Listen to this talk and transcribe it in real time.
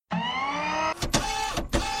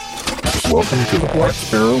Welcome to the Black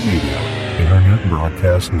Sparrow Media Internet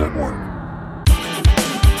Broadcast Network.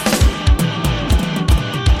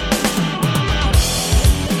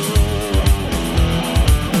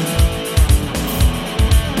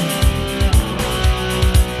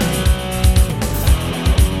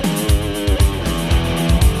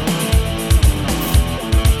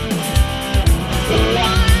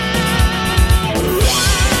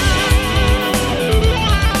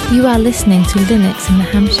 You are listening to Linux in the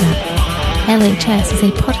Ham Shack. LHS is a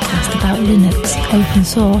podcast about Linux, open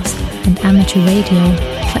source, and amateur radio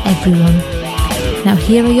for everyone. Now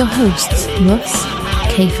here are your hosts, Russ,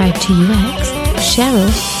 K5TUX, Cheryl,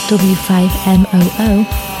 W5MOO,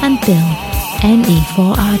 and Bill,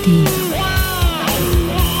 NE4RD.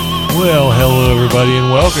 Well, hello everybody, and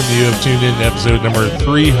welcome. You have tuned in to episode number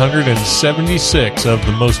 376 of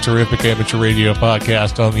the most terrific amateur radio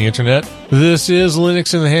podcast on the internet. This is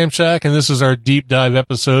Linux in the Ham Shack, and this is our deep dive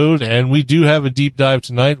episode, and we do have a deep dive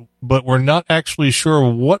tonight, but we're not actually sure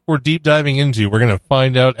what we're deep diving into. We're going to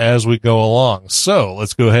find out as we go along. So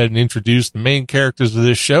let's go ahead and introduce the main characters of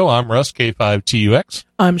this show. I'm Russ, K5TUX.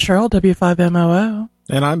 I'm Cheryl, W5MOO.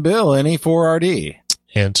 And I'm Bill, NE4RD.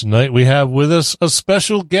 And tonight we have with us a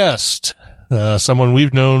special guest, someone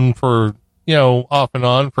we've known for, off and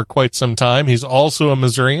on for quite some time. He's also a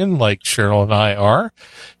Missourian, like Cheryl and I are.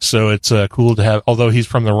 So it's cool to have, although he's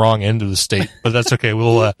from the wrong end of the state, but that's okay.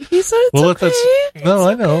 We'll let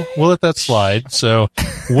that slide. So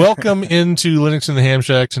welcome into Linux in the Ham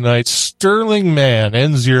Shack tonight, Sterling Mann,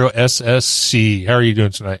 N0SSC. How are you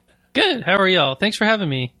doing tonight? Good. How are y'all? Thanks for having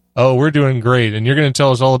me. Oh, we're doing great. And you're going to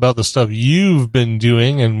tell us all about the stuff you've been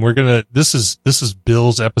doing. And this is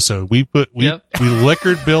Bill's episode. We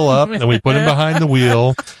liquored Bill up and we put him behind the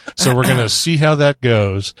wheel. So we're going to see how that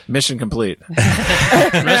goes. Mission complete.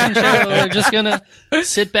 We're just going to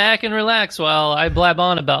sit back and relax while I blab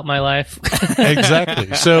on about my life.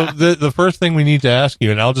 Exactly. So the first thing we need to ask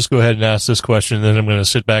you, and I'll just go ahead and ask this question, and then I'm going to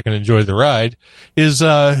sit back and enjoy the ride, is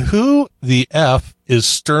who the F is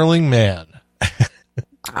Sterling Mann?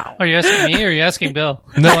 Are you asking me or are you asking Bill?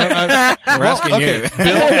 No, we're asking you.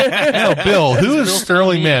 Bill, who is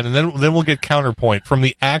Sterling Mann? And then we'll get counterpoint from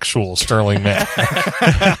the actual Sterling Mann.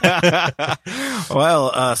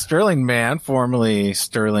 Well, Sterling Mann, formerly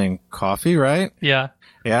Sterling Coffee, right? Yeah.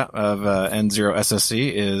 Yeah, of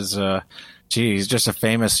N0SSC is... he's just a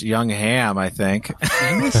famous young ham, I think.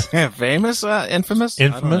 Famous? Famous? Infamous?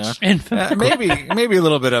 Infamous? Maybe a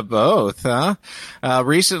little bit of both, huh?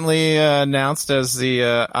 Recently announced as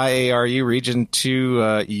the IARU Region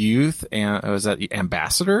 2 Youth, was that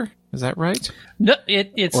ambassador? Is that right? No,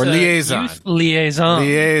 it's or liaison. Youth liaison.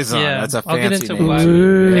 Liaison. Yeah. That's a I'll fancy get into name. why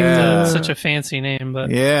we picked such a fancy name, but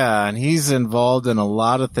yeah, and he's involved in a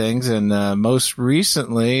lot of things, and most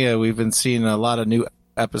recently we've been seeing a lot of new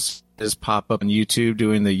episodes pop up on YouTube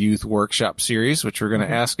doing the youth workshop series, which we're going to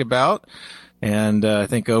ask about. And I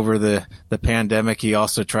think over the pandemic, he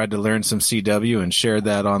also tried to learn some CW and shared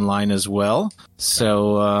that online as well.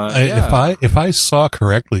 So if I saw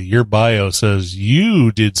correctly, your bio says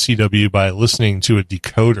you did CW by listening to a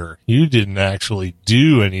decoder. You didn't actually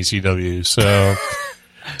do any CW. So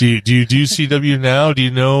do you do CW now? Do you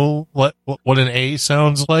know what an A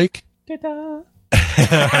sounds like?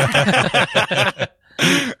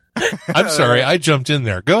 I'm sorry, I jumped in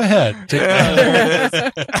there. Go ahead.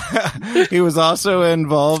 He was also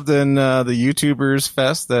involved in the YouTubers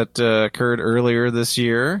Fest that occurred earlier this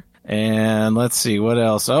year. And let's see, what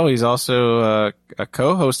else? Oh, he's also a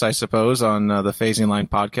co-host, I suppose, on the Phasing Line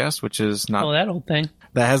podcast, which is not... that old thing.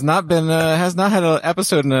 That has not had an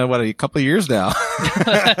episode in a couple of years now. So,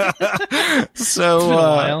 it's been a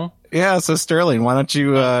while. Yeah, so Sterling, why don't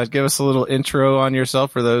you give us a little intro on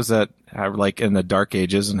yourself for those that are like in the dark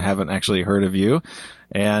ages and haven't actually heard of you,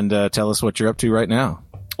 and tell us what you're up to right now.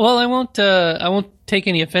 Well, I won't take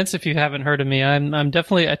any offense if you haven't heard of me. I'm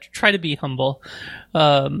definitely, I try to be humble.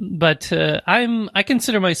 But I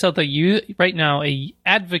consider myself right now a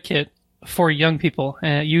advocate for young people,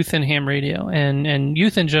 youth in ham radio and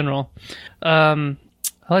youth in general.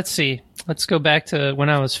 Let's see. Let's go back to when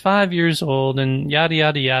I was 5 years old and yada,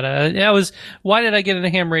 yada, yada. Why did I get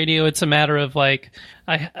into ham radio? It's a matter of I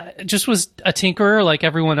just was a tinkerer like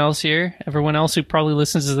everyone else here. Everyone else who probably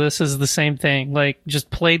listens to this is the same thing.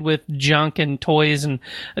 Just played with junk and toys and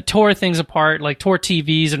tore things apart, tore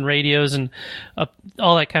TVs and radios and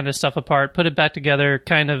all that kind of stuff apart, put it back together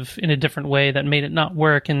kind of in a different way that made it not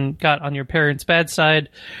work and got on your parents' bad side.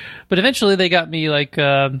 But eventually they got me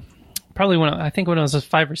probably when I was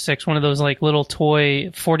 5 or 6, one of those little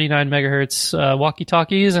toy 49 megahertz walkie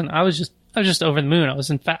talkies, and I was just just over the moon. I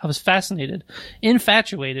was fascinated,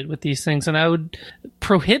 infatuated with these things, and I would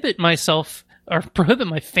prohibit myself or prohibit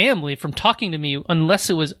my family from talking to me unless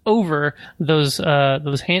it was over those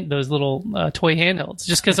little toy handhelds.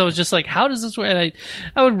 Just because I was just like, how does this work? And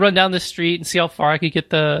I would run down the street and see how far I could get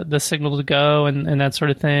the signal to go and that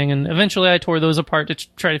sort of thing. And eventually, I tore those apart to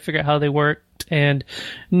try to figure out how they worked, and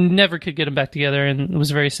never could get them back together, and it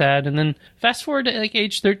was very sad. And then fast forward to like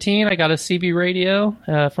age 13, I got a CB radio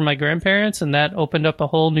from my grandparents, and that opened up a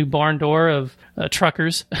whole new barn door of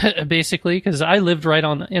truckers, basically, because I lived right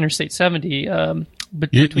on Interstate 70.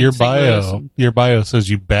 Your bio says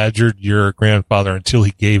you badgered your grandfather until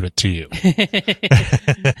he gave it to you.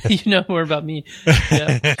 You know more about me.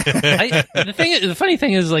 Yeah. The funny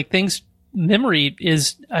thing is, like, memory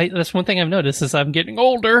is, that's one thing I've noticed is I'm getting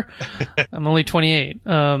older. I'm only 28.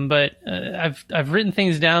 But I've written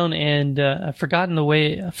things down, and I've forgotten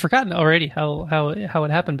already how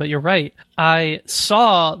it happened. But you're right. I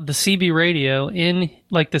saw the CB radio in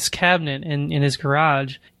like this cabinet in his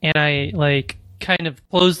garage, and I like kind of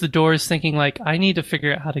closed the doors thinking like, I need to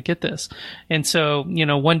figure out how to get this. And so,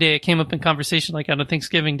 one day it came up in conversation like on a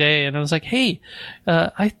Thanksgiving day, and I was like, hey,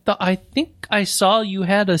 I think I saw you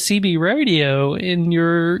had a CB radio in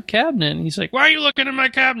your cabinet. And he's like, why are you looking in my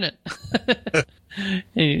cabinet? And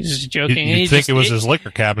he's just joking. You'd think it was his liquor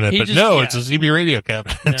cabinet, but no, it's a CB radio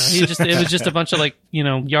cabinet. No, it was just a bunch of like,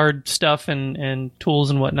 yard stuff and tools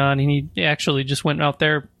and whatnot. And he actually just went out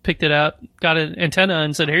there, picked it up, got an antenna,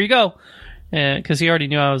 and said, here you go. Because he already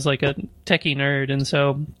knew I was like a techie nerd, and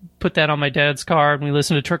so put that on my dad's car, and we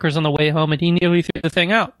listened to Truckers on the way home, and he nearly threw the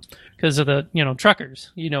thing out because of the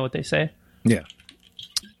truckers. You know what they say. Yeah.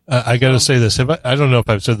 I got to say this. I don't know if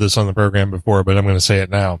I've said this on the program before, but I'm going to say it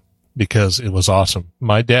now because it was awesome.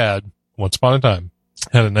 My dad, once upon a time,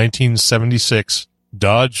 had a 1976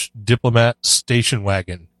 Dodge Diplomat station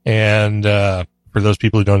wagon, and for those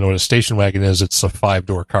people who don't know what a station wagon is, it's a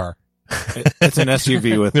 5-door car. It's an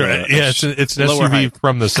SUV with it's an SUV height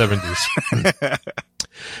from the 70s.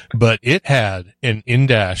 But it had an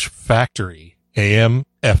in-dash factory AM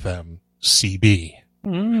FM CB.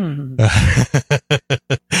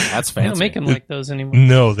 That's fancy. They don't make them like those anymore.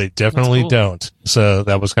 No, they definitely cool. don't. So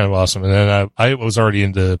that was kind of awesome. And then I was already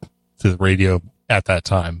into the radio at that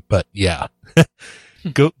time. But yeah,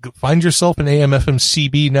 go find yourself an AM FM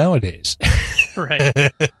CB nowadays.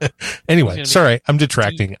 Right. Anyway, sorry, I'm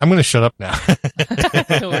detracting. I'm going to shut up now.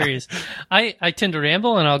 No worries. I tend to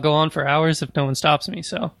ramble, and I'll go on for hours if no one stops me.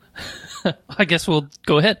 So I guess we'll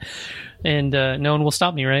go ahead, and no one will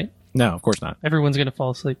stop me, right? No, of course not. Everyone's going to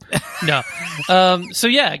fall asleep. No. So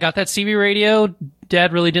yeah, I got that CB radio.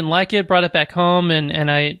 Dad really didn't like it, brought it back home, and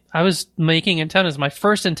I was making antennas. My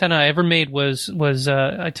first antenna I ever made was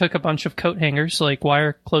I took a bunch of coat hangers, like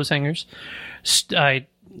wire clothes hangers. I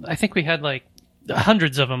think we had like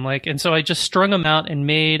hundreds of them, and so I just strung them out and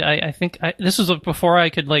made, this was before I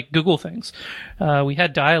could like Google things. We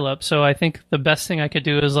had dial-up, so I think the best thing I could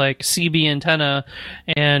do is like CB antenna,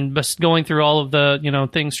 and just going through all of the,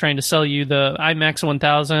 things trying to sell you the IMAX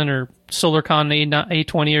 1000 or SolarCon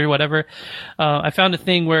A20 or whatever. I found a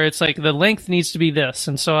thing where it's like the length needs to be this.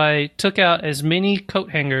 And so I took out as many coat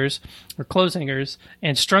hangers or clothes hangers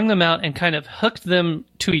and strung them out and kind of hooked them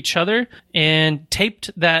to each other and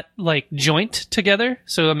taped that like joint together.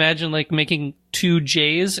 So imagine like making two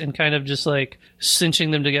J's and kind of just like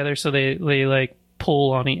cinching them together so they like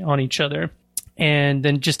pull on each other, and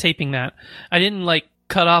then just taping that. I didn't like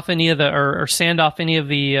cut off any of the or sand off any of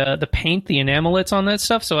the paint, the enamelets on that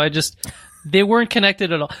stuff. So they weren't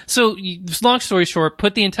connected at all. So long story short,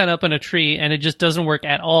 put the antenna up in a tree, and it just doesn't work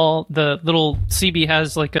at all. The little CB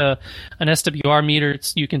has like an SWR meter.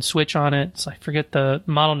 You can switch on it. So I forget the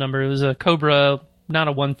model number. It was a Cobra, not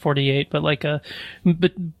a 148, but like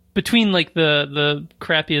between like the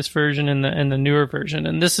crappiest version and the newer version.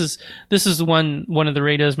 And this is one of the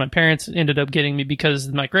radios my parents ended up getting me because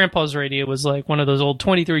my grandpa's radio was like one of those old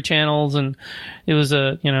 23 channels, and it was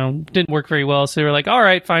didn't work very well. So they were like, all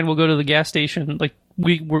right, fine, we'll go to the gas station. Like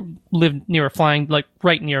lived near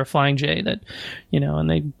right near a Flying J that, and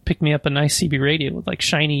they picked me up a nice CB radio with like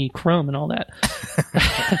shiny chrome and all that.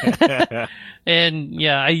 And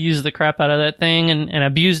yeah, I used the crap out of that thing and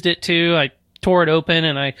abused it too. I tore it open,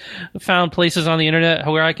 and I found places on the internet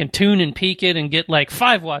where I can tune and peak it and get like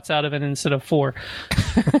 5 watts out of it instead of 4.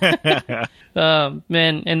 Man,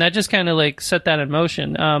 and that just kind of like set that in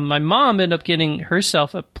motion. My mom ended up getting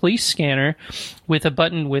herself a police scanner with a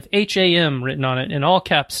button with HAM written on it in all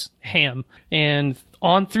caps, ham. And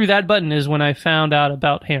on through that button is when I found out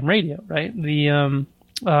about ham radio, right?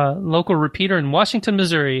 local repeater in Washington,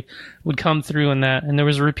 Missouri would come through in that. And there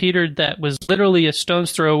was a repeater that was literally a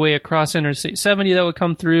stone's throw away across Interstate 70 that would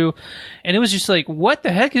come through. And it was just like, what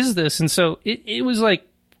the heck is this? And so it was like,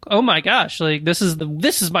 oh my gosh, like this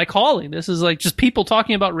is my calling. This is like just people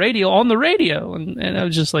talking about radio on the radio. And I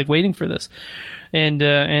was just like waiting for this. And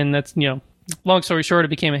that's, long story short, it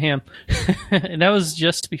became a ham. And that was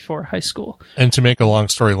just before high school. And to make a long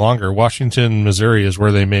story longer, Washington, Missouri is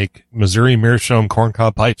where they make Missouri Meerschaum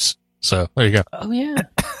corncob pipes. So there you go. Oh yeah.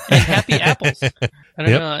 And Happy Apples. I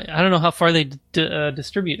don't know how far they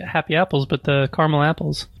distribute Happy Apples, but the caramel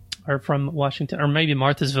apples are from Washington or maybe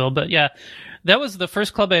Marthasville. But yeah, that was the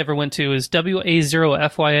first club I ever went to, is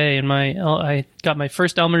WA0FYA, and I got my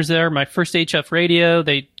first Elmers there, my first HF radio.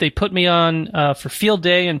 They put me on for field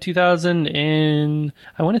day in 2000 and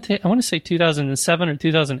I want to say 2007 or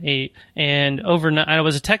 2008. And overnight, I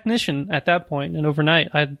was a technician at that point, and overnight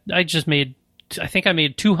I think I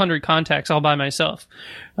made 200 contacts all by myself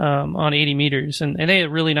on 80 meters. And they had a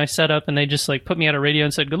really nice setup, and they just like put me at a radio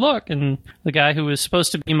and said, good luck. And the guy who was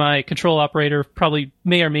supposed to be my control operator probably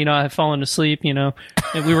may or may not have fallen asleep, And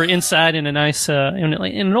we were inside in a nice, in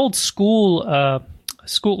an old school,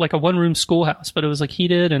 like a one-room schoolhouse, but it was like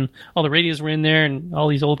heated, and all the radios were in there, and all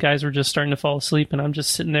these old guys were just starting to fall asleep, and I'm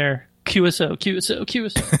just sitting there. QSO.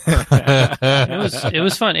 It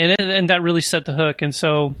was fun, and that really set the hook. And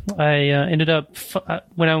so I ended up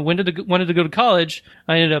when I wanted to go to college,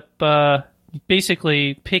 I ended up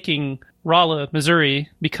basically picking Rolla, Missouri,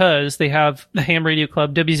 because they have the ham radio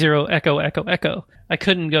club W0 Echo Echo Echo. I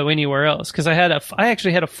couldn't go anywhere else because I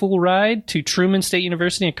actually had a full ride to Truman State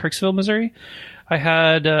University in Kirksville, Missouri. I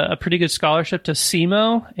had a pretty good scholarship to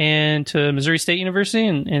SEMO and to Missouri State University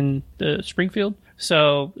in Springfield.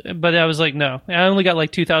 So, but I was like, no, I only got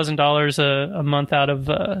like $2,000 a month out of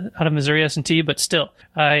Missouri S&T, but still,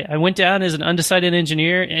 I went down as an undecided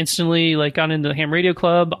engineer, instantly like got into the ham radio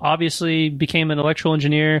club, obviously became an electrical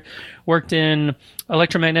engineer, worked in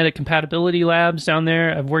electromagnetic compatibility labs down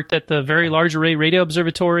there. I've worked at the Very Large Array Radio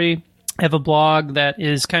Observatory. I have a blog that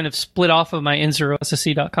is kind of split off of my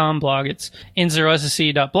N0SSC.com blog. It's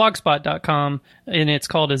N0SSC.blogspot.com, and it's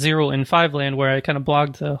called A Zero in Five Land, where I kind of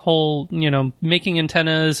blogged the whole, making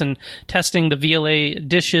antennas and testing the VLA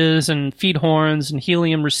dishes and feed horns and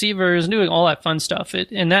helium receivers and doing all that fun stuff.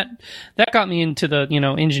 And that got me into the,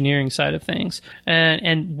 engineering side of things.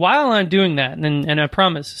 And while I'm doing that, and I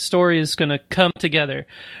promise, the story is going to come together.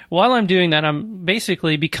 While I'm doing that, I'm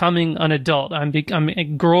basically becoming an adult. I'm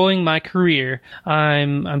growing my career.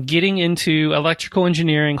 I'm getting into electrical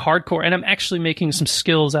engineering hardcore, and I'm actually making some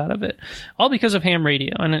skills out of it, all because of ham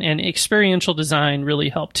radio, and experiential design really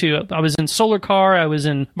helped too. I was in Solar Car, I was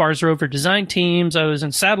in Mars Rover design teams, I was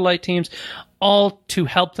in satellite teams, all to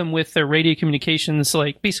help them with their radio communications,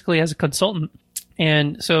 like basically as a consultant.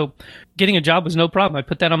 And so getting a job was no problem. I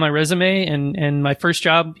put that on my resume, and my first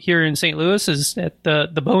job here in St. Louis is at the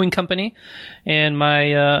Boeing company. And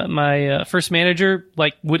my first manager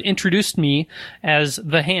would introduce me as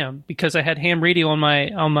the ham, because I had ham radio on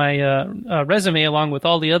my resume along with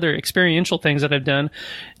all the other experiential things that I've done.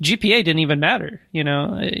 GPA didn't even matter,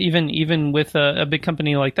 even with a big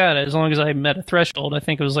company like that. As long as I met a threshold, I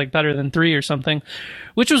think it was like better than 3 or something,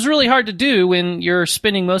 which was really hard to do when you're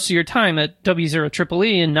spending most of your time at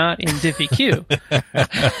W0EEE and not in DiffyQ.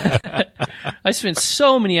 I spent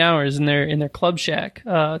so many hours in their club shack,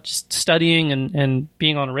 just studying and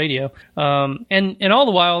being on a radio. And all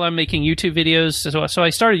the while I'm making YouTube videos. So I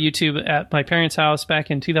started YouTube at my parents' house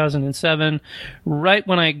back in 2007, right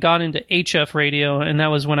when I got into HF radio. And that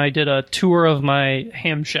was when I did a tour of my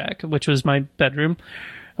ham shack, which was my bedroom.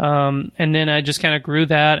 And then I just kind of grew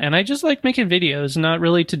that, and I just like making videos, not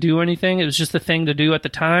really to do anything. It was just the thing to do at the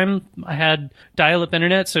time. I had dial-up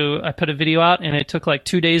internet, so I put a video out, and it took like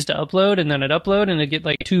 2 days to upload, and then I'd upload, and I'd get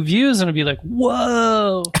like 2 views, and I'd be like,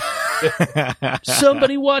 whoa,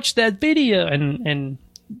 somebody watched that video. And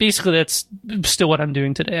basically that's still what I'm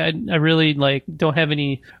doing today. I really don't have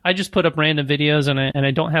any, I just put up random videos, and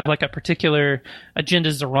I don't have like a particular agenda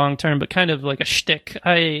is the wrong term, but kind of like a shtick.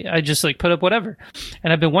 I just put up whatever.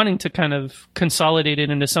 And I've been wanting to kind of consolidate it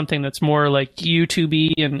into something that's more like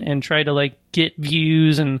YouTube-y and try to get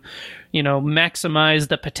views and, maximize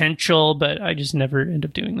the potential, but I just never end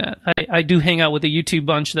up doing that. I do hang out with the YouTube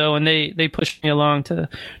bunch though, and they push me along to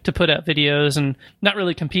put out videos and not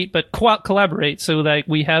really compete, but collaborate. So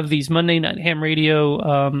we have these Monday night ham radio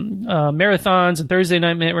marathons and Thursday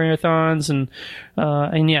night marathons, and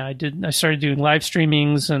yeah, I started doing live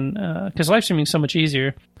streamings, and because live streaming is so much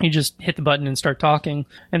easier. You just hit the button and start talking,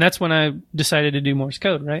 and that's when I decided to do Morse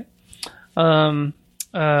code, right?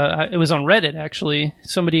 it was on Reddit, actually.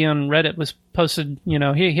 Somebody on Reddit was posted,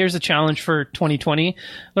 here's a challenge for 2020,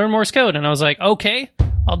 learn Morse code. And I was like, okay,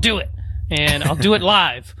 I'll do it. And I'll do it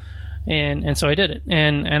live. And so I did it.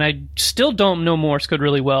 And I still don't know Morse code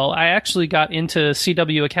really well. I actually got into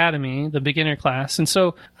CW Academy, the beginner class. And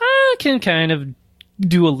so I can kind of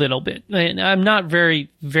do a little bit. I'm not very,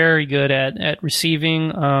 very good at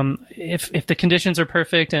receiving. If the conditions are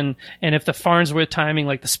perfect and if the Farnsworth timing,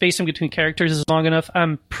 like the spacing between characters is long enough,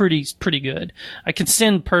 I'm pretty good. I can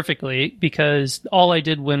send perfectly because all I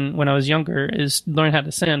did when I was younger is learn how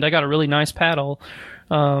to send. I got a really nice paddle.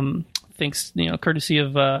 Thanks, courtesy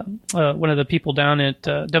of one of the people down at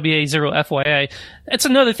WA0FYA. That's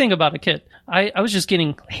another thing about a kit. I was just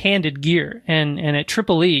getting handed gear, and at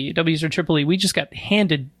Triple E, W0 we just got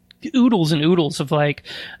handed oodles and oodles of like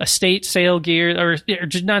estate sale gear, or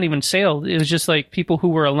just not even sale. It was just like people who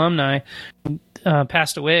were alumni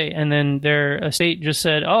passed away, and then their estate just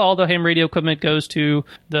said, all the ham radio equipment goes to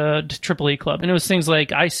the Triple E club. And it was things like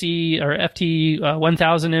IC or FT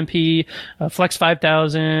 1000 MP, Flex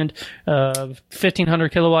 5000,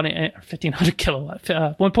 1500 kilowatt,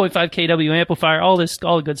 1.5 kW amplifier, all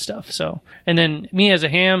the good stuff. So, and then me as a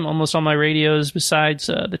ham, almost all my radios besides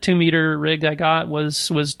the 2-meter rig I got was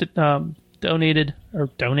donated,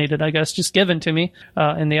 I guess, just given to me.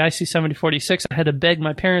 In the IC7046, I had to beg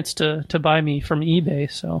my parents to buy me from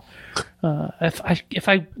eBay. So, if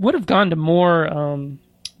I would have gone to more ham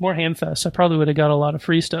fests, I probably would have got a lot of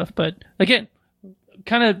free stuff. But again,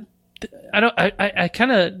 I'm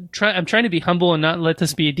trying to be humble and not let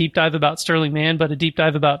this be a deep dive about Sterling Mann, but a deep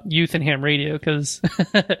dive about youth and ham radio, because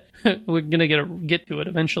we're gonna get to it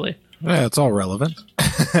eventually. Yeah, it's all relevant.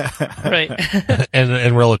 Right.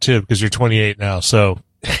 and relative, because you're 28 now, so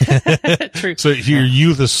true. So your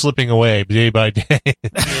youth is slipping away day by day.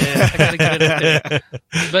 Yeah, I gotta get it up there.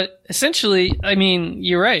 But essentially, I mean,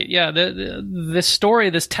 you're right. Yeah, this story,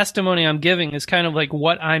 this testimony I'm giving is kind of like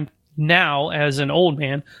what I'm now as an old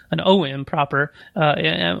man, an OM proper.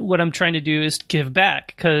 And what I'm trying to do is give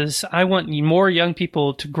back, because I want more young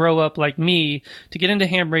people to grow up like me, to get into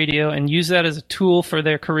ham radio and use that as a tool for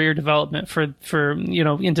their career development, for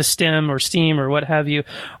into STEM or STEAM or what have you,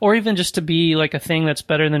 or even just to be like a thing that's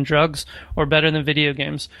better than drugs or better than video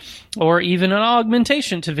games, or even an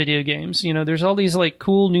augmentation to video games. There's all these like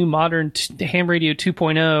cool new modern ham radio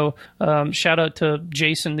 2.0. Shout out to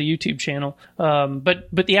Jason, the YouTube channel. But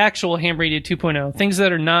the actual ham radio 2.0, things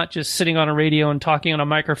that are not just sitting on a radio and talking on a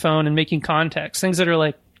microphone and making contacts, things that are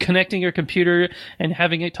like connecting your computer and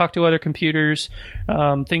having it talk to other computers,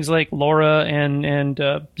 things like LoRa and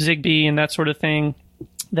Zigbee and that sort of thing,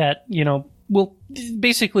 that will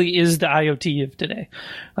basically is the IoT of today.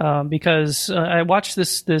 Because I watched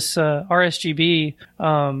this RSGB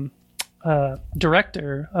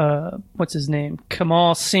director, what's his name,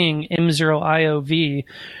 Kamal Singh, M0IOV,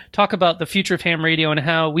 talk about the future of ham radio and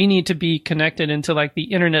how we need to be connected into like the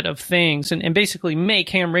Internet of Things, and basically make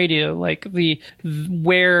ham radio like the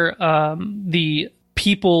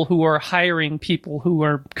people who are hiring people who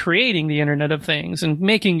are creating the Internet of Things and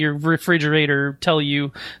making your refrigerator tell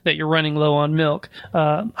you that you're running low on milk,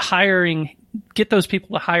 get those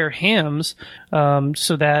people to hire hams,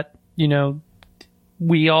 so that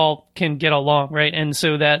we all can get along, right? And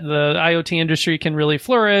so that the IoT industry can really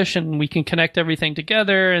flourish, and we can connect everything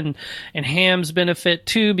together, and hams benefit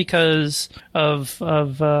too, because of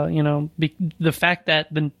the fact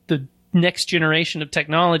that the next generation of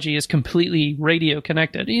technology is completely radio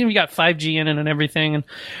connected. You got 5G in it and everything,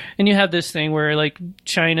 and you have this thing where like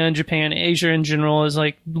China and Japan, Asia in general, is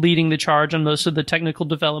like leading the charge on most of the technical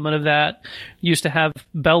development of that. You used to have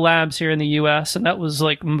Bell Labs here in the US, and that was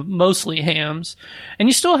like mostly hams. And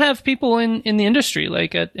you still have people in the industry,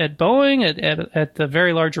 like at Boeing, at the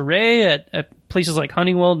Very Large Array, at places like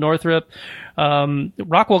Honeywell, Northrop,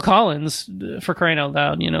 Rockwell Collins, for crying out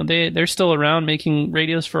loud. They're still around making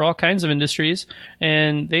radios for all kinds of industries,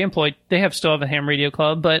 and they still have a ham radio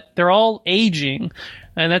club, but they're all aging.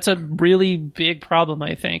 And that's a really big problem,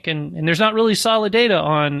 I think. And there's not really solid data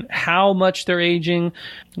on how much they're aging.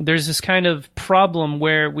 There's this kind of problem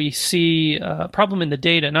where we see a problem in the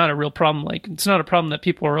data, not a real problem. Like, it's not a problem that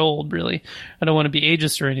people are old, really. I don't want to be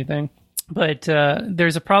ageist or anything. But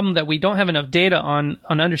there's a problem that we don't have enough data on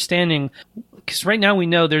understanding, because right now we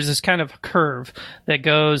know there's this kind of curve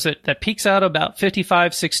that peaks out about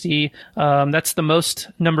 55, 60. That's the most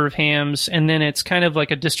number of hams. And then it's kind of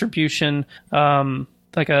like a distribution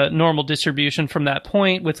like a normal distribution from that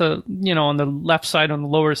point with a, on the left side, on the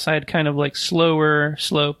lower side, kind of like slower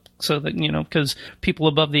slope, so that, because people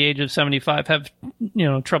above the age of 75 have,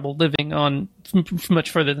 trouble living on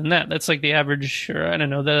much further than that. That's like the average, or I don't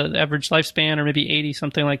know, the average lifespan, or maybe 80,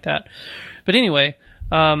 something like that. But anyway,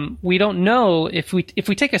 we don't know if we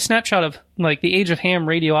take a snapshot of like the age of ham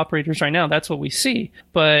radio operators right now, that's what we see.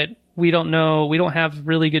 But we don't know, we don't have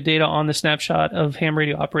really good data on the snapshot of ham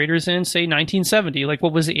radio operators in, say, 1970. Like,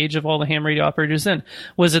 what was the age of all the ham radio operators then?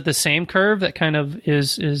 Was it the same curve that kind of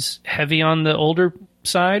is heavy on the older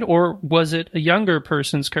side, or was it a younger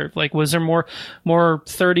person's curve? Like, was there more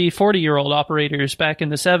 30, 40-year-old operators back in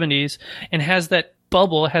the 70s? And has that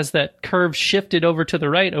curve shifted over to the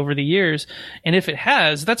right over the years? And if it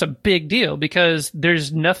has, that's a big deal, because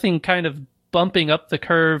there's nothing kind of bumping up the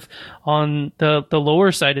curve on the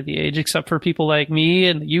lower side of the age, except for people like me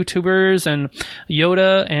and the YouTubers and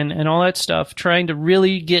Yoda and all that stuff, trying to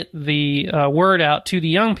really get the word out to the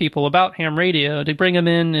young people about ham radio, to bring them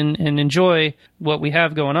in and enjoy what we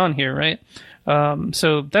have going on here, right?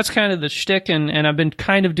 So that's kind of the shtick, and I've been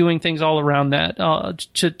kind of doing things all around that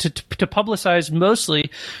to publicize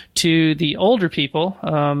mostly to the older people,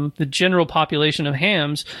 the general population of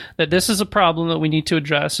hams, that this is a problem that we need to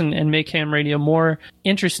address and make ham radio more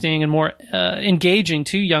interesting and more engaging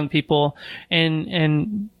to young people,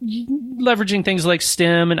 and leveraging things like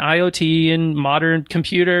STEM and IoT and modern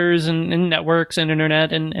computers and networks and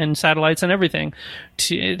internet and satellites and everything,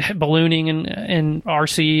 to ballooning and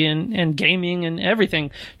RC and gaming and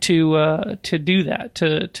everything to do that,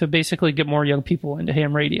 to basically get more young people into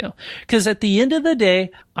ham radio. Because at the end of the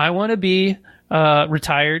day, I want to be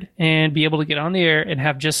retired and be able to get on the air and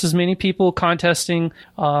have just as many people contesting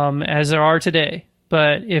as there are today.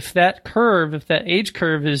 But if that age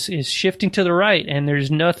curve is shifting to the right, and there's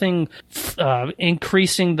nothing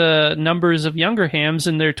increasing the numbers of younger hams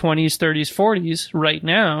in their 20s, 30s, 40s right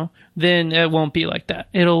now, then it won't be like that.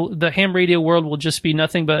 The ham radio world will just be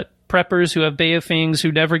nothing but preppers who have Baofings,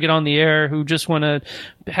 who never get on the air, who just want to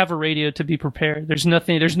have a radio to be prepared. There's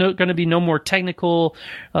going to be no more technical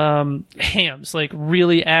hams, like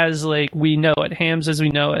really as like we know it, hams as we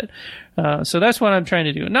know it. So that's what I'm trying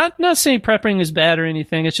to do. Not saying prepping is bad or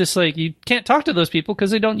anything. It's just like you can't talk to those people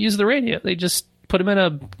because they don't use the radio. They just put them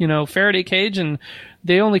in a Faraday cage, and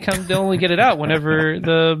they only get it out whenever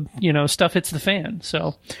the stuff hits the fan.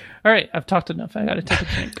 So, all right, I've talked enough. I got to take a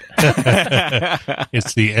drink.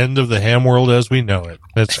 It's the end of the ham world as we know it.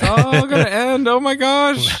 That's gonna end. Oh my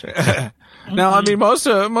gosh. Now, I mean, most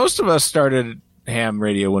of us started ham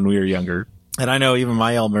radio when we were younger. And I know even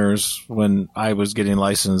my Elmers, when I was getting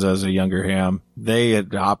licensed as a younger ham, they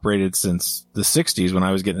had operated since the 60s when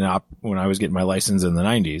I was getting my license in the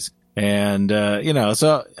 90s. And,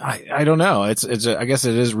 so I don't know. I guess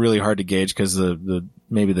it is really hard to gauge because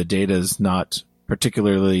maybe the data is not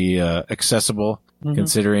particularly accessible,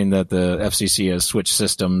 considering that the FCC has switched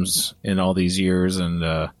systems in all these years, and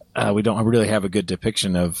we don't really have a good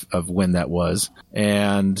depiction of when that was.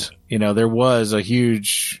 And, there was a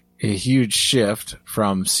huge shift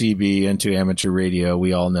from CB into amateur radio,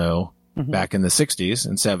 we all know, back in the 60s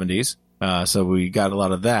and 70s. So we got a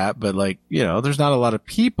lot of that, but there's not a lot of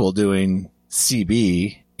people doing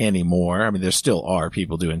CB anymore. I mean, there still are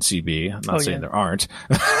people doing CB. I'm not saying there aren't.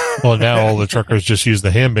 Well, now all the truckers just use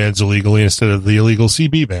the ham bands illegally instead of the illegal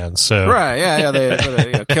CB bands. So right, yeah, they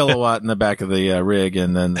put a kilowatt in the back of the rig,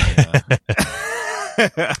 and then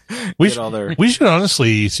we should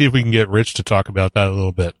honestly see if we can get Rich to talk about that a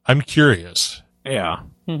little bit. I'm curious. Yeah.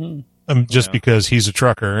 Just because he's a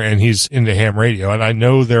trucker and he's into ham radio, and I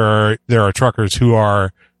know there are truckers who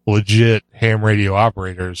are legit ham radio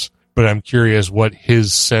operators, but I'm curious what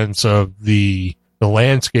his sense of the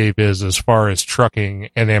landscape is as far as trucking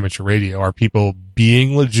and amateur radio. Are people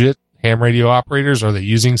being legit ham radio operators? Are they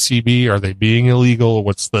using CB? Are they being illegal?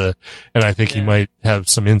 And I think he might have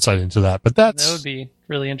some insight into that, but that would be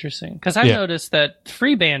really interesting. Cause I've noticed that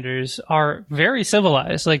freebanders are very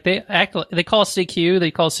civilized. Like they call CQ,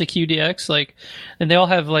 they call CQDX, and they all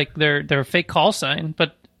have their fake call sign,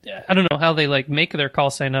 but I don't know how they make their call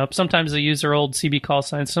sign up. Sometimes they use their old CB call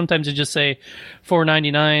signs. Sometimes they just say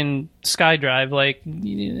 499 SkyDrive.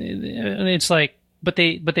 It's but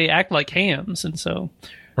they act like hams. And so,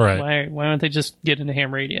 right. Why don't they just get into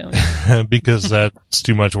ham radio? Because that's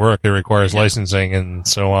too much work. It requires licensing and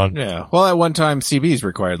so on. Yeah. Well, at one time, CBs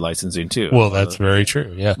required licensing too. Well, that's very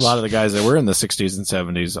true. Yes. A lot of the guys that were in the 60s and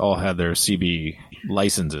 70s all had their CB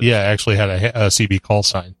licenses. Yeah, actually had a CB call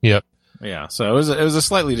sign. Yep. Yeah. So it was a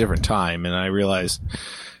slightly different time, and I realized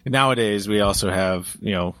nowadays we also have,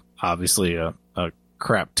 obviously a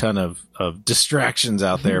crap ton of distractions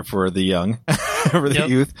out there for the young, for the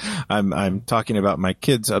youth. I'm talking about my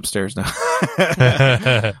kids upstairs now.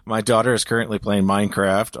 My daughter is currently playing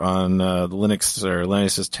Minecraft on the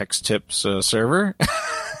Linus's Text Tips server.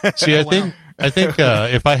 See, I think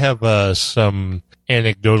if I have some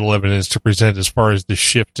anecdotal evidence to present as far as the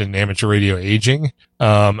shift in amateur radio aging,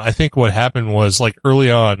 I think what happened was, like, early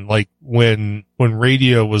on, like when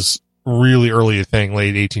radio was really early a thing,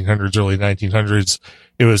 late 1800s, early 1900s,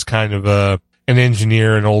 it was kind of an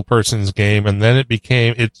engineer, an old person's game, and then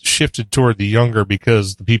it shifted toward the younger,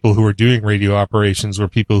 because the people who were doing radio operations were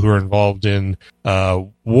people who were involved in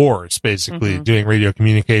wars, basically, doing radio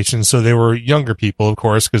communications. So they were younger people, of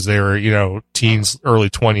course, because they were, teens, early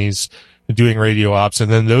 20s, doing radio ops,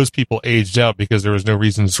 and then those people aged out because there was no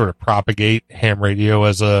reason to sort of propagate ham radio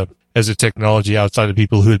as a technology outside of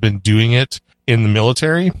people who had been doing it in the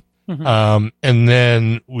military. And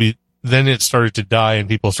then it started to die, and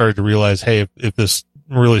people started to realize, hey, if this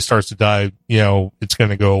really starts to die, it's going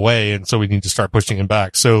to go away, and so we need to start pushing it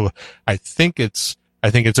back. So I think it's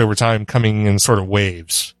over time coming in sort of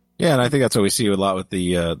waves. Yeah, and I think that's what we see a lot with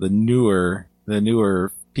the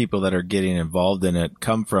newer people that are getting involved in it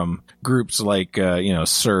come from groups like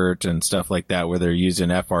CERT and stuff like that, where they're using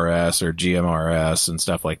FRS or GMRS and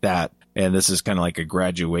stuff like that. And this is kind of like a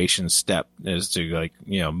graduation step, is to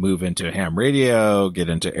move into ham radio, get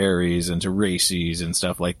into Aries, into Races and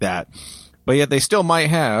stuff like that. But yet they still might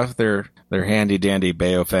have their handy dandy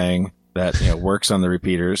Baofeng that works on the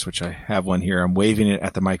repeaters, which I have one here. I'm waving it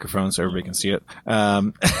at the microphone so everybody can see it.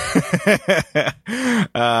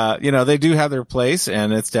 They do have their place,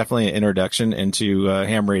 and it's definitely an introduction into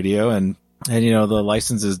ham radio, and the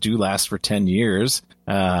licenses do last for 10 years.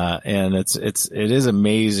 And it is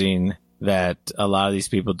amazing that a lot of these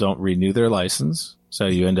people don't renew their license. So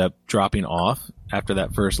you end up dropping off after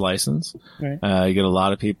that first license. Right. You get a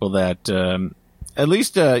lot of people that, at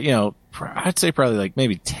least, I'd say probably like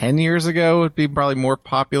maybe 10 years ago would be probably more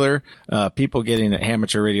popular. People getting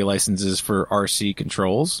amateur radio licenses for RC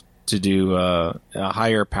controls to do,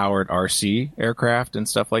 higher powered RC aircraft and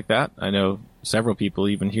stuff like that. I know several people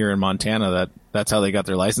even here in Montana that's how they got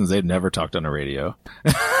their license. They've never talked on a radio.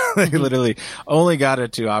 They literally only got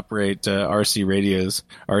it to operate RC radios,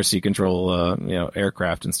 RC control,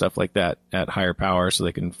 aircraft and stuff like that at higher power, so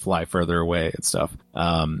they can fly further away and stuff.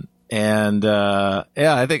 I think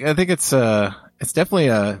it's definitely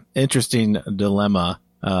a interesting dilemma.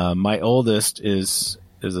 My oldest is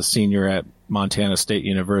a senior at Montana State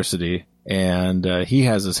University, and he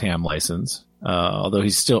has his ham license. Although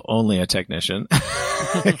he's still only a technician.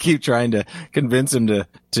 I keep trying to convince him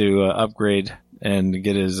to upgrade and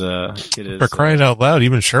get his For crying out loud,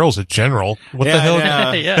 even Cheryl's a general. What the hell?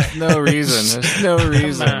 Yeah. No reason. There's no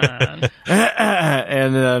reason.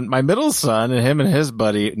 And my middle son and him and his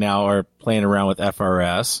buddy now are playing around with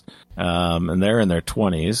FRS. And they're in their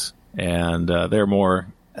 20s, and they're more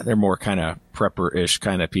kind of prepper-ish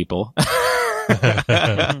kind of people.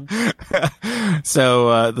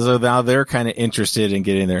 So now they're kind of interested in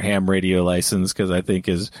getting their ham radio license, because I think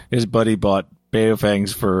his buddy bought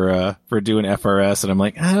Baofengs for doing FRS, and I'm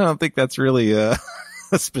like, I don't think that's really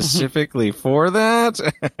specifically for that.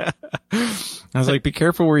 I was like, be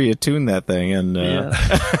careful where you tune that thing. And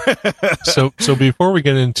so before we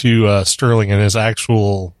get into Sterling and his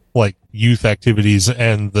actual like youth activities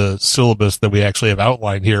and the syllabus that we actually have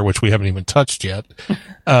outlined here, which we haven't even touched yet,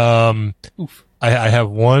 I have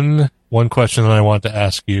one question that I want to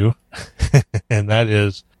ask you, and that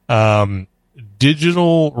is,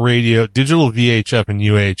 digital radio, digital VHF and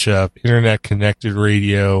UHF, internet connected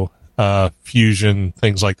radio, fusion,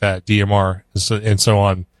 things like that, DMR, and so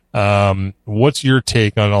on. What's your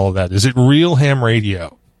take on all of that? Is it real ham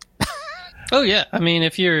radio? Oh yeah. I mean,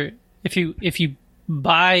 if you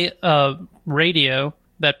buy a radio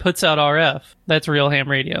that puts out RF, that's real ham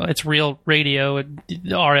radio. It's real radio and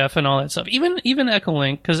RF and all that stuff. Even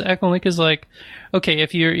Echolink, because Echolink is like, okay,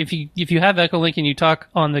 if you have Echolink and you talk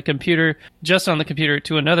on the computer, just on the computer,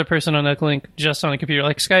 to another person on Echolink, just on the computer,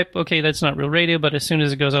 like Skype, okay, that's not real radio, but as soon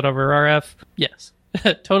as it goes out over RF, yes.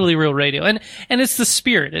 Totally real radio. And it's the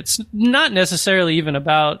spirit. It's not necessarily even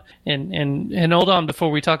about, and hold on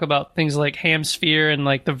before we talk about things like Hamsphere and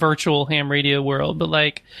like the virtual ham radio world, but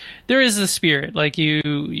like there is the spirit. Like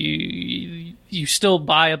you still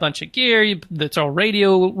buy a bunch of gear that's all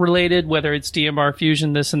radio related, whether it's DMR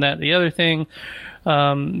fusion, this and that, the other thing.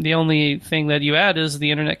 The only thing that you add is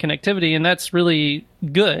the internet connectivity, and that's really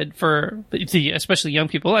good for especially young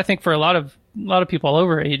people. I think for a lot of people all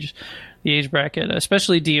over the age bracket,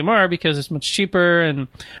 especially DMR, because it's much cheaper, and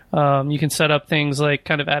you can set up things like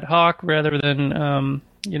kind of ad hoc rather than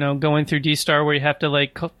going through D-Star where you have to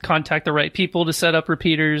like contact the right people to set up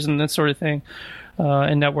repeaters and that sort of thing,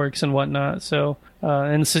 and networks and whatnot. So,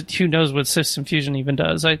 and who knows what System Fusion even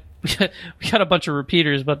does? We got a bunch of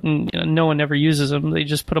repeaters, but no one ever uses them. They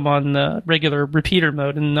just put them on the regular repeater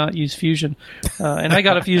mode and not use Fusion. And I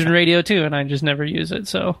got a Fusion radio too, and I just never use it.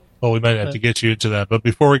 So, well, we might have to get you to that. But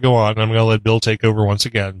before we go on, I'm going to let Bill take over once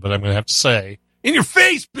again. But I'm going to have to say, in your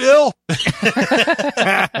face, Bill!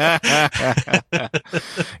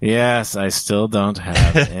 Yes, I still don't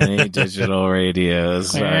have any digital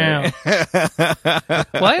radios. Wow.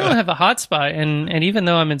 Well, I don't have a hotspot, and even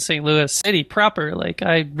though I'm in St. Louis City proper, like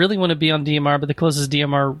I really want to be on DMR, but the closest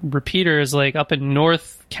DMR repeater is like up in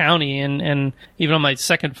North County, and even on my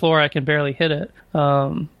second floor, I can barely hit it.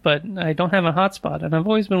 But I don't have a hotspot, and I've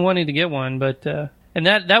always been wanting to get one, but. And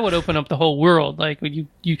that would open up the whole world. Like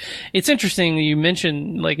it's interesting you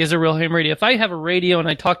mentioned like, is a real ham radio? If I have a radio and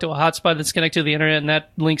I talk to a hotspot that's connected to the internet and that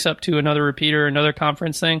links up to another repeater, another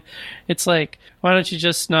conference thing, it's like, why don't you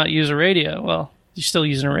just not use a radio? Well, you're still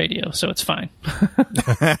using a radio, so it's fine.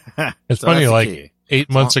 It's funny, like 8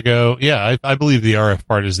 months ago. Yeah, I believe the RF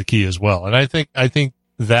part is the key as well. And I think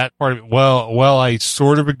that part of it, well, I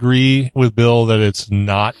sort of agree with Bill that it's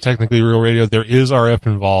not technically real radio. There is RF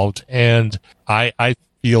involved, and I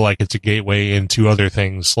feel like it's a gateway into other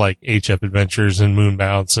things like HF Adventures and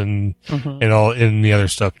Moonbounce and the other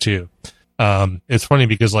stuff too. It's funny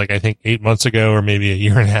because like I think 8 months ago or maybe a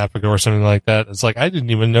year and a half ago or something like that, it's like I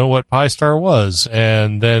didn't even know what Pi-Star was,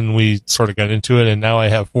 and then we sort of got into it, and now I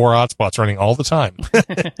have 4 hotspots running all the time.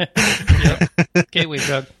 Yep. Gateway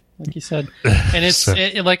drug. Like you said, and it's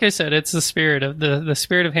like I said, it's the spirit of the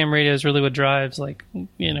spirit of ham radio is really what drives, like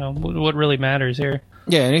what really matters here.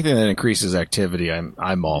 Yeah, anything that increases activity,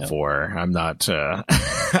 I'm all for. I'm not.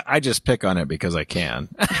 I just pick on it because I can.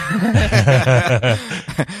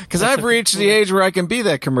 Because I've reached the age where I can be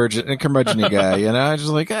that curmudgeon guy. I'm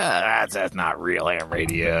just like, that's not real ham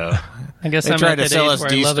radio. I guess they I'm tried to at that sell age us where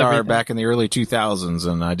I love D-Star everything. back in the early 2000s,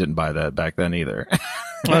 and I didn't buy that back then either.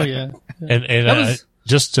 Oh yeah. And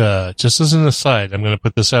just as an aside, I'm going to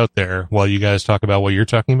put this out there while you guys talk about what you're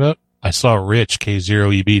talking about. I saw Rich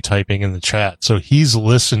K0EB typing in the chat, so he's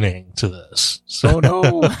listening to this. So. Oh no!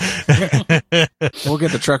 We'll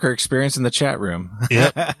get the trucker experience in the chat room.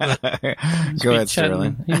 Yep. Go ahead,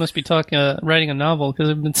 Sterling. He must be writing a novel because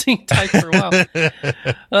I've been seeing type for a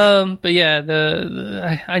while. But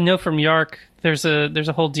yeah, I know from Yark there's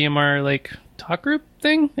a whole DMR like talk group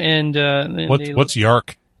thing, and what's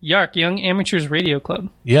Yark? Yark, Young Amateurs Radio Club.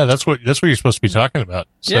 Yeah, that's what you're supposed to be talking about.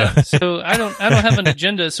 So. Yeah, so I don't have an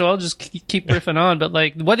agenda, so I'll just keep riffing on. But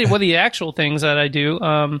like, what are the actual things that I do?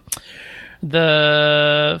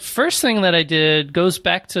 The first thing that I did goes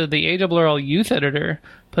back to the ARRL youth editor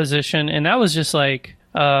position, and that was just like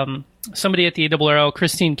somebody at the ARRL,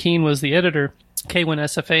 Christine Keene was the editor.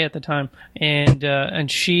 K1SFA at the time, and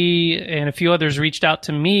she and a few others reached out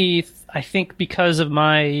to me. I think because of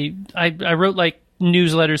I wrote like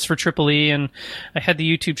newsletters for Triple E, and I had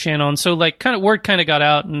the YouTube channel, and so like word got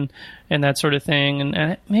out and that sort of thing,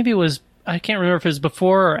 and maybe it was, I can't remember if it was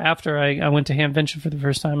before or after I went to Hamvention for the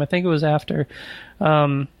first time. I think it was after.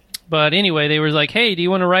 But anyway, they were like, hey, do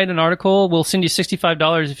you want to write an article? We'll send you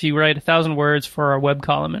 $65 if you write 1,000 words for our web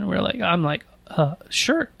column. And I'm like,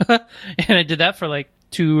 sure. And I did that for like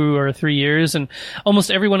 2 or 3 years, and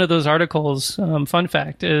almost every one of those articles, fun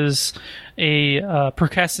fact, is a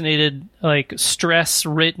procrastinated, like stress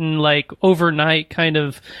written, like overnight kind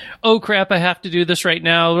of, oh crap, I have to do this right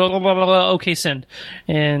now, blah, blah, blah, blah, okay, send.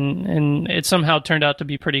 And it somehow turned out to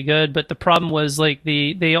be pretty good, but the problem was like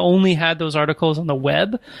they only had those articles on the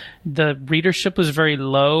web. The readership was very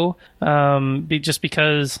low, just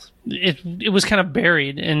because it was kind of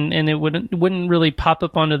buried, and it wouldn't really pop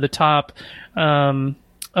up onto the top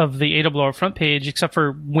of the ARRL front page, except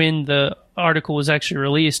for when the article was actually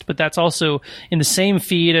released. But that's also in the same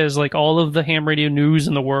feed as like all of the ham radio news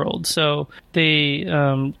in the world. So they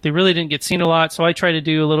really didn't get seen a lot. So I try to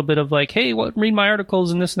do a little bit of like, hey, read my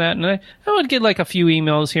articles and this and that. And I would get like a few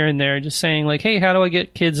emails here and there just saying like, hey, how do I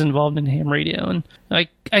get kids involved in ham radio? And I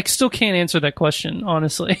still can't answer that question,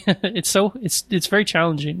 honestly. It's very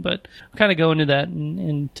challenging, but I'm kind of go into that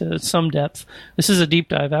into some depth. This is a deep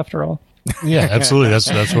dive after all. Yeah, absolutely. That's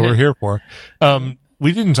what we're here for.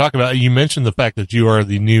 We didn't talk about, you mentioned the fact that you are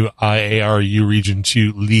the new IARU Region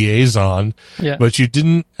 2 liaison, but you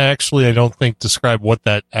didn't actually, I don't think, describe what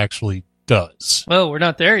that actually does. Oh, we're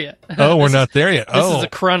not there yet. Oh, we're not there yet. This is a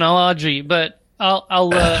chronology, but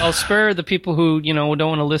I'll spare the people who don't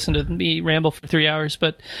want to listen to me ramble for 3 hours.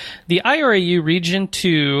 But the IRAU Region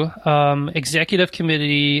 2 Executive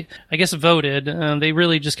Committee, I guess, voted. They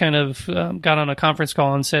really just kind of got on a conference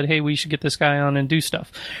call and said, "Hey, we should get this guy on and do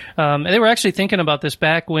stuff." And they were actually thinking about this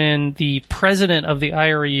back when the president of the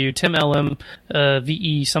IRAU, Tim Elam,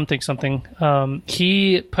 VE something,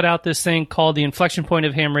 he put out this thing called the Inflection Point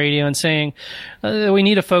of Ham Radio, and saying we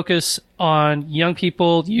need to focus on young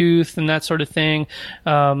people, youth, and that sort of thing.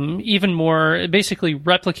 Even more, basically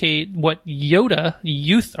replicate what Yoda,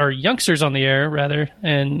 youth or youngsters on the air, rather,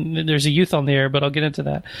 and there's a youth on the air, but I'll get into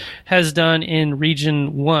that, has done in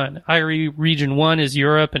Region 1. Region 1 is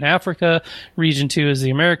Europe and Africa. Region 2 is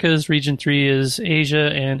the Americas. Region 3 is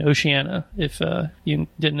Asia and Oceania, if you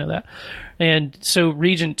didn't know that. And so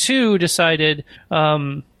Region 2 decided...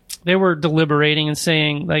 they were deliberating and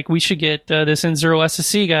saying, like, we should get this N0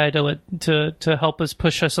 SSC guy to help us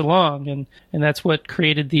push us along, and that's what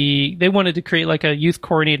created they wanted to create like a youth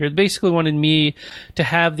coordinator. They basically wanted me to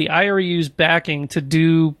have the IRU's backing to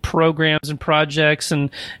do programs and projects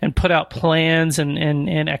and put out plans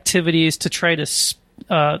and activities to try to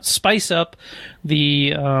spice up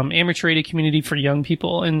the amateur radio community for young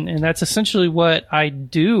people, and that's essentially what I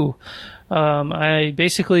do. I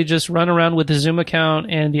basically just run around with the Zoom account,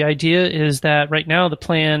 and the idea is that right now the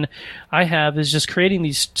plan I have is just creating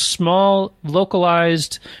these small,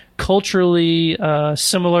 localized, culturally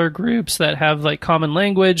similar groups that have like common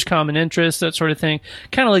language, common interests, that sort of thing.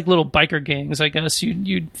 Kind of like little biker gangs, I guess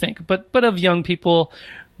you'd think, but of young people,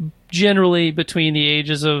 generally between the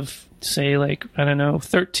ages of, say, like, I don't know,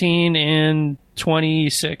 13 and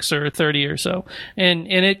 26 or 30 or so. And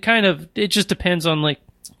it just depends on like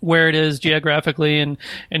where it is geographically and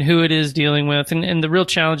who it is dealing with. And the real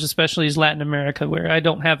challenge especially is Latin America, where I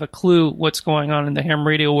don't have a clue what's going on in the ham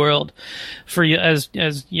radio world for you as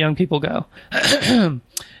young people go.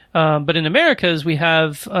 But in Americas, we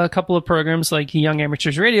have a couple of programs like Young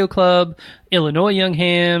Amateurs Radio Club, Illinois Young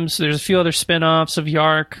Hams. There's a few other spinoffs of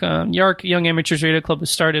YARC. YARC, Young Amateurs Radio Club, was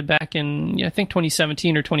started back in, I think,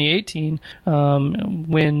 2017 or 2018,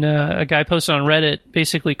 when a guy posted on Reddit,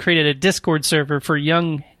 basically created a Discord server for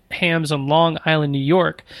young hams on Long Island, New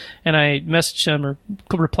York. And I messaged him or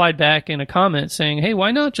replied back in a comment saying, "Hey,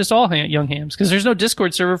 why not just all young hams? Because there's no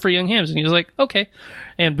Discord server for young hams." And he was like, "Okay."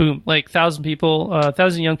 And boom, like 1,000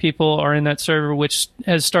 young people are in that server, which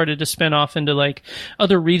has started to spin off into like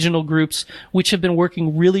other regional groups, which have been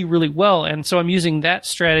working really, really well. And so I'm using that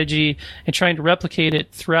strategy and trying to replicate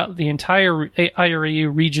it throughout the entire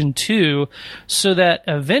IRAU Region 2, so that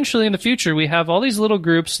eventually in the future we have all these little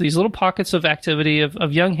groups, these little pockets of activity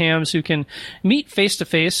of young hams who can meet face to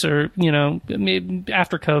face, or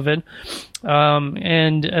after COVID,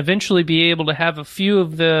 and eventually be able to have a few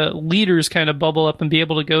of the leaders kind of bubble up and be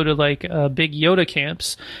able to go to like big Yoda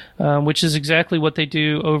camps, which is exactly what they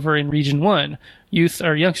do over in Region 1. Youth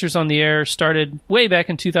or Youngsters on the Air started way back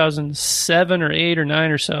in 2007 or 8 or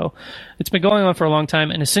 9 or so. It's been going on for a long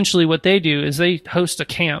time, and essentially what they do is they host a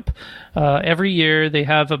camp. Every year they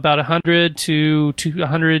have about 100 to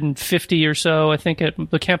 150 or so. I think at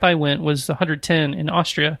the camp I went was 110 in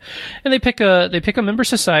Austria. And they pick a member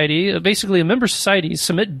society. Basically, a member society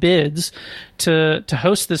submit bids to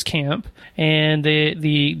host this camp, and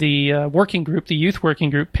the working group, the youth working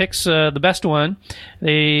group, picks the best one.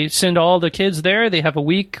 They send all the kids there. They have a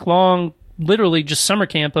week-long, literally just summer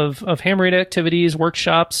camp of ham radio activities,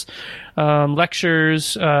 workshops,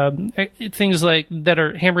 lectures, things like that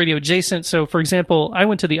are ham radio adjacent. So, for example, I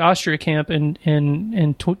went to the Austria camp in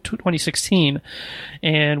 2016,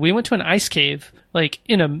 and we went to an ice cave, like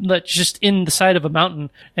just in the side of a mountain.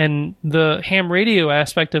 And the ham radio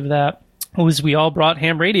aspect of that was we all brought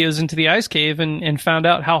ham radios into the ice cave and found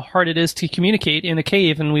out how hard it is to communicate in a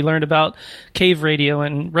cave. And we learned about cave radio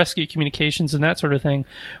and rescue communications and that sort of thing.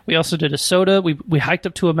 We also did a SOTA. We hiked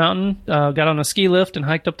up to a mountain, got on a ski lift and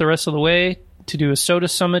hiked up the rest of the way to do a SOTA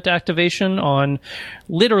Summit activation on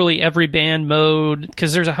literally every band mode,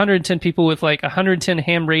 because there's 110 people with like 110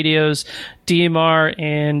 ham radios, DMR,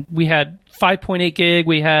 and we had 5.8 gig.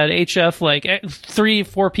 We had HF, like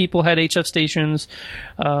 3-4 people had HF stations.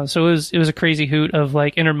 So it was a crazy hoot of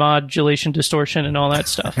like intermodulation, distortion, and all that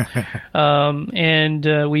stuff.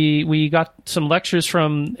 We got some lectures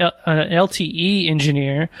from an LTE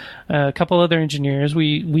engineer, a couple other engineers.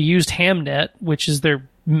 We used Hamnet, which is their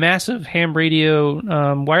massive ham radio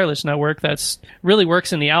wireless network that's really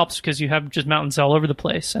works in the Alps, because you have just mountains all over the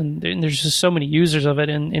place, and there's just so many users of it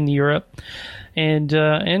in Europe. And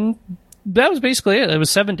that was basically it. It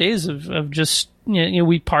was 7 days of just,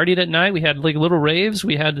 we partied at night. We had like little raves.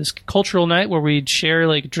 We had this cultural night where we'd share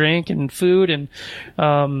like drink and food and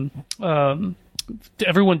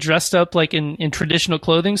everyone dressed up like in traditional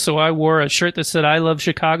clothing. So I wore a shirt that said "I love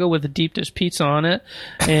Chicago" with a deep dish pizza on it.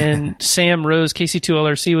 And Sam Rose,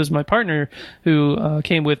 KC2LRC, was my partner who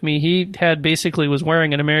came with me. He was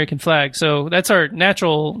wearing an American flag. So that's our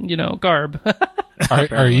natural, garb.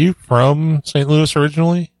 Are you from St. Louis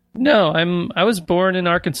originally? No, I was born in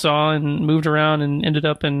Arkansas and moved around and ended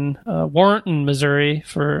up in Warrenton, Missouri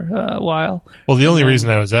for a while. Well, the only reason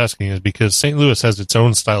I was asking is because St. Louis has its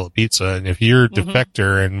own style of pizza, and if you're a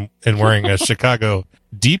defector and wearing a Chicago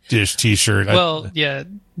deep dish T-shirt,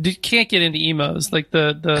 you can't get into emos. Like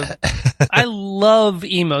the I love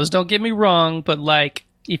emos. Don't get me wrong, but like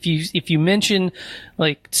if you mention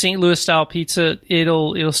like St. Louis style pizza,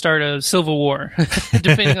 it'll start a civil war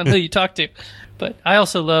depending on who you talk to. But I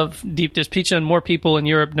also love deep dish pizza, and more people in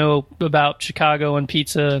Europe know about Chicago and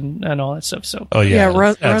pizza and all that stuff. So,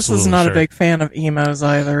 Russ is not a big fan of emos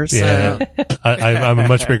either. So. Yeah, I'm a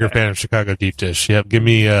much bigger fan of Chicago deep dish. Yep, give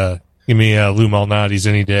me Lou Malnati's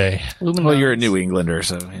any day. Well, you're a New Englander,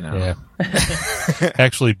 so Yeah.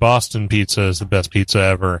 Actually, Boston pizza is the best pizza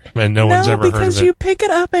ever, and no one's ever heard of it. Because you pick it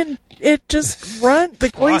up and it just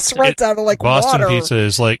the grease runs out of like Boston water. pizza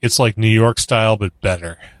is it's like New York style but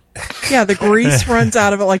better. Yeah, the grease runs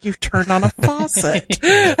out of it like you've turned on a faucet.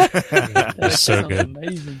 That's so good.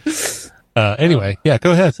 Amazing. Anyway,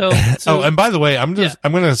 go ahead. So and by the way, I'm going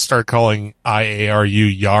to start calling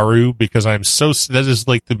IARU Yaru because that is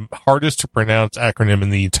like the hardest to pronounce acronym in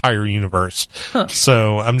the entire universe. Huh.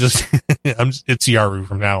 So it's Yaru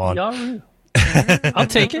from now on. Yaru. I'll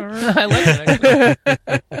take it. I like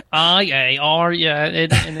it. IAR,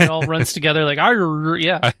 and it all runs together like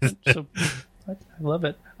yeah. So I love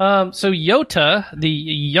it. So Yota, the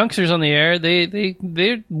youngsters on the air, they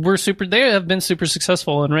have been super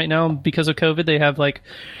successful, and right now because of COVID, they have like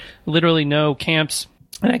literally no camps.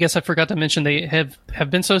 And I guess I forgot to mention they have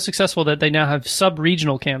been so successful that they now have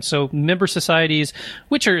sub-regional camps. So member societies,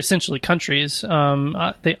 which are essentially countries,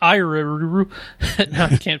 I can't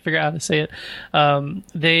figure out how to say it.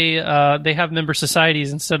 They have member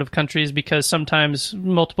societies instead of countries because sometimes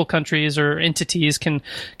multiple countries or entities can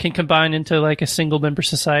combine into like a single member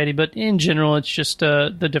society. But in general, it's just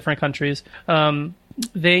the different countries.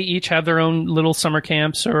 They each have their own little summer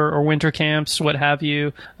camps or winter camps, what have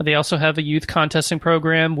you. They also have a youth contesting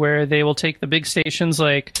program where they will take the big stations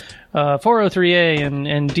like 403A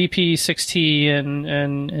and DP6T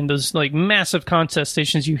and those like massive contest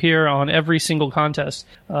stations you hear on every single contest,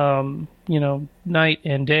 night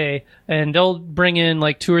and day. And they'll bring in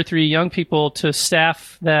like 2 or 3 young people to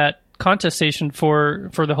staff that contest station for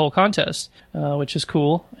the whole contest, which is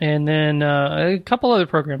cool. And then a couple other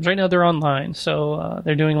programs. Right now they're online, so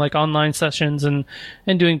they're doing like online sessions and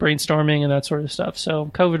doing brainstorming and that sort of stuff. So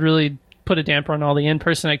COVID really put a damper on all the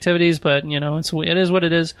in-person activities, but it is what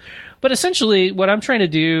it is. But essentially what I'm trying to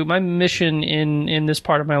do, my mission in this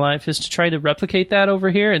part of my life is to try to replicate that over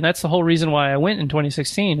here, and that's the whole reason why I went in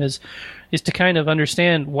 2016 is to kind of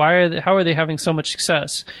understand how are they having so much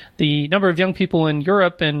success. The number of young people in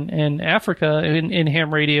Europe and Africa in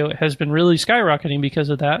ham radio has been really skyrocketing because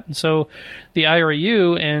of that. And so the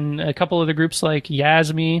IRU and a couple other groups like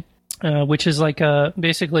YASME, which is like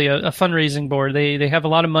basically a fundraising board. They have a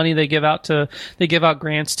lot of money they give out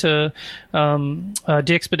grants to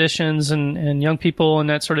de-expeditions and young people and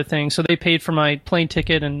that sort of thing. So they paid for my plane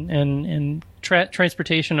ticket and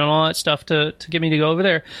transportation and all that stuff to get me to go over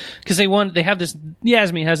there because they have this.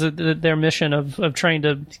 YASME has their mission of trying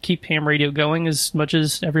to keep ham radio going as much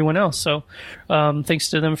as everyone else. So thanks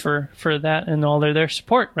to them for that and all their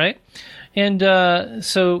support, right? And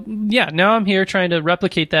now I'm here trying to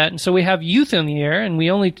replicate that. And so we have youth on the air, and we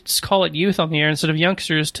only call it youth on the air instead of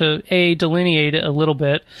youngsters to A, delineate it a little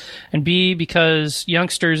bit, and B, because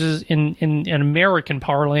youngsters is in American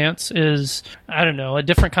parlance is, I don't know, a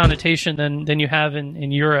different connotation than you have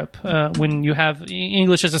in Europe. When you have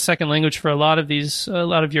English as a second language for a lot of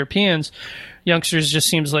Europeans, youngsters just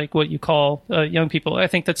seems like what you call young people. I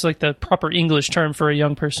think that's like the proper English term for a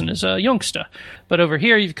young person is a youngster. But over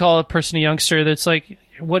here, you call a person a youngster that's like,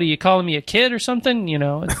 what are you calling me, a kid or something?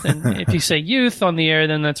 And if you say youth on the air,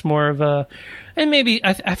 then that's more of a... And maybe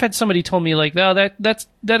I've had somebody told me like, oh,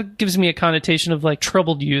 that gives me a connotation of like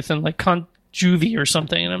troubled youth and like juvie or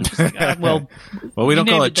something. And I'm just like, well, we don't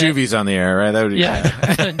call it juvies on the air, right? That would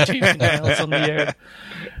be juveniles on the air.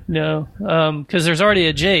 No, because there's already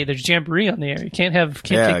a J. There's Jamboree on the air. You can't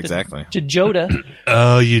take exactly. the Joda.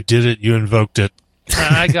 Oh, you did it. You invoked it.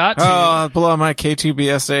 I got to. I'll pull on my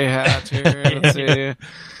K2BSA hat here. Let's see.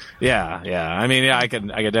 Yeah. I mean, I could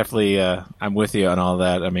definitely. I'm with you on all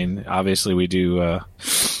that. I mean, obviously we do.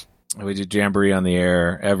 We do Jamboree on the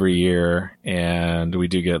air every year, and we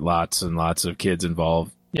do get lots and lots of kids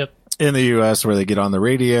involved Yep. in the U.S. where they get on the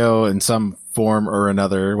radio in some form or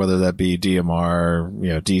another, whether that be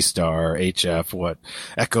DMR, D-Star, HF,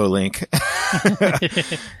 Echolink.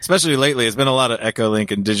 Especially lately, it's been a lot of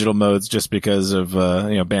Echolink and digital modes just because of,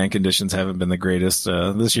 band conditions haven't been the greatest.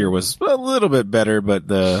 This year was a little bit better, but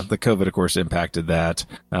the COVID, of course, impacted that.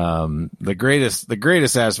 The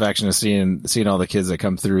greatest satisfaction is seeing all the kids that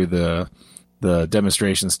come through the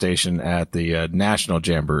demonstration station at the National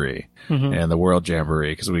Jamboree and the World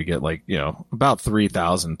Jamboree, because we get about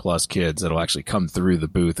 3,000 plus kids that'll actually come through the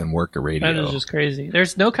booth and work a radio. That is just crazy.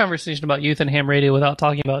 There's no conversation about youth and ham radio without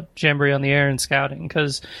talking about Jamboree on the air and scouting,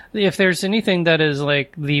 because if there's anything that is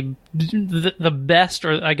like the best,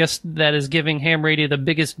 or I guess that is giving ham radio the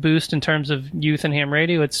biggest boost in terms of youth and ham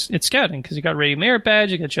radio, it's scouting, because you got Radio Merit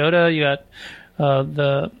Badge, you got Joda, you got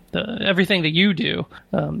the everything that you do,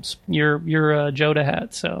 your Joda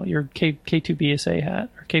hat, so your K2 BSA hat,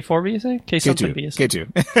 or K4 BSA, K something BSA,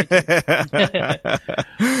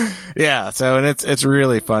 K2. Yeah, so and it's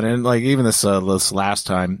really fun, and like even this last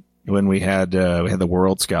time when we had the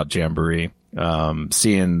World Scout Jamboree,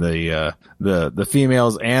 seeing the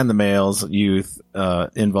females and the males youth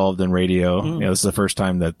involved in radio. This is the first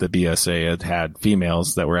time that the BSA had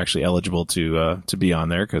females that were actually eligible to be on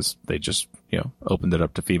there, because they just opened it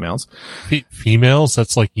up to females. Females?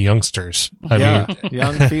 That's like youngsters. I mean,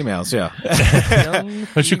 young females. Yeah,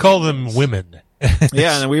 but you call them women.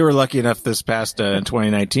 Yeah, and we were lucky enough this past in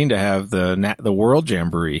 2019 to have the World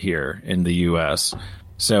Jamboree here in the U.S.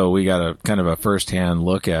 So we got a kind of a firsthand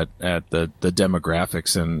look at the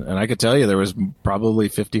demographics, and I could tell you there was probably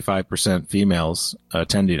 55% females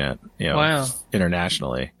attending it, wow,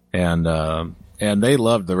 internationally, and they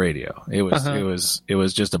loved the radio. It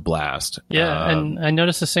was just a blast. Yeah, and I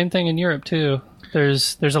noticed the same thing in Europe too.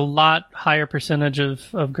 There's a lot higher percentage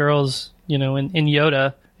of girls, in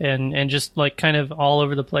Yoda and just like kind of all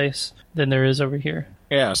over the place than there is over here.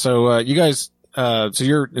 Yeah, so you guys. So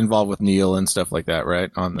you're involved with Neil and stuff like that, right?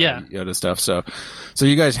 On the yeah. Yoda stuff. So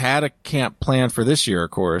you guys had a camp planned for this year, of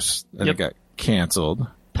course, and it got canceled.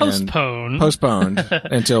 Postponed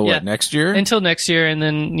until what, next year? Until next year, and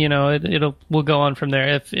then we'll go on from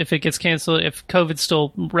there. If it gets canceled, if COVID's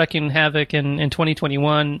still wreaking havoc in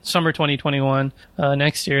 2021, summer 2021,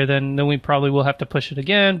 next year, then we probably will have to push it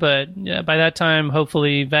again. But by that time,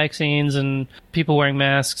 hopefully, vaccines and people wearing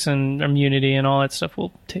masks and immunity and all that stuff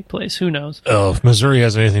will take place. Who knows? Oh, if Missouri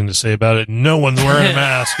has anything to say about it, no one's wearing a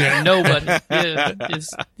mask. Nobody.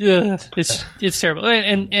 It's terrible.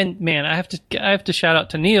 And man, I have to shout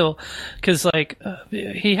out to Neil, because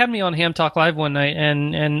he had me on Ham Talk Live one night,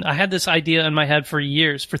 and I had this idea in my head for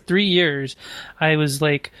years. For 3 years, I was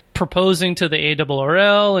proposing to the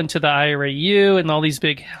ARRL and to the IRAU and all these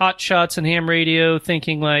big hot shots in ham radio,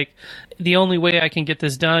 thinking the only way I can get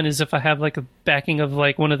this done is if I have a backing of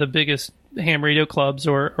one of the biggest ham radio clubs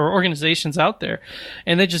or organizations out there.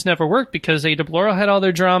 And they just never worked, because ARRL had all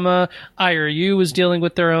their drama, IRU was dealing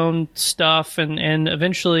with their own stuff, and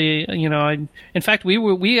eventually, in fact,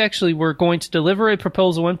 we actually were going to deliver a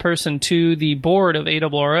proposal in person to the board of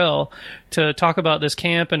ARRL to talk about this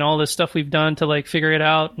camp and all this stuff we've done to figure it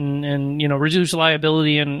out and reduce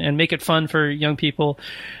liability and make it fun for young people.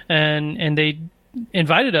 And they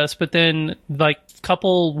invited us, but then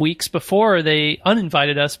couple weeks before, they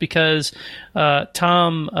uninvited us because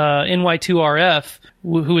Tom NY2RF,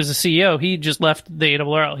 who was the CEO, he just left the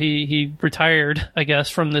ARRL. He retired, I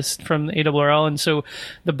guess, from the ARRL, and so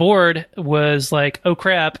the board was oh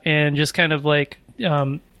crap, and just kind of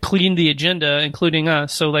cleaned the agenda, including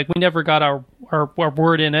us. So we never got our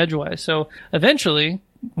word in edgewise. So eventually,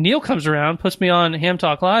 Neil comes around, puts me on Ham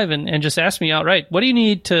Talk Live, and just asked me outright, what do you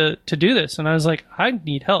need to do this? And I was like, I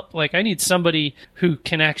need help. I need somebody who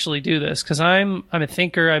can actually do this, because I'm a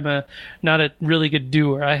thinker. I'm not a really good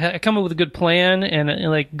doer. I come up with a good plan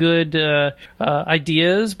and good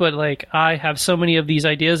ideas, but I have so many of these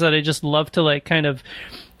ideas that I just love to kind of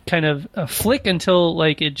flick until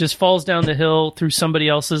it just falls down the hill through somebody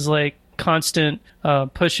else's constant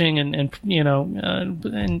pushing and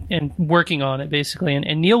working on it, basically.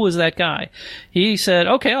 And Neil was that guy. He said,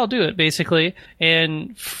 okay, I'll do it, basically.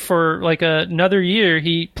 And for another year,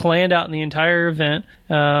 he planned out the entire event,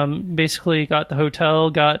 basically got the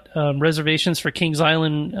hotel, got reservations for Kings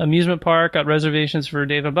Island Amusement Park, got reservations for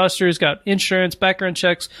Dave & Buster's, got insurance, background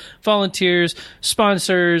checks, volunteers,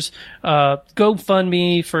 sponsors,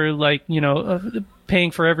 GoFundMe for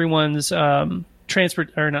paying for everyone's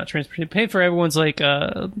pay for everyone's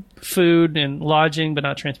food and lodging, but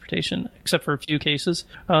not transportation, except for a few cases.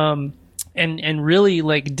 and really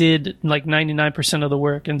like did like 99% of the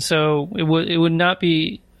work. And so it would not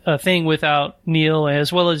be a thing without Neil,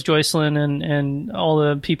 as well as Joycelyn and all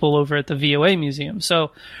the people over at the VOA Museum.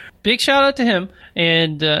 So big shout out to him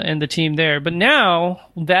and the team there. But now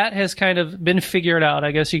that has kind of been figured out,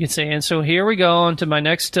 I guess you could say. And so here we go on to my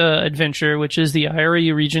next adventure, which is the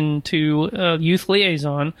IRU Region 2 Youth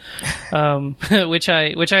Liaison, which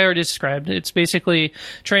I already described. It's basically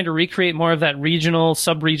trying to recreate more of that regional,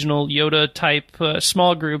 sub-regional Yoda type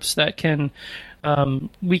small groups that can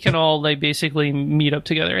we can all like basically meet up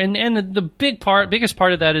together. And the biggest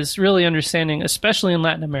part of that is really understanding, especially in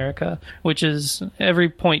Latin America, which is every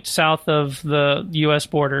point south of the U.S.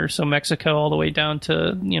 border, so Mexico all the way down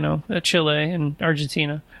to, Chile and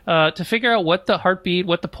Argentina, to figure out what the heartbeat,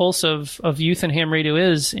 what the pulse of youth and ham radio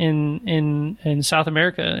is in South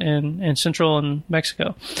America and Central and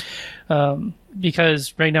Mexico.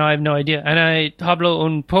 Because right now I have no idea. And I hablo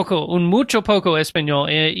mucho poco español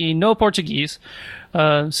y no Portuguese.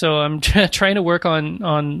 So I'm trying to work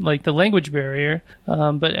on like the language barrier.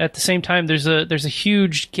 But at the same time, there's a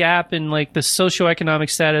huge gap in like the socioeconomic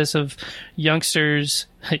status of young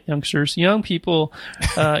people,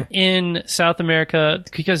 in South America,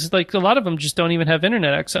 because like a lot of them just don't even have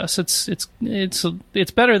internet access.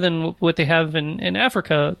 It's better than what they have in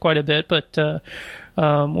Africa quite a bit, but,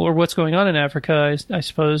 or what's going on in Africa, I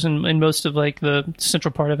suppose, in most of like the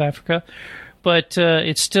central part of Africa. But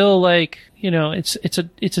it's still like, it's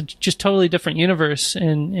a just totally different universe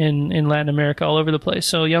in Latin America all over the place.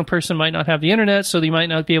 So a young person might not have the internet, so you might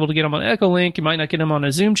not be able to get them on Echolink. You might not get them on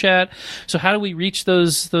a Zoom chat. So how do we reach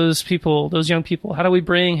those people, those young people? How do we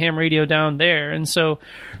bring ham radio down there? And so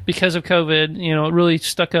because of COVID, it really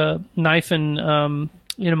stuck a knife in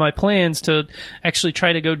my plans to actually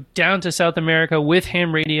try to go down to South America with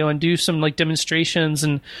ham radio and do some like demonstrations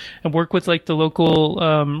and work with like the local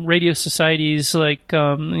radio societies, like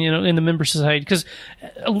in the member society, because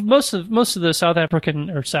most of the South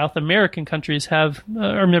African or South American countries have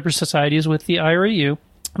are member societies with the IRU,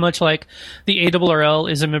 much like the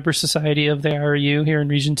ARRL is a member society of the IRU here in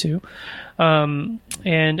Region 2.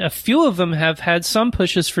 And a few of them have had some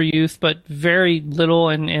pushes for youth, but very little.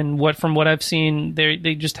 And from what I've seen,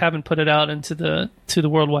 they just haven't put it out into the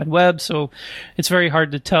World Wide Web. So it's very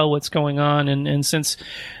hard to tell what's going on. And since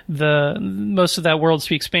most of that world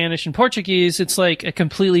speaks Spanish and Portuguese, it's like a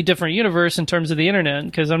completely different universe in terms of the internet.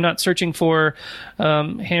 Because I'm not searching for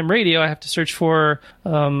ham radio, I have to search for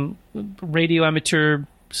radio amateur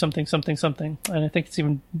something, and I think it's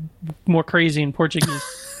even more crazy in Portuguese.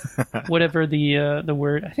 Whatever the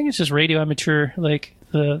word, I think it's just radio amateur. Like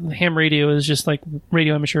the ham radio is just like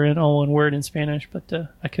radio amateur in all one word in Spanish, but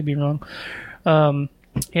I could be wrong. So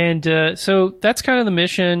that's kind of the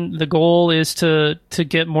mission. The goal is to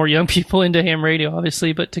get more young people into ham radio,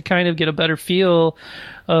 obviously, but to kind of get a better feel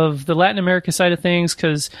of the Latin America side of things,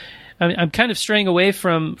 because I'm kind of straying away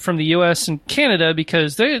from the U.S. and Canada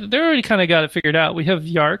because they already kind of got it figured out. We have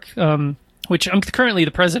YARC, which I'm currently the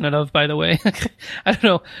president of, by the way. I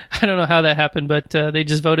don't know how that happened, but they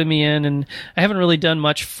just voted me in, and I haven't really done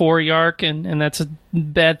much for YARC, and that's a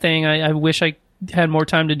bad thing. I wish I had more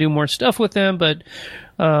time to do more stuff with them, but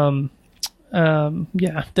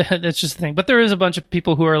that's just the thing. But there is a bunch of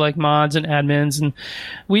people who are like mods and admins, and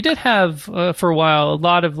we did have for a while a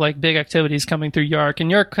lot of like big activities coming through YARC,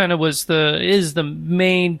 and YARC kind of is the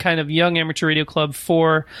main kind of young amateur radio club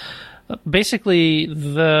for basically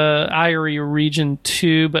the IRU Region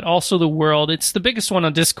 2, but also the world. It's the biggest one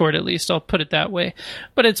on Discord, at least, I'll put it that way.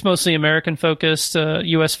 But it's mostly American focused,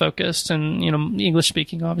 US focused, and English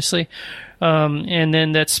speaking, obviously. And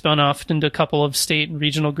then that's spun off into a couple of state and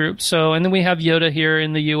regional groups. So, and then we have Yoda here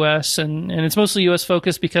in the US, and it's mostly US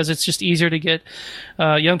focused because it's just easier to get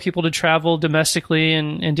young people to travel domestically,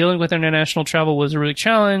 and dealing with international travel was a really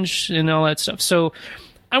challenge and all that stuff. So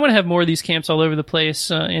I want to have more of these camps all over the place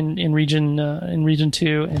in region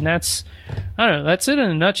 2, and that's it in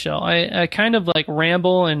a nutshell. I kind of like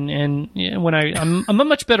ramble, and when I'm a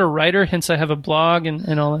much better writer, hence I have a blog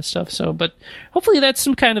and all that stuff. So, but hopefully that's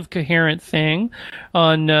some kind of coherent thing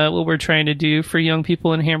on what we're trying to do for young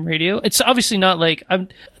people in ham radio. It's obviously not like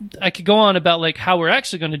I could go on about like how we're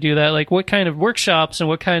actually going to do that, like what kind of workshops and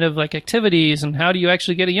what kind of like activities, and how do you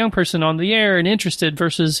actually get a young person on the air and interested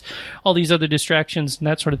versus all these other distractions and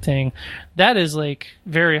that sort of thing. That is like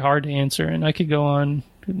very hard to answer, and I could go on.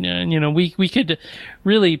 We could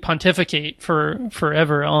really pontificate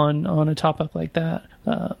forever on a topic like that.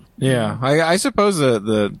 I suppose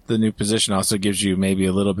the new position also gives you maybe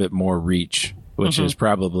a little bit more reach, which is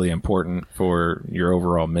probably important for your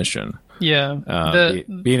overall mission. Yeah,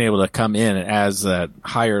 being able to come in as that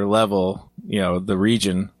higher level, the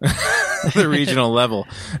region the regional level,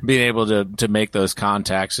 being able to make those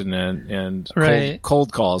contacts and Right.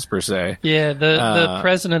 cold calls per se. Yeah, the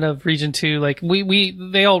president of Region 2, like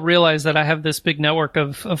they all realize that I have this big network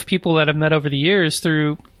of people that I've met over the years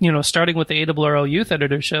through, starting with the ARRL youth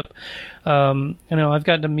editorship. I've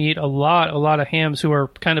gotten to meet a lot of hams who are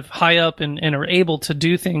kind of high up and are able to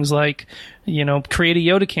do things like, create a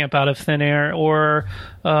Yoda camp out of thin air, or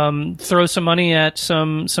throw some money at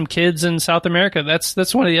some kids in South America.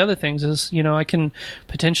 That's one of the other things is, I can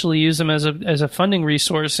potentially use them as a funding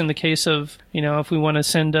resource in the case of, if we want to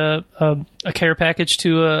send a care package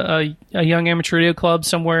to a young amateur radio club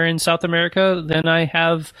somewhere in South America, then I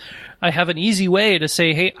have an easy way to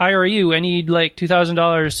say, hey, IRU, I need like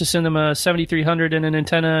 $2,000 to send them a 7300 and an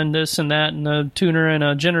antenna and this and that and a tuner and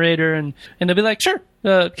a generator, and they'll be like, sure,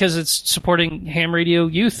 because it's supporting ham radio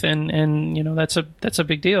youth, and that's a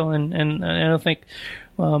big deal, and I don't think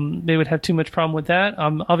they would have too much problem with that.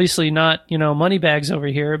 Obviously not, money bags over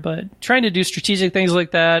here, but trying to do strategic things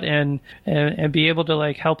like that and be able to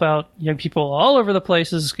like help out young people all over the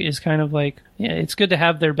place is kind of like, yeah, it's good to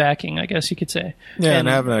have their backing, I guess you could say. Yeah, and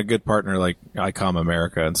having a good partner like ICOM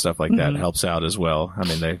America and stuff like that helps out as well. I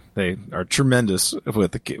mean, they are tremendous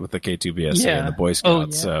with the K2BSA and the Boy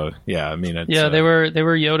Scouts. Oh, yeah. So yeah, I mean, it's, they were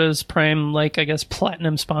Yoda's prime, like, I guess,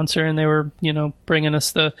 platinum sponsor, and they were bringing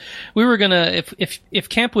us we were gonna, if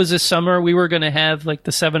camp was this summer, we were gonna have like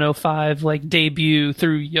the 705 like debut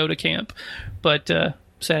through Yoda camp, but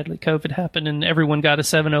sadly COVID happened and everyone got a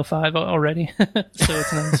 705 already. So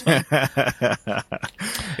it's not as fun.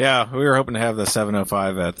 Yeah, we were hoping to have the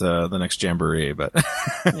 705 at the next Jamboree, but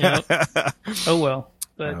Yep. Oh well.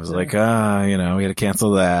 But, I was like, we had to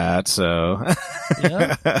cancel that. So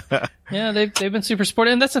yeah, they've been super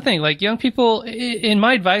supportive, and that's the thing. Like, young people, in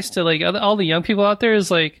my advice to like all the young people out there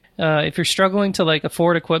is like, if you're struggling to like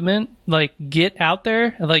afford equipment, like get out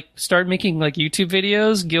there, like start making like YouTube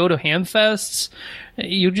videos, go to ham fests.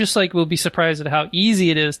 You just like will be surprised at how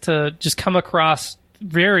easy it is to just come across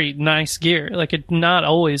very nice gear. Like, it's not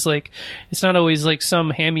always like some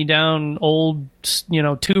hand-me-down old,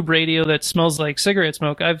 tube radio that smells like cigarette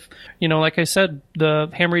smoke. I've, like I said, the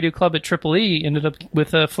Ham Radio Club at Triple E ended up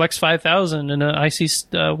with a Flex 5000 and an IC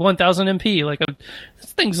 1000 MP. Like,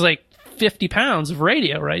 this thing's like 50 pounds of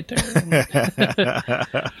radio right there.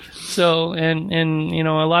 So, and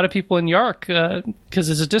a lot of people in Yark, because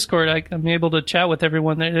it's a Discord, I'm able to chat with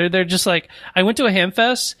everyone. They're just like, I went to a ham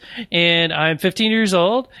fest and I'm 15 years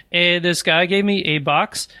old, and this guy gave me a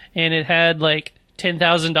box and it had like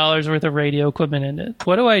 $10,000 worth of radio equipment in it.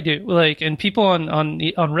 What do I do? Like, and people on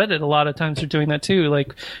Reddit a lot of times are doing that too,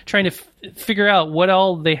 like trying to figure out what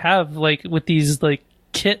all they have, like with these like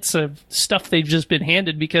kits of stuff they've just been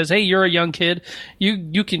handed because, hey, you're a young kid,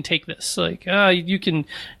 you can take this. Like, you can,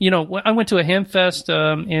 I went to a ham fest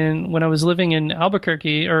when I was living in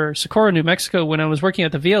Albuquerque or Socorro, New Mexico, when I was working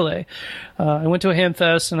at the VLA. I went to a ham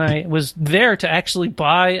fest and I was there to actually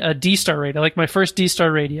buy a D-Star radio, like my first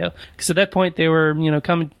D-Star radio, because at that point they were,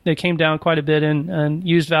 they came down quite a bit in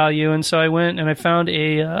used value, and so I went and I found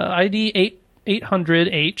a ID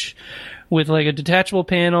 800H with like a detachable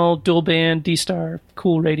panel, dual band, D-Star,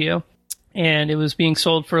 cool radio. And it was being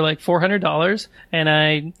sold for like $400. And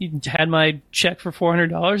I had my check for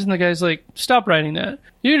 $400. And the guy's like, stop writing that.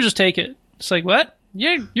 You just take it. It's like, what?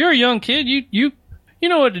 You're a young kid. You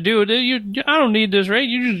know what to do with it. I don't need this radio.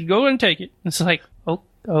 You just go and take it. It's like, oh,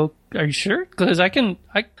 are you sure? Because I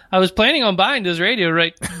was planning on buying this radio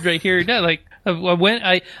right here. Like,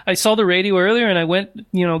 I saw the radio earlier and I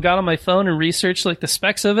went, got on my phone and researched like the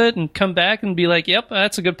specs of it and come back and be like, yep,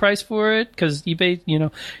 that's a good price for it. Cause eBay,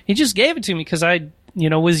 he just gave it to me cause I,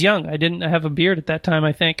 was young. I didn't have a beard at that time,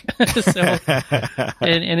 I think. So,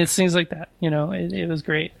 and it's things like that, it was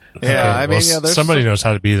great. Yeah. I mean, somebody knows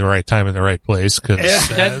how to be the right time in the right place. Cause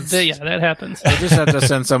that happens. You just have to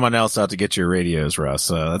send someone else out to get your radios, Russ.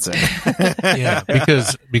 So that's it. Yeah.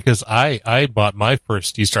 Because I bought my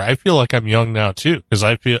first D-Star. I feel like I'm young now too. Cause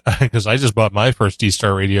I just bought my first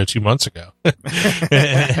D-Star radio 2 months ago.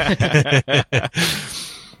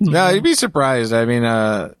 No, you'd be surprised. I mean,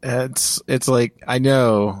 it's like, I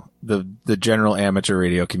know the general amateur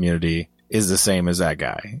radio community is the same as that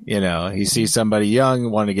guy. He sees somebody young,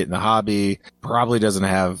 wanting to get in the hobby, probably doesn't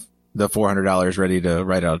have the $400 ready to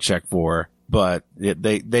write out a check for, but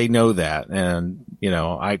they know that. And,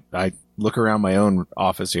 I look around my own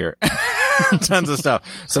office here. Tons of stuff.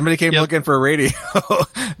 Somebody came looking for a radio,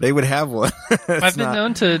 they would have one. I've been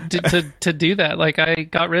known to do that. Like, I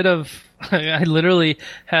got rid of, I literally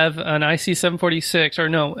have an IC 746, or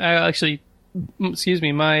no, actually excuse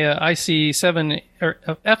me, my IC7 or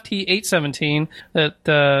FT817, that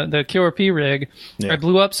the QRP rig, Yeah. I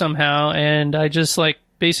blew up somehow, and I just like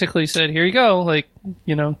basically said, "Here you go, like,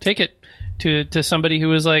 you know, take it." To somebody who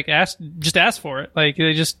was like asked for it. Like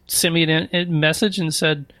they just sent me a message and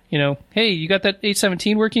said, you know, hey, you got that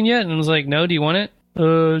 817 working yet? And I was like, no, do you want it?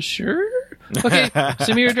 Sure. Okay,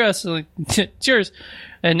 send me your address. I'm like, cheers.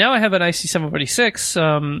 And now I have an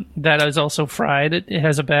IC746 that is also fried. It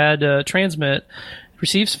has a bad transmit. It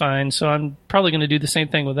receives fine, so I'm probably going to do the same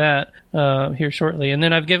thing with that here shortly. And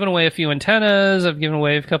then I've given away a few antennas. I've given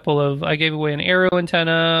away I gave away an Arrow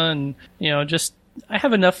antenna, and you know, just I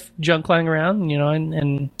have enough junk lying around, you know,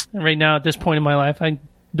 and right now at this point in my life, I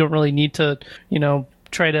don't really need to, you know,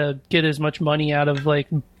 try to get as much money out of like,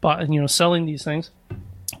 you know, selling these things,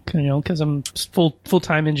 you know, because I'm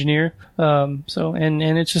full-time engineer. So and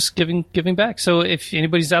it's just giving back. So if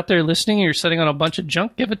anybody's out there listening and you're sitting on a bunch of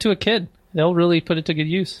junk, give it to a kid. They'll really put it to good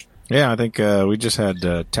use. Yeah, I think we just had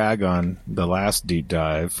Tag on the last deep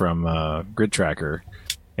dive from Grid Tracker.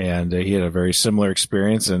 And he had a very similar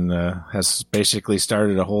experience and has basically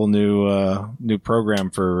started a whole new program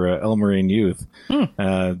for Elmarine youth,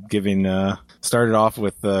 started off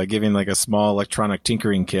with giving like a small electronic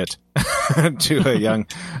tinkering kit to a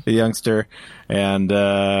youngster, and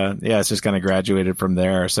it's just kind of graduated from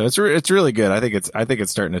there. So it's really good. I think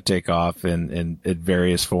it's starting to take off in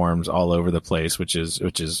various forms all over the place, which is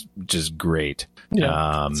just great.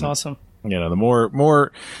 Yeah, it's awesome. You know, the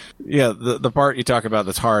part you talk about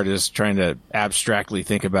that's hard is trying to abstractly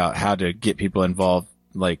think about how to get people involved,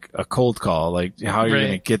 like a cold call, like how you're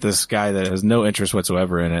going to get this guy that has no interest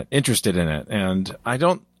whatsoever in it, interested in it. And I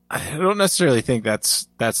don't necessarily think that's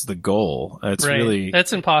the goal. It's really,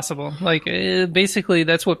 that's impossible. Like basically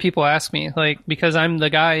that's what people ask me, like, because I'm the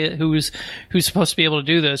guy who's supposed to be able to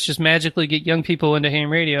do this, just magically get young people into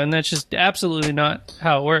ham radio. And that's just absolutely not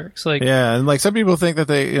how it works. Like, yeah. And like some people think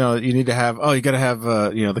that you need to have, you got to have,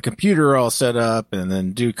 the computer all set up and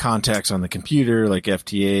then do contacts on the computer, like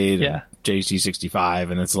FT8. Yeah.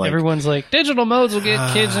 JC65, and it's like everyone's like digital modes will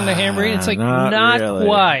get kids into ham radio. It's like not really.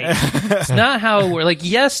 Quite. It's not how it works. Like,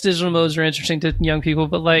 yes, digital modes are interesting to young people,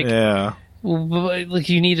 but like, yeah, like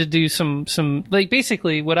you need to do some like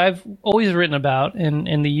basically what I've always written about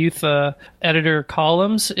in the youth editor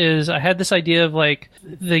columns is I had this idea of like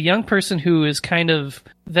the young person who is kind of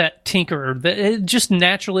that tinkerer that it just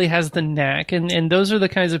naturally has the knack, and those are the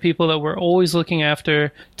kinds of people that we're always looking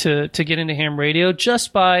after to get into ham radio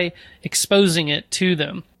just by exposing it to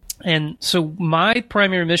them. And so my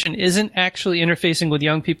primary mission isn't actually interfacing with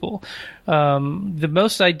young people. The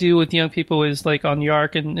most I do with young people is like on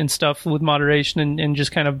Yark and stuff with moderation and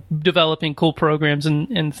just kind of developing cool programs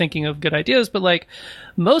and thinking of good ideas. But like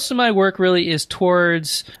most of my work really is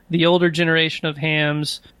towards the older generation of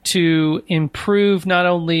hams to improve not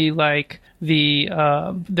only like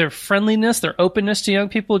their friendliness, their openness to young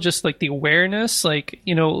people, just like the awareness. Like,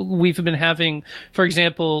 you know, we've been having, for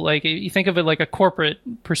example, like you think of it like a corporate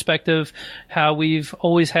perspective, how we've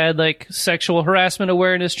always had like sexual harassment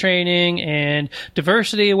awareness training and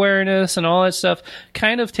diversity awareness and all that stuff,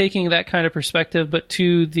 kind of taking that kind of perspective, but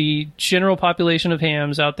to the general population of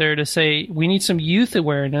hams out there to say, we need some youth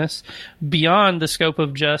awareness beyond the scope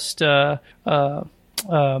of just,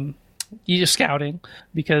 scouting,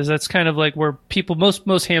 because that's kind of like where people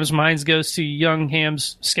most hams minds goes to young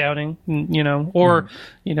hams scouting, you know, or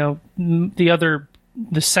you know,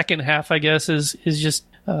 the second half I guess is just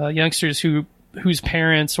youngsters whose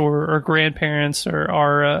parents or grandparents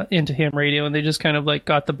are into ham radio, and they just kind of like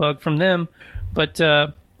got the bug from them. But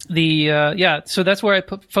so that's where I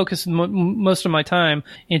focus most of my time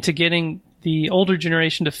into getting the older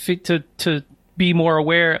generation to be more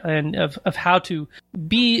aware and of how to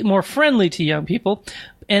be more friendly to young people,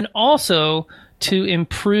 and also to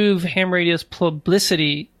improve ham radio's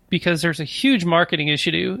publicity, because there's a huge marketing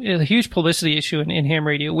issue, a huge publicity issue in ham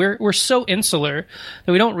radio. We're so insular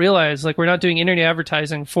that we don't realize like we're not doing internet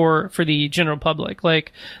advertising for the general public.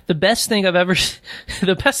 Like the best thing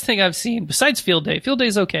I've seen besides Field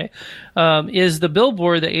Day's okay, is the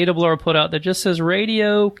billboard that AWR put out that just says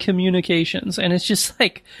radio communications, and it's just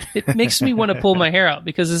like it makes me want to pull my hair out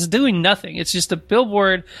because it's doing nothing. It's just a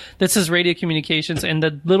billboard that says radio communications and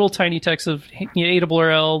the little tiny text of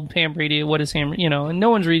AWRL ham radio. What is ham? You know, and no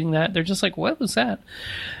one's reading that. They're just like, what was that?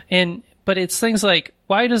 But it's things like,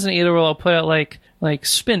 why doesn't AWRL put out like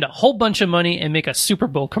spend a whole bunch of money and make a Super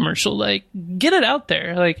Bowl commercial? Like, get it out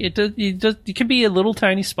there. Like it can be a little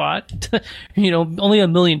tiny spot, you know, only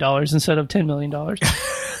 $1 million instead of $10 million.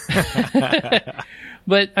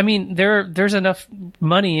 But I mean, there's enough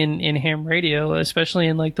money in ham radio, especially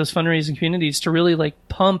in like those fundraising communities, to really like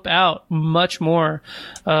pump out much more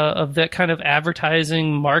of that kind of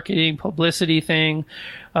advertising, marketing, publicity thing.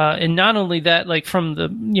 And not only that, like from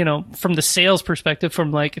the sales perspective,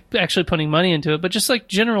 from like actually putting money into it, but just like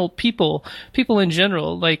general people in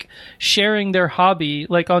general, like sharing their hobby,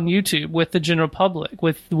 like on YouTube with the general public,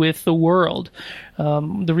 with the world.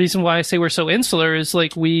 The reason why I say we're so insular is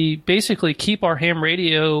like we basically keep our ham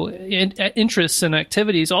radio interests and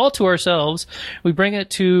activities all to ourselves. We bring it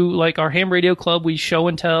to like our ham radio club. We show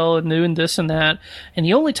and tell and doing this and that. And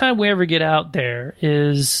the only time we ever get out there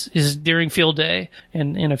is during field day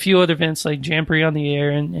and a few other events like Jamboree on the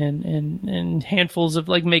Air and handfuls of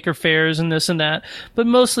like maker fairs and this and that. But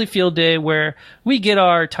mostly field day where we get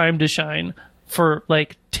our time to shine for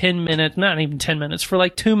like 10 minutes, not even 10 minutes, for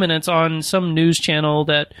like 2 minutes on some news channel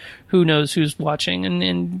that who knows who's watching.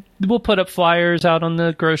 And we'll put up flyers out on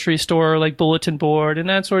the grocery store, like bulletin board and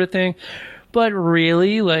that sort of thing. But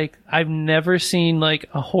really, like, I've never seen like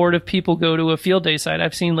a horde of people go to a field day site.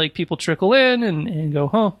 I've seen like people trickle in and go,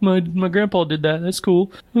 "Huh, my grandpa did that. That's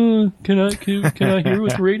cool. Can I hear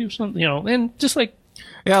with the radio or something?" You know, and just like.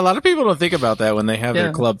 Yeah, a lot of people don't think about that when they have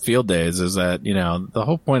their club field days, is that, you know, the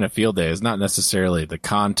whole point of field day is not necessarily the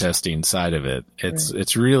contesting side of it.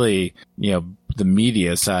 It's really, you know, the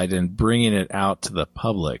media side and bringing it out to the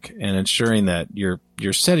public and ensuring that you're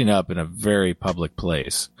setting up in a very public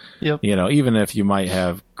place. Yep. You know, even if you might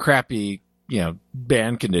have crappy, you know,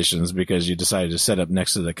 band conditions because you decided to set up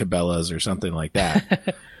next to the Cabela's or something like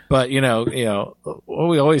that. But, you know, what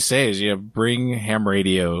we always say is, you know, bring ham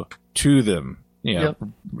radio to them. You know,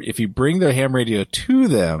 if you bring the ham radio to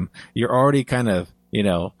them, you're already kind of,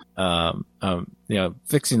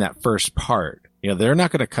 fixing that first part. You know, they're not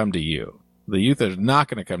going to come to you. The youth are not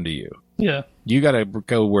going to come to you. Yeah. You got to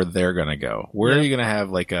go where they're going to go. Where are you going to have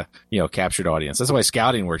like a, captured audience? That's why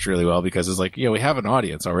scouting works really well, because it's like, we have an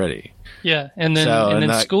audience already. Yeah. And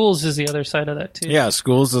then schools is the other side of that too. Yeah.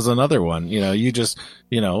 Schools is another one. You just,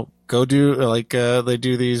 go do like, they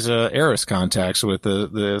do these, ARIS contacts with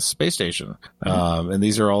the space station. And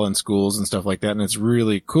these are all in schools and stuff like that. And it's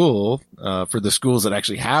really cool, for the schools that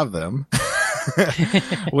actually have them,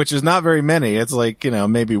 which is not very many. It's like,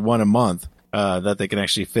 maybe one a month. That they can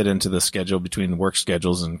actually fit into the schedule between work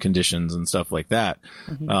schedules and conditions and stuff like that.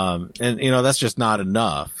 And that's just not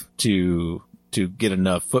enough to get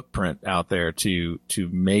enough footprint out there to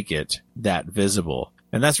make it that visible.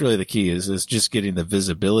 And that's really the key is just getting the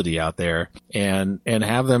visibility out there and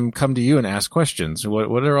have them come to you and ask questions.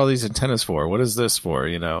 What are all these antennas for? What is this for?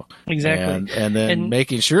 Exactly. And then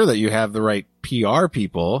making sure that you have the right PR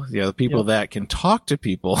people, the people that can talk to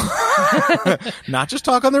people, not just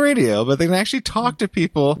talk on the radio, but they can actually talk to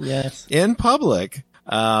people in public.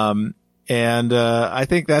 And I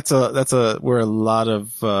think that's where a lot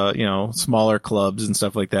of, smaller clubs and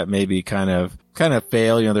stuff like that maybe kind of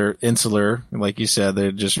fail. They're insular. Like you said,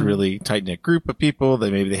 they're just really tight knit group of people.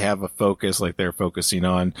 They have a focus, like they're focusing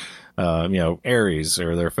on, Aries,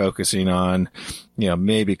 or they're focusing on,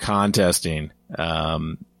 maybe contesting.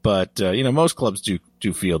 But most clubs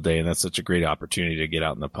do field day, and that's such a great opportunity to get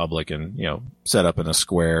out in the public and, set up in a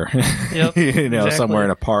square, exactly. Somewhere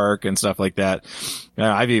in a park and stuff like that.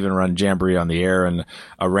 I've even run Jamboree on the Air in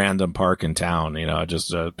a random park in town. I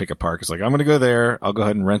just pick a park. It's like, I'm going to go there. I'll go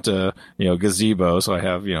ahead and rent a, gazebo. So I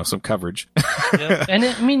have, some coverage. And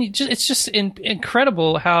it's just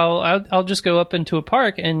incredible how I'll just go up into a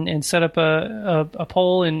park and set up a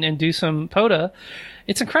pole and do some POTA.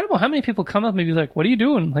 It's incredible how many people come up and be like, "What are you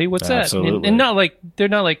doing? Hey, what's that?" And not like, they're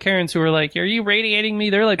not like Karens who are like, "Are you radiating me?"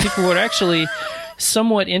 They're like people who are actually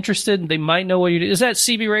somewhat interested. They might know what you do. Is that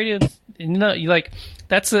CB radio? No, you like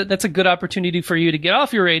that's a good opportunity for you to get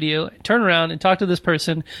off your radio, turn around and talk to this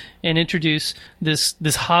person and introduce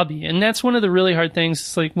this hobby. And that's one of the really hard things.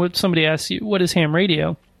 It's like when somebody asks you, "What is ham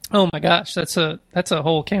radio?" Oh my gosh, that's a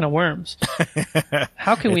whole can of worms.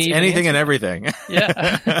 How can we even anything and everything?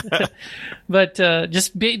 Yeah. But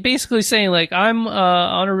just basically saying, like, I'm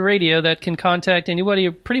on a radio that can contact anybody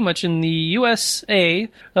pretty much in the USA,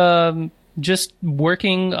 just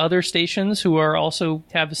working other stations who are also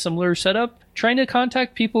have a similar setup, trying to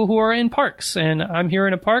contact people who are in parks. And I'm here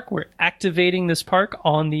in a park. We're activating this park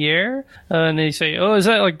on the air. And they say, "Oh, is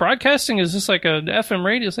that like broadcasting? Is this like a FM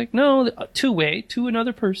radio?" It's like, no, two-way to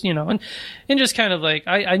another person, and just kind of like,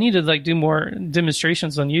 I need to like do more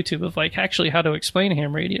demonstrations on YouTube of like actually how to explain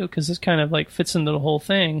ham radio, because this kind of like fits into the whole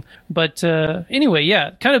thing. But anyway,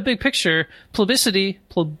 yeah, kind of big picture, publicity,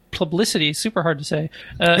 super hard to say,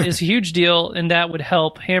 is a huge deal, and that would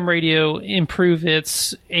help ham radio improve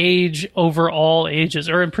its age over over all ages,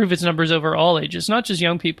 or improve its numbers over all ages, not just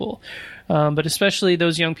young people, but especially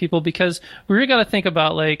those young people, because we really got to think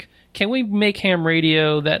about, like, can we make ham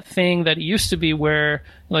radio that thing that it used to be, where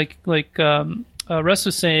Russ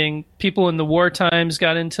was saying, people in the war times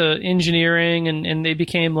got into engineering and they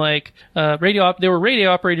became like they were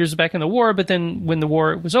radio operators back in the war, but then when the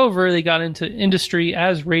war was over, they got into industry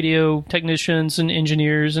as radio technicians and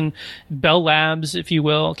engineers and Bell Labs, if you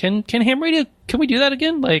will. Can ham radio, can we do that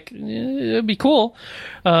again? Like, it'd be cool,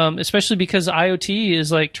 especially because IoT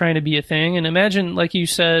is like trying to be a thing. And imagine, like you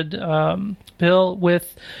said, Bill,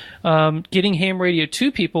 with getting ham radio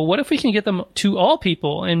to people, what if we can get them to all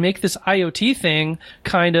people and make this IoT thing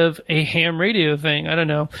kind of a ham radio thing? I don't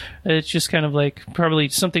know. It's just kind of like probably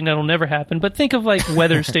something that'll never happen. But think of like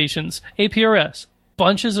weather stations, APRS.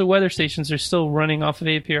 Bunches of weather stations are still running off of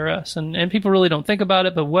APRS, and people really don't think about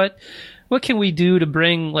it. But what can we do to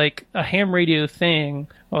bring like a ham radio thing,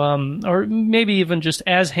 or maybe even just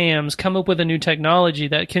as hams, come up with a new technology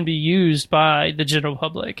that can be used by the general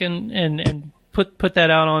public and put that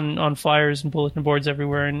out on flyers and bulletin boards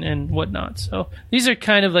everywhere and whatnot. So these are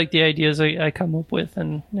kind of like the ideas I come up with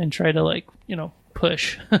and try to, like, you know,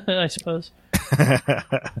 push, I suppose.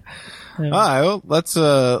 All right, well, let's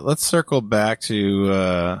circle back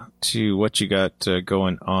to what you got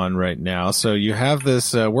going on right now. So you have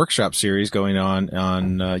this workshop series going on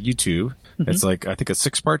YouTube. Mm-hmm. It's like, I think, a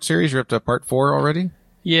 6-part series. You're up to part 4 already.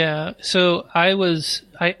 Yeah. So I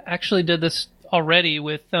actually did this already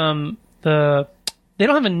with they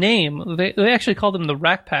don't have a name. They actually call them the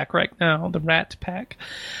Rat Pack right now, the Rat Pack.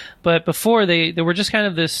 But before they were just kind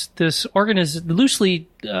of this loose organization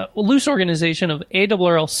of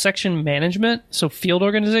ARRL section management, so field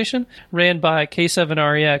organization, ran by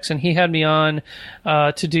K7REX, and he had me on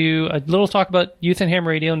to do a little talk about youth and ham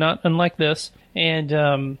radio, not unlike this.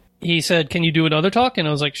 And he said, "Can you do another talk?" And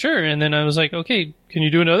I was like, "Sure." And then I was like, "Okay, can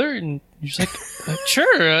you do another?" And he's like,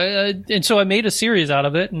 "Sure." And so I made a series out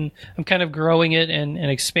of it, and I'm kind of growing it and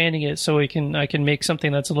expanding it so I can make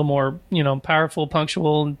something that's a little more, you know, powerful,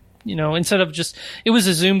 punctual. You know, instead of just, it was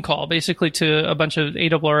a Zoom call basically to a bunch of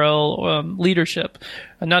ARRL leadership,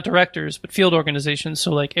 not directors, but field organizations.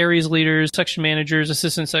 So like areas leaders, section managers,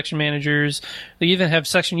 assistant section managers. They even have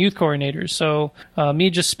section youth coordinators. So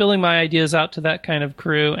me just spilling my ideas out to that kind of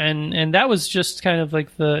crew, and that was just kind of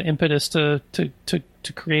like the impetus to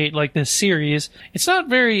create like this series. It's not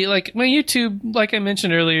very, like, my YouTube, like I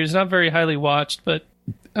mentioned earlier, is not very highly watched, but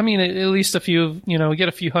I mean, at least a few, you know, get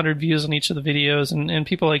a few hundred views on each of the videos, and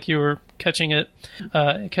people like you are catching it,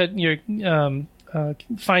 you're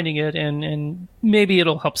finding it, and maybe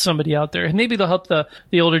it'll help somebody out there. And maybe it'll help the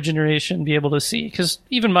older generation be able to see, because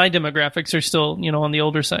even my demographics are still, you know, on the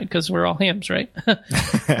older side, because we're all hams, right? So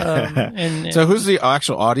who's the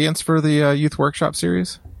actual audience for the Youth Workshop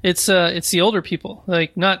series? It's the older people,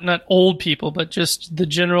 like not old people, but just the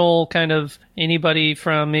general kind of anybody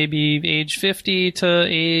from maybe age 50 to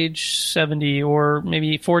age 70, or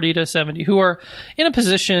maybe 40 to 70, who are in a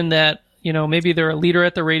position that, you know, maybe they're a leader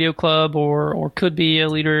at the radio club, or could be a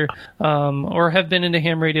leader, or have been into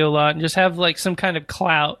ham radio a lot, and just have like some kind of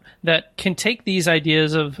clout that can take these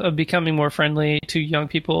ideas of becoming more friendly to young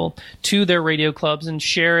people to their radio clubs and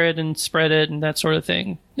share it and spread it and that sort of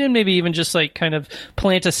thing. And maybe even just like kind of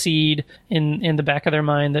plant a seed in the back of their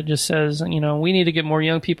mind that just says, you know, we need to get more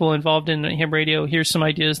young people involved in ham radio. Here's some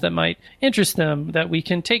ideas that might interest them that we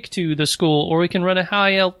can take to the school, or we can run a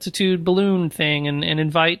high altitude balloon thing and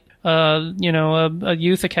invite you know, a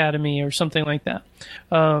youth academy or something like that.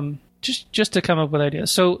 Just to come up with ideas.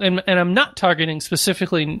 So, and I'm not targeting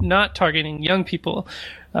young people,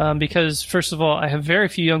 because first of all, I have very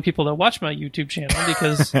few young people that watch my YouTube channel,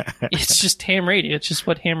 because it's just ham radio. It's just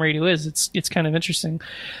what ham radio is. It's kind of interesting.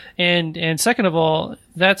 And second of all,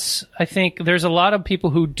 I think there's a lot of people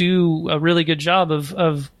who do a really good job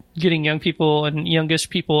of getting young people and youngish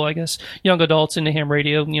people, I guess, young adults into ham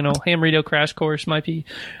radio. You know, Ham Radio Crash Course might be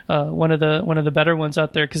one of the better ones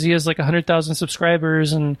out there, because he has like 100,000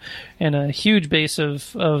 subscribers and a huge base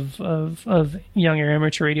of younger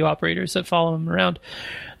amateur radio operators that follow him around.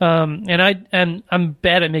 And I'm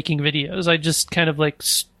bad at making videos. I just kind of like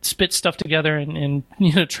spit stuff together and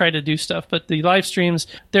you know, try to do stuff. But the live streams,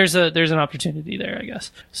 there's an opportunity there, I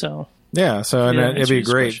guess. So. Yeah, so and it'd be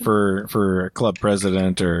great for a club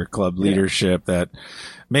president or club leadership that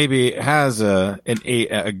maybe has a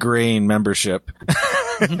grain membership,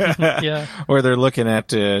 yeah, or they're looking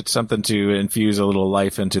at something to infuse a little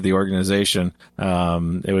life into the organization.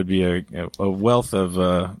 It would be a wealth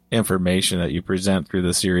of information that you present through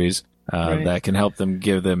the series right, that can help them,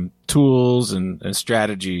 give them tools and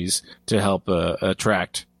strategies to help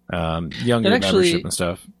attract younger That actually- membership and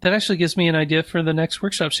stuff. That actually gives me an idea for the next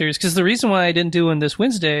workshop series. Because the reason why I didn't do one this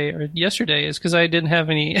Wednesday or yesterday is because I didn't have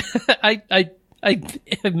any. I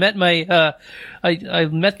met my I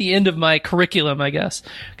met the end of my curriculum, I guess,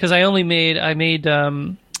 because I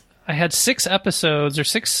had 6 episodes or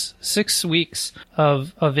six weeks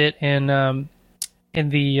of it in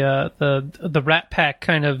the Rat Pack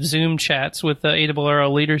kind of Zoom chats with the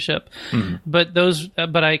ARRL leadership.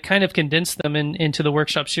 But I kind of condensed them into the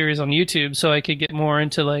workshop series on YouTube, so I could get more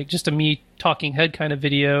into like just a me talking head kind of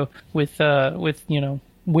video with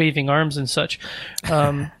waving arms and such,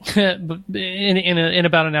 in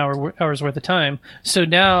about an hour's worth of time. So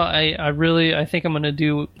now I think I'm going to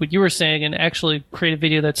do what you were saying and actually create a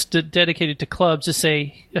video that's dedicated to clubs, to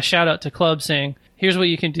say a shout out to clubs saying, here's what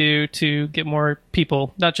you can do to get more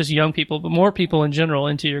people, not just young people, but more people in general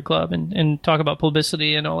into your club, and talk about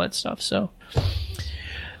publicity and all that stuff. So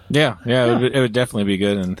Yeah. It would definitely be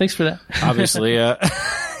good. And thanks for that. obviously,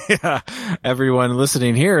 everyone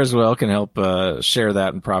listening here as well can help share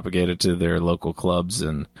that and propagate it to their local clubs.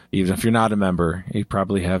 And even if you're not a member, you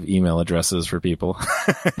probably have email addresses for people,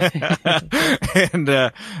 and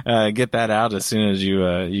get that out as soon as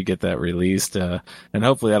you get that released, and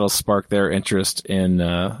hopefully that'll spark their interest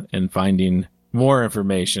in finding more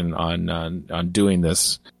information on doing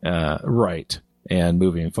this right. And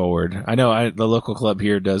moving forward, I know the local club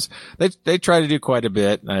here does. They try to do quite a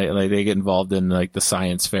bit. They get involved in like the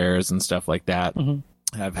science fairs and stuff like that.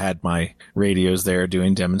 I've had my radios there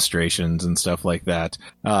doing demonstrations and stuff like that.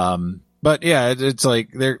 But yeah, it's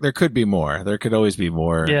like there could be more. There could always be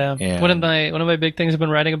more. Yeah. And One of my big things I've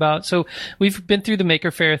been writing about. So we've been through the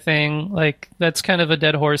Maker Faire thing. Like that's kind of a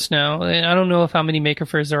dead horse now. And I don't know how many Maker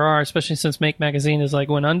Fairs there are, especially since Make Magazine is like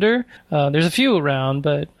went under. There's a few around,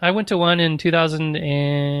 but I went to one in 2000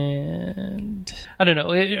 and I don't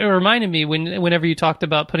know. It reminded me whenever you talked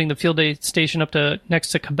about putting the field day station up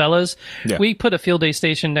next to Cabela's, Yeah. we put a field day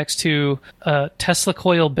station next to a Tesla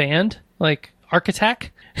coil band, like Arc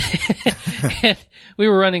Attack. And we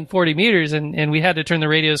were running 40 meters and we had to turn the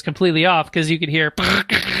radios completely off because you could hear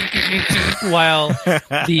while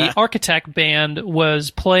the Architect band was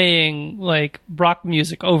playing like rock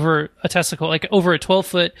music over a Tesla coil, like over a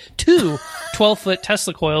 12-foot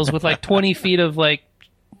Tesla coils with like 20 feet of like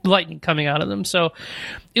lightning coming out of them. So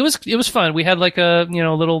it was fun. We had like a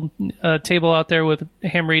little table out there with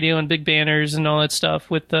ham radio and big banners and all that stuff.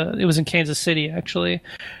 It was in Kansas City actually,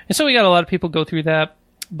 and so we got a lot of people go through that.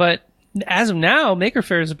 But as of now, Maker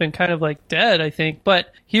Fairs have been kind of like dead, I think.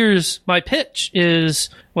 But here's my pitch is,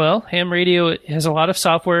 well, ham radio has a lot of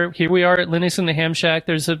software. Here we are at Linux in the Ham Shack.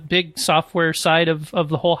 There's a big software side of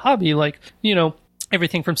the whole hobby, like,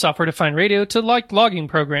 everything from software-defined radio to like logging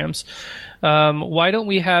programs. Why don't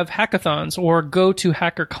we have hackathons or go to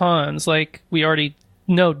HackerCons like we already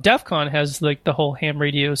know DEF CON has like the whole ham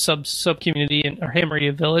radio sub community or ham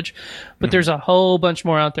radio village, but there's a whole bunch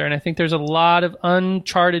more out there, and I think there's a lot of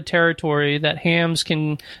uncharted territory that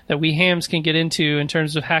we hams can get into in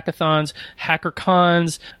terms of hackathons,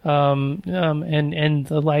 HackerCons, and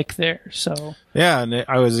the like there. So yeah, and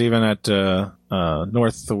I was even at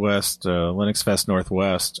Northwest Linux Fest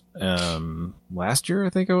Northwest last year, I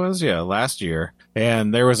think it was. Yeah, last year,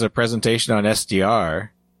 and there was a presentation on SDR.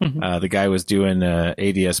 The guy was doing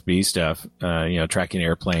ADSB stuff, tracking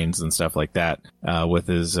airplanes and stuff like that with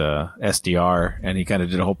his SDR, and he kind of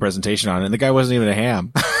did a whole presentation on it. And the guy wasn't even a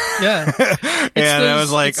ham. Yeah, and I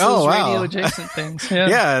was like, oh wow, radio adjacent things. Yeah,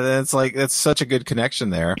 yeah, it's like that's such a good connection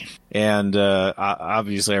there. And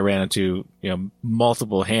obviously, I ran into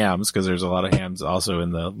multiple hams because there's a lot of hams also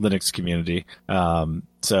in the Linux community.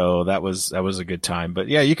 So that was a good time. But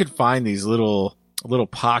yeah, you could find these little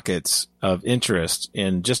pockets of interest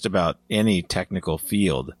in just about any technical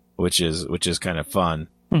field, which is kind of fun.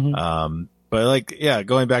 But like, yeah,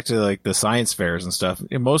 going back to like the science fairs and stuff,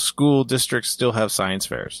 most school districts still have science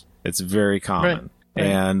fairs. It's very common. Right.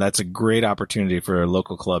 And that's a great opportunity for a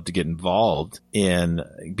local club to get involved in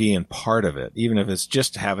being part of it, even if it's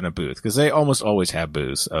just having a booth, because they almost always have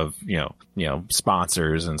booths of,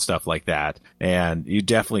 sponsors and stuff like that. And you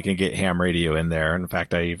definitely can get ham radio in there. In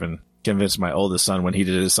fact, I even convinced my oldest son when he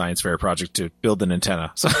did his science fair project to build an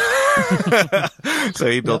antenna. So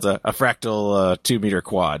he built a fractal 2-meter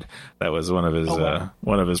quad. That was one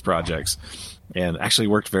of his projects, and actually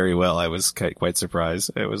worked very well. I was quite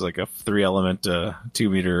surprised. It was like a 3-element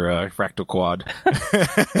 2-meter fractal quad.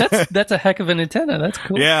 That's a heck of an antenna. That's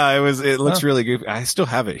cool. Yeah, it looks really goofy. I still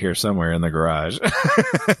have it here somewhere in the garage.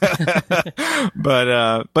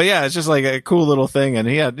 But yeah, it's just like a cool little thing. And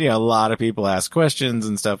he had, a lot of people ask questions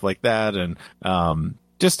and stuff like that. And,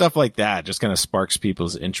 just stuff like that just kind of sparks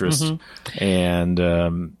people's interest.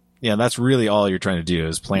 And, Yeah, that's really all you're trying to do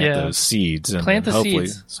is plant those seeds, and Plant the hopefully,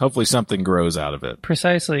 seeds. hopefully something grows out of it.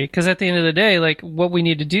 Precisely, because at the end of the day, like what we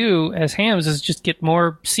need to do as hams is just get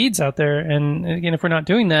more seeds out there. And again, if we're not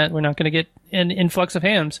doing that, we're not going to get an influx of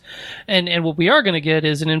hams. And what we are going to get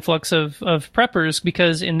is an influx of preppers,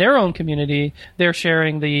 because in their own community, they're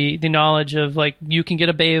sharing the knowledge of like, you can get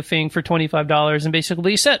a Baofeng for $25 and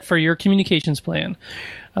basically set for your communications plan.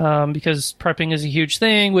 Because prepping is a huge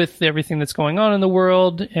thing with everything that's going on in the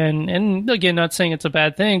world. And again, not saying it's a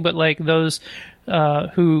bad thing, but like those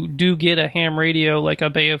who do get a ham radio, like a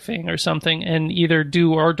Baofeng or something, and either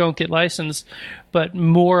do or don't get licensed, but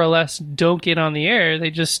more or less don't get on the air,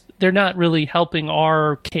 they're not really helping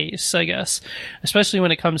our case, I guess, especially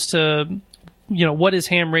when it comes to, what is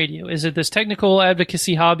ham radio? Is it this technical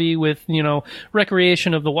advocacy hobby with,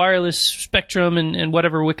 recreation of the wireless spectrum and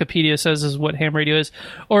whatever Wikipedia says is what ham radio is?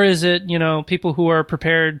 Or is it, people who are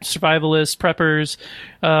prepared survivalists, preppers,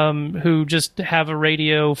 who just have a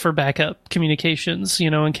radio for backup communications,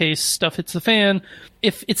 in case stuff hits the fan?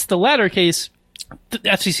 If it's the latter case, the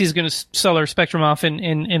FCC is going to sell our spectrum off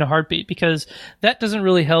in a heartbeat, because that doesn't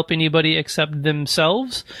really help anybody except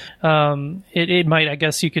themselves. It might, I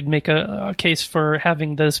guess you could make a case for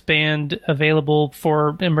having this band available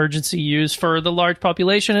for emergency use for the large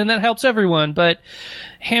population, and that helps everyone. But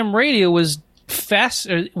ham radio was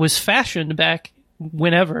fashioned back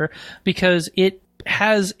whenever, because it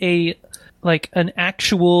has an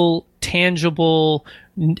actual tangible,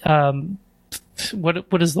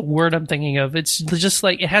 what is the word I'm thinking of? It's just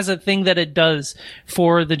like it has a thing that it does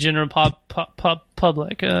for the general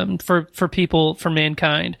public, for people, for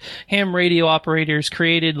mankind. Ham radio operators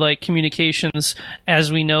created like communications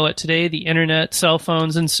as we know it today, the internet, cell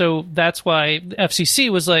phones, and so that's why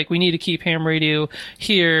FCC was like, we need to keep ham radio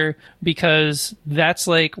here, because that's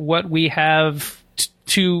like what we have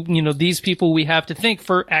to, these people we have to think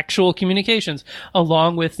for actual communications,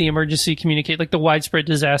 along with the emergency like the widespread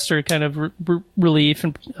disaster kind of relief,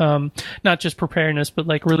 and not just preparedness, but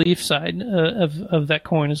like relief side of that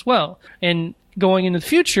coin as well. And going into the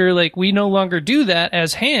future, like we no longer do that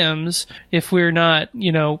as hams if we're not,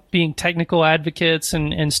 being technical advocates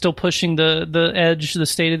and still pushing the edge, the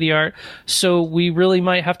state of the art. So we really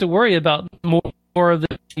might have to worry about more of the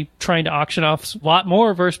trying to auction off a lot more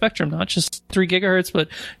of our spectrum, not just 3 gigahertz, but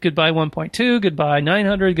goodbye 1.2, goodbye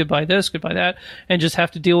 900, goodbye this, goodbye that, and just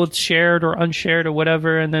have to deal with shared or unshared or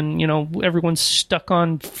whatever. And then, everyone's stuck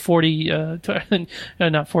on 40,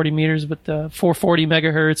 not 40 meters, but 440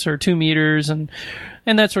 megahertz or 2 meters and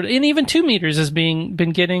that sort of, and even 2 meters has been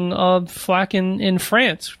getting flack in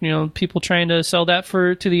France. People trying to sell that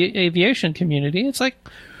to the aviation community. It's like,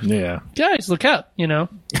 yeah, guys, look up,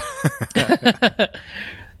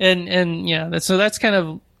 and yeah, so that's kind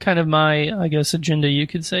of my, I guess, agenda, you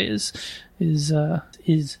could say, is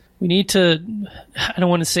we need to, I don't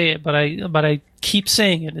want to say it, but I keep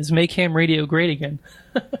saying it, is make ham radio great again.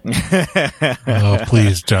 Oh,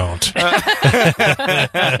 please don't.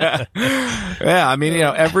 Yeah, I mean,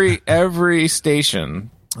 every station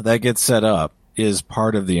that gets set up is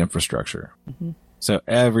part of the infrastructure. Mm-hmm. So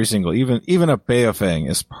every single, even a Baofeng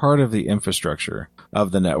is part of the infrastructure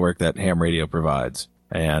of the network that ham radio provides,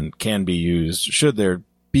 and can be used should there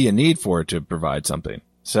be a need for it to provide something.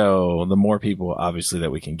 So the more people, obviously,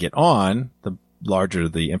 that we can get on, the larger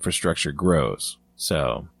the infrastructure grows.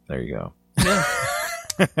 So there you go. Yeah.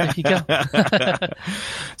 There you go.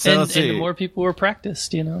 So and the more people are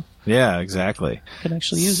practiced, Yeah, exactly. Can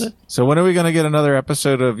actually use it. So when are we going to get another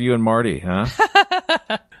episode of you and Marty, huh?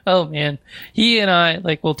 Oh man, he and I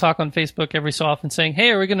we'll talk on Facebook every so often, saying, "Hey,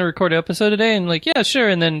 are we going to record an episode today?" And yeah, sure.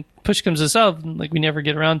 And then push comes to shove, and we never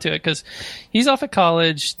get around to it because he's off at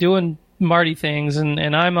college doing Marty things, and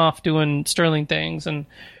I'm off doing Sterling things, and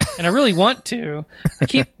I really want to. I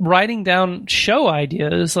keep writing down show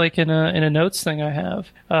ideas in a notes thing I have,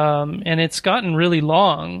 and it's gotten really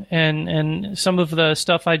long, and some of the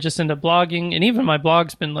stuff I just end up blogging, and even my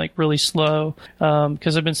blog's been really slow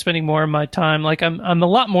because I've been spending more of my time. I'm a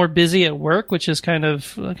lot more busy at work, which is kind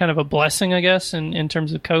of a blessing, I guess, in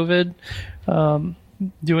terms of COVID.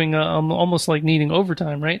 Doing almost like needing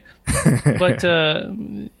overtime, right? But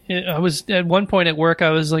I was at one point at work, I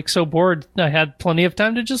was so bored, I had plenty of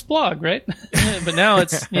time to just blog, right? But now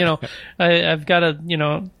it's I've got to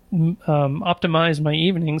optimize my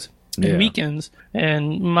evenings. and weekends.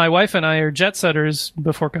 And my wife and I are jet setters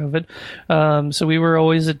before COVID. So we were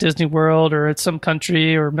always at Disney World or at some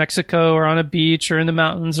country or Mexico or on a beach or in the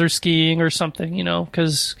mountains or skiing or something,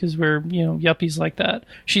 because we're, yuppies like that.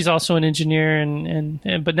 She's also an engineer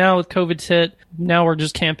but now with COVID's hit, now we're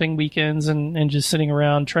just camping weekends and just sitting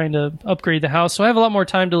around trying to upgrade the house. So I have a lot more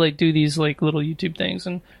time to like do these like little YouTube things.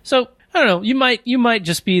 And so I don't know, you might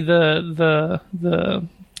just be the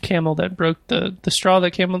camel that broke the straw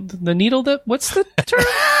that the needle that what's the term?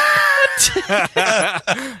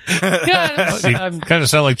 You kind of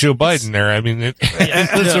sound like Joe Biden there. I mean,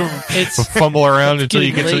 it's a fumble around until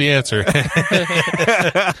you get to the answer.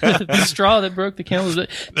 The straw that broke the camel.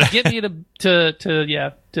 Get me to do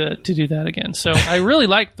that again. So I really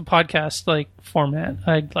like the podcast like format.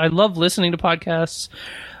 I love listening to podcasts.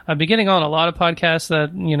 I've been getting on a lot of podcasts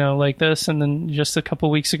that, like this. And then just a couple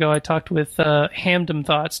weeks ago, I talked with Hamdom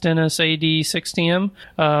Thoughts, Dennis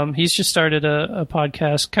AD6TM. He's just started a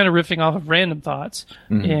podcast kind of riffing off of Random Thoughts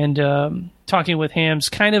and talking with Hams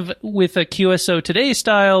kind of with a QSO Today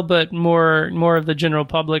style, but more of the general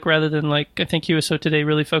public rather than like, I think QSO Today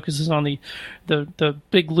really focuses on the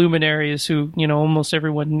big luminaries who, almost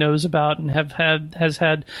everyone knows about and has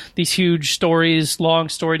had these huge stories, long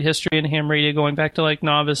storied history in ham radio going back to like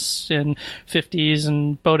Novice and 50s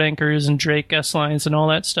and Boat Anchors and Drake S-Lines and all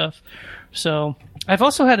that stuff. So I've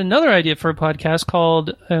also had another idea for a podcast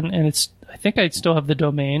called, and it's, I think I still have the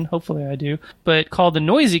domain. Hopefully I do. But called The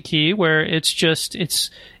Noisy Key, where it's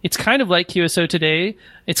kind of like QSO Today.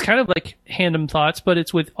 It's kind of like Random Thoughts, but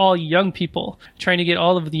it's with all young people, trying to get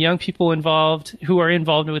all of the young people involved who are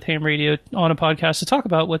involved with ham radio on a podcast to talk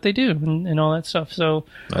about what they do and all that stuff. So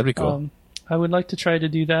that'd be cool. I would like to try to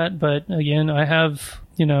do that. But again, I have,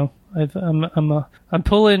 I'm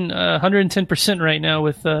pulling 110% right now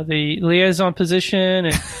with the liaison position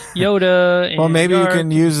and Yoda. And well, maybe Yarp. you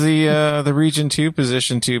can use the Region 2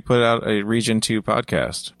 position to put out a Region 2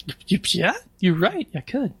 podcast. Yeah, you're right. I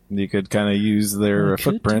could. You could kind of use their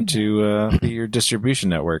footprint to be your distribution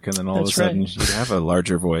network, and then all of a sudden you have a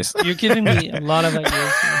larger voice. You're giving me a lot of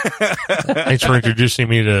ideas. Thanks for introducing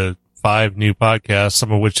me to 5 new podcasts,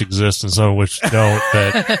 some of which exist and some of which don't,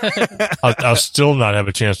 that I'll still not have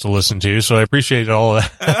a chance to listen to. So I appreciate all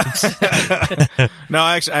that. No,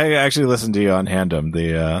 I actually listened to you on Handom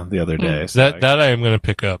the other day. So that I am going to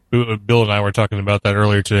pick up. Bill and I were talking about that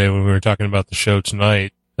earlier today when we were talking about the show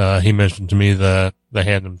tonight. He mentioned to me the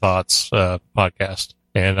Random Thoughts podcast,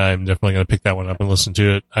 and I'm definitely going to pick that one up and listen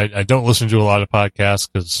to it. I don't listen to a lot of podcasts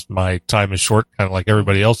because my time is short, kind of like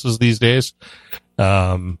everybody else's these days.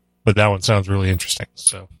 But that one sounds really interesting.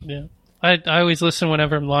 So yeah, I always listen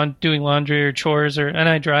whenever I'm doing laundry or chores, and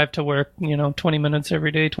I drive to work. 20 minutes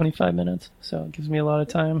every day, 25 minutes. So it gives me a lot of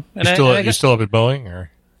time. And you still up at Boeing,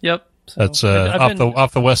 or? Yep. So that's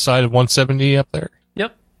off the west side of 170 up there.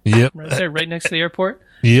 Yep. Right there, right next to the airport.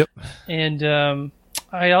 Yep. And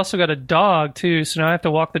I also got a dog too, so now I have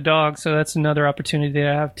to walk the dog. So that's another opportunity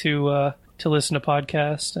that I have to listen to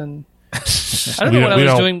podcasts. And I don't know what I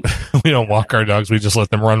was doing. We don't walk our dogs. We just let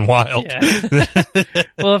them run wild. Yeah.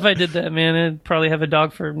 Well, if I did that, man, I'd probably have a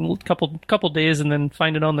dog for a couple days and then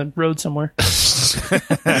find it on the road somewhere.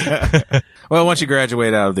 Well, once you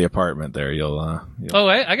graduate out of the apartment there, you'll Oh,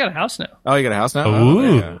 I got a house now. Oh, you got a house now? Ooh.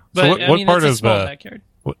 Oh, yeah. But, So what part it's a of small backyard.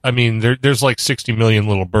 I mean, there's like 60 million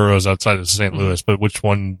little boroughs outside of St. Louis, but which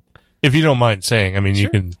one, if you don't mind saying, I mean, Sure. you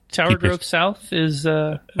can. Tower Grove South is,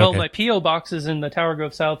 my P.O. box is in the Tower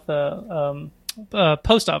Grove South,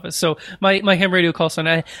 post office. So my ham radio call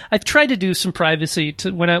sign, I've tried to do some privacy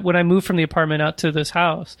to when I moved from the apartment out to this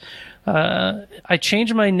house. I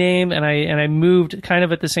changed my name and I moved kind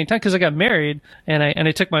of at the same time because I got married and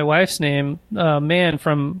I took my wife's name, Mann,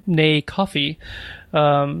 from Nay Coffee,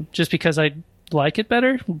 just because I like it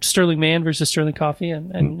better. Sterling Mann versus Sterling Coffee,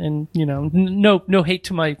 and no hate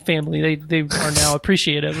to my family. They are now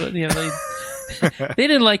appreciative. They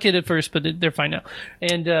didn't like it at first, but they're fine now.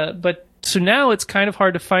 And but so now it's kind of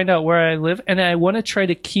hard to find out where I live, and I want to try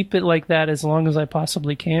to keep it like that as long as I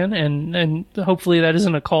possibly can. And hopefully that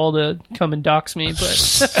isn't a call to come and dox me.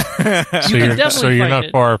 But you're not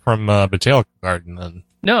far from Botanical Garden then.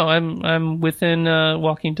 No, I'm within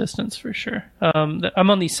walking distance for sure. I'm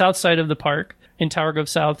on the south side of the park in Tower Grove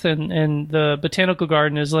South, and the Botanical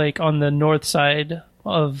Garden is like on the north side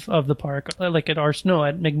of the park, like at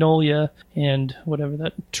Magnolia and whatever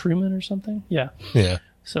that Truman or something. Yeah. Yeah.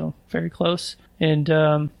 So very close. And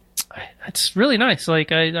it's really nice.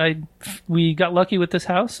 Like we got lucky with this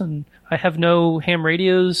house, and I have no ham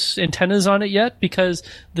radios antennas on it yet because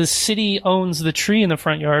the city owns the tree in the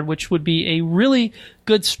front yard, which would be a really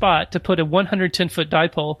good spot to put a 110-foot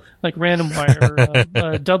dipole, like random wire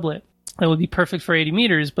or doublet. That would be perfect for 80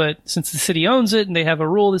 meters. But since the city owns it and they have a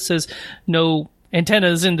rule that says no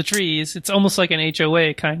antennas in the trees, it's almost like an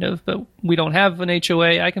HOA kind of, but we don't have an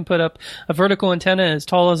HOA. I can put up a vertical antenna as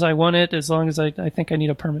tall as I want it, as long as I think I need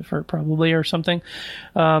a permit for it probably or something.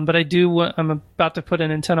 But I'm about to put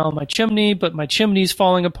an antenna on my chimney, but my chimney's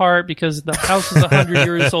falling apart because the house is 100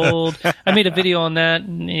 years old. I made a video on that,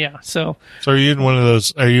 and yeah, so are you in one of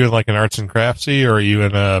those, are you in like an arts and craftsy, or are you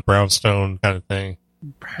in a brownstone kind of thing?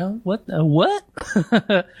 What? What?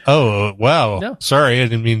 Oh, wow. No. Sorry, I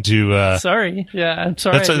didn't mean to. Sorry. Yeah, I'm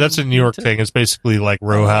sorry. That's a New York thing. It's basically like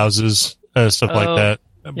row houses, stuff like that.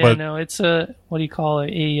 Yeah, but no, it's what do you call it?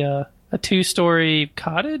 A 2-story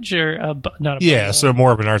cottage or not a yeah, so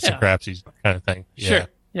more of an arts and craftsy kind of thing. Yeah. Sure.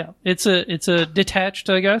 Yeah, it's a detached,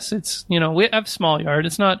 I guess. It's, we have a small yard.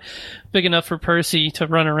 It's not big enough for Percy to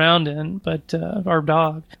run around in, but our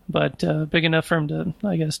dog, but big enough for him to,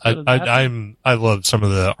 I guess. I love some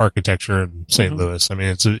of the architecture in St. Louis. I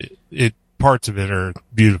mean, parts of it are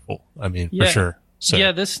beautiful. I mean, for sure. So.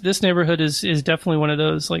 Yeah, this neighborhood is definitely one of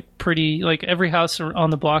those like pretty, like every house on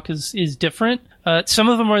the block is different. Some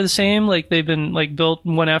of them are the same, like they've been like built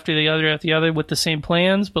one after the other with the same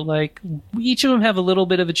plans, but like each of them have a little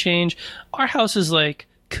bit of a change. Our house is like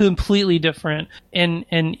completely different, and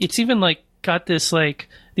it's even like got this like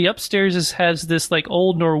the upstairs has this like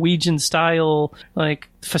old Norwegian style like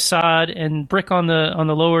facade and brick on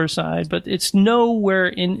the lower side, but it's nowhere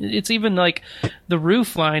in. It's even like the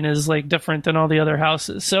roof line is like different than all the other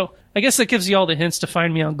houses. So I guess that gives you all the hints to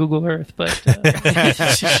find me on Google Earth, but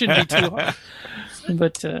it shouldn't be too hard.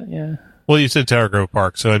 But yeah. Well, you said Tower Grove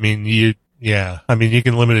Park, so I mean you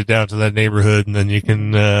can limit it down to that neighborhood, and then you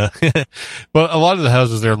can. But a lot of the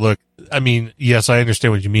houses there look. I mean, yes, I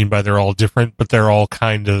understand what you mean by they're all different, but they're all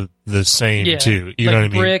kind of the same too. You know what I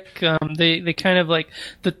mean? Brick. They kind of like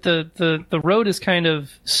the road is kind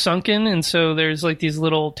of sunken, and so there's like these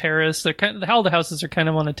little terrace. They're kind of, all the houses are kind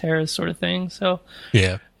of on a terrace sort of thing. So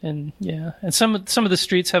yeah. And some of the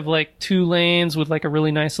streets have like 2 lanes with like a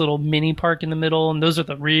really nice little mini park in the middle, and those are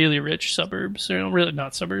the really rich suburbs. Really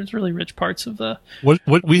not suburbs, really rich parts of the. What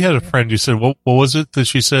we had a friend who said what was it that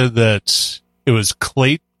she said that it was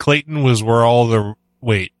Clayton was where all the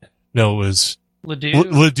it was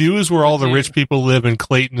Ladue is where all the rich people live, and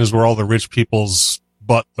Clayton is where all the rich people's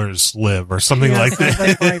butlers live, or something like that.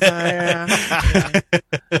 Something like that,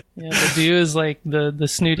 yeah. Ladue is like the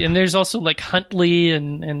snooty, and there's also like Huntley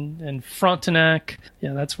and Frontenac.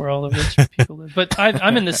 Yeah, that's where all the rich people live. But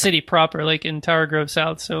I'm in the city proper, like in Tower Grove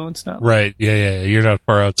South, so it's not right. Yeah. You're not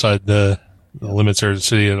far outside the limits of the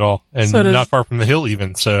city at all, and so not far from the hill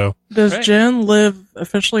even. So does Jen live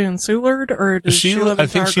officially in Soulard, or does she live in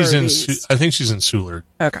Tower Grove East? I think she's in Soulard.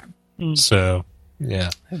 Okay. So yeah,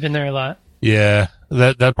 I've been there a lot. Yeah,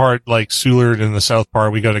 that part, like Soulard and the south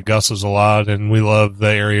part, we go to Gus's a lot, and we love the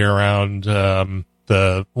area around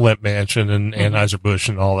the Lemp Mansion and Anheuser-Busch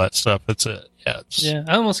and all that stuff. Yeah,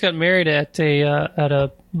 I almost got married at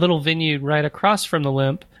a little venue right across from the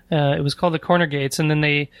Lemp. It was called the Corner Gates, and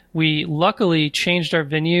then we luckily changed our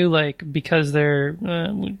venue, like because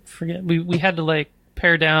we had to like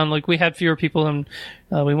pare down, like we had fewer people and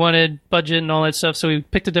we wanted budget and all that stuff, so we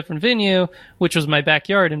picked a different venue, which was my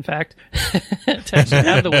backyard, in fact, to actually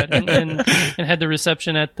have the wedding and had the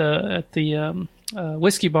reception at the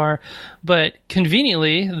whiskey bar. But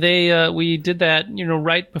conveniently, we did that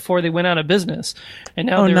right before they went out of business, and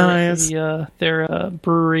now they're a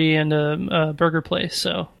brewery and a burger place.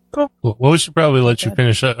 So cool. Well, we should probably let you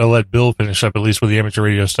finish up, let Bill finish up at least with the amateur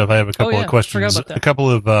radio stuff. I have a couple of questions, a couple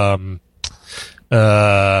of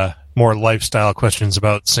more lifestyle questions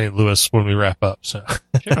about St. Louis when we wrap up. So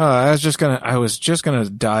I was just gonna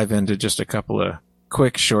dive into just a couple of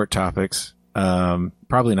quick short topics.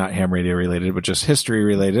 Probably not ham radio related, but just history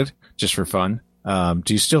related, just for fun.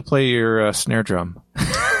 Do you still play your snare drum?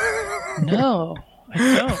 No, I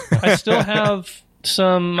don't. I still have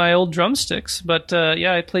my old drumsticks, but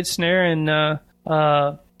I played snare in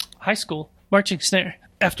high school, marching snare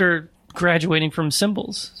after graduating from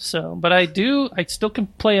cymbals. So, but I still can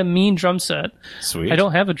play a mean drum set. Sweet. I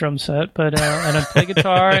don't have a drum set, but and I play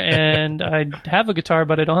guitar and I have a guitar,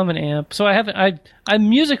 but I don't have an amp. So I'm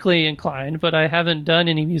musically inclined, but I haven't done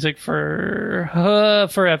any music for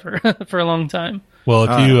forever, for a long time. Well,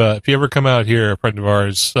 if you ever come out here, a friend of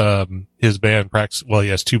ours, his band practices. Well, he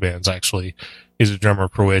has 2 bands actually. He's a drummer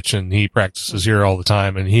for which, and he practices here all the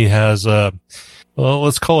time. And he has Well,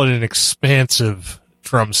 let's call it an expansive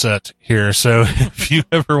drum set here. So if you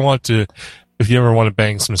ever want to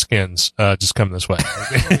bang some skins, just come this way.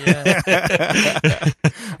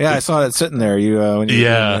 Yeah, I saw it sitting there. You when you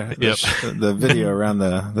were doing the video around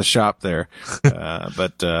the shop there. All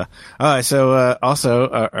right. So also,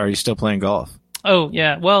 are you still playing golf? Oh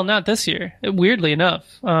yeah. Well, not this year. Weirdly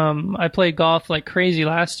enough, I played golf like crazy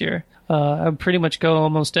last year. I pretty much go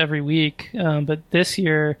almost every week, but this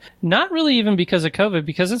year, not really even because of COVID,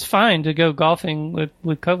 because it's fine to go golfing with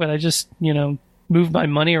COVID. I just, move my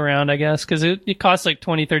money around, I guess, because it costs like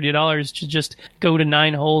 $20, $30 to just go to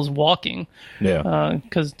 9 holes walking. Yeah.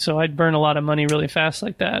 So I'd burn a lot of money really fast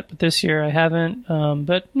like that. But this year I haven't.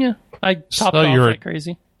 But yeah, I topped off like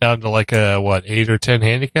crazy. Down to like a 8 or 10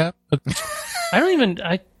 handicap? I don't even.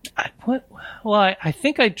 I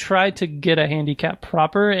think I tried to get a handicap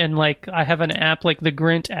proper, and like I have an app, like the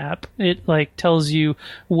Grint app. It like tells you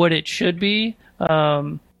what it should be,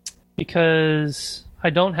 because I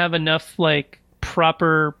don't have enough like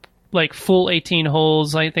proper like full 18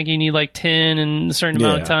 holes. I think you need like 10 in a certain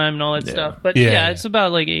amount of time and all that stuff. But it's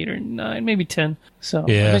about like 8 or 9, maybe 10. So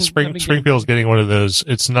yeah, Springfield's getting one of those.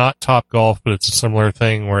 It's not Top Golf, but it's a similar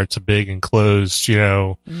thing where it's a big enclosed,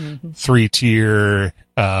 3-tier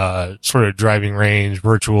sort of driving range,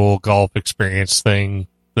 virtual golf experience thing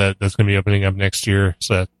that's going to be opening up next year.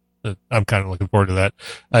 So I'm kind of looking forward to that.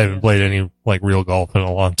 I haven't played any like real golf in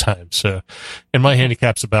a long time. So, and my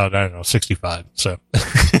handicap's about, 65. So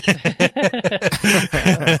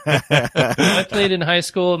I played in high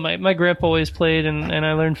school. My grandpa always played and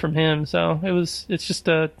I learned from him. So it's just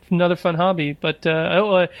another fun hobby. But,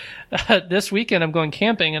 this weekend I'm going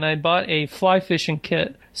camping and I bought a fly fishing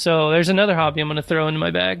kit. So there's another hobby I'm going to throw into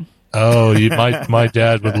my bag. Oh, my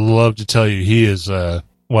dad would love to tell you he is,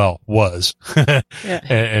 was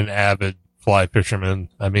an avid fly fisherman.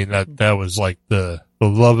 I mean, that was like the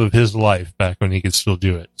love of his life back when he could still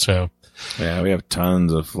do it. So yeah, we have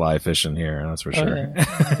tons of fly fishing here. That's for sure.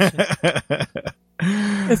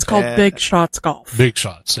 It's called Big Shots Golf. Big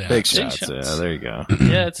Shots. Yeah. Big Shots. Yeah, there you go.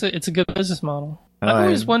 Yeah, it's a good business model. I've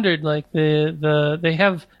always wondered, like they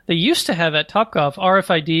used to have at Topgolf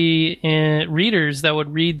RFID readers that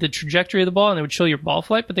would read the trajectory of the ball and they would show your ball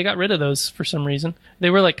flight, but they got rid of those for some reason.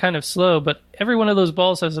 They were like kind of slow, but every one of those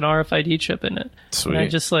balls has an RFID chip in it. Sweet. And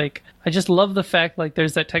I just love the fact like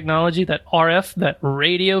there's that technology, that RF, that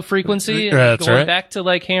radio frequency, going back to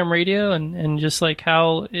like ham radio and just like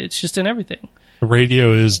how it's just in everything.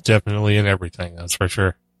 Radio is definitely in everything. That's for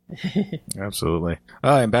sure. Absolutely.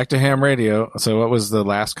 And back to ham radio. So what was the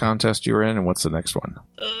last contest you were in and what's the next one?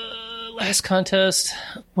 Last contest,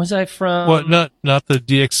 was I from... What, not the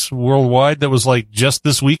DX Worldwide that was like just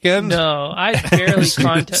this weekend? No, I barely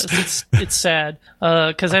contest. It's sad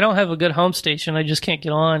because I don't have a good home station. I just can't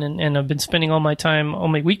get on and I've been spending all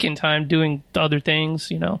my weekend time doing other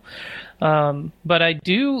things, But I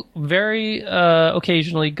do very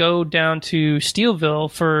occasionally go down to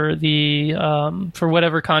Steelville for the for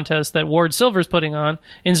whatever contest that Ward Silver's putting on.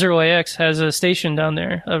 N0AX has a station down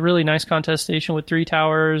there, a really nice contest station with 3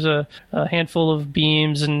 towers, a handful of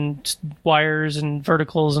beams and wires and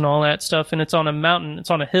verticals and all that stuff. And it's on a mountain,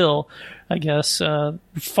 it's on a hill, I guess,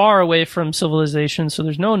 far away from civilization, so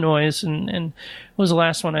there's no noise. And what was the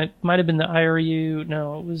last one? It might have been the IRU.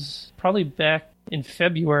 No, it was probably back in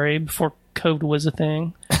February before COVID was a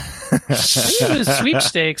thing. I think it was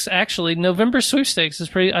sweepstakes, actually. November sweepstakes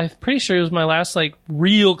I'm pretty sure it was my last like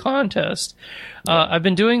real contest. I've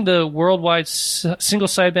been doing the worldwide single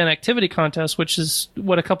sideband activity contest, which is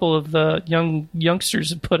what a couple of the youngsters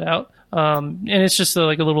have put out. And it's just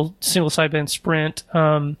like a little single sideband sprint.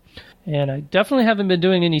 And I definitely haven't been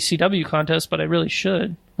doing any CW contests, but I really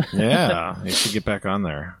should. Yeah, you should get back on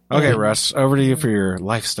there. Okay, Russ, over to you for your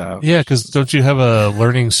lifestyle. Yeah, because don't you have a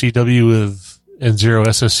Learning CW with N0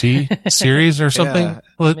 SSC series or something?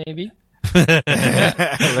 Yeah, maybe.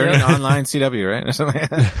 Learning online CW, right? Or something.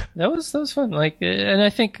 That was fun. Like, and I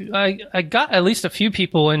think I got at least a few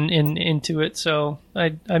people into it, so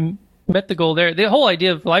I met the goal there. The whole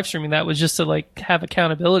idea of live streaming that was just to like have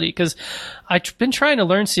accountability, because I've been trying to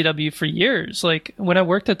learn CW for years. Like when I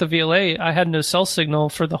worked at the VLA, I had no cell signal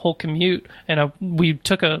for the whole commute, and we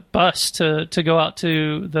took a bus to go out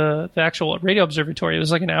to the actual radio observatory. It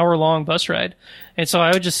was like an hour-long bus ride, and so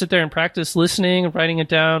I would just sit there and practice listening and writing it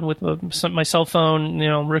down with my cell phone,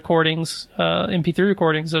 recordings, MP3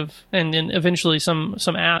 recordings and then eventually some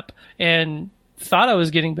app, and thought I was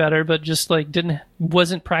getting better, but just like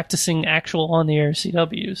wasn't practicing actual on the air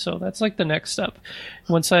CW. So that's like the next step.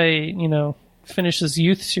 Once I, finish this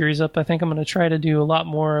youth series up, I think I'm going to try to do a lot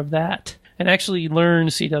more of that. and actually learn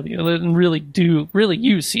CW and really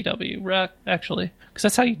use CW actually, because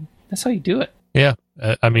that's how you do it. Yeah,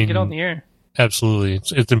 I mean, get on the air. Absolutely,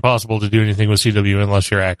 it's impossible to do anything with CW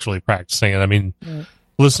unless you're actually practicing it. I mean,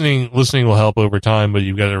 listening will help over time, but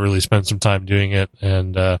you've got to really spend some time doing it.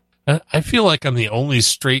 And I feel like I'm the only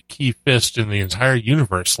straight key fist in the entire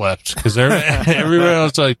universe left, because everyone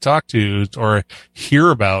else I talk to or hear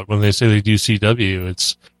about when they say they do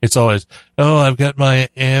CW, it's always, oh, I've got my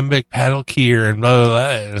Ambic paddle keyer and blah, blah, blah.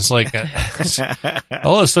 And it's like,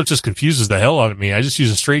 all this stuff just confuses the hell out of me. I just use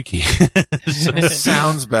a straight key. It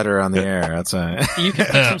sounds better on the air. That's you can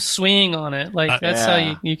put some swing on it. Like that's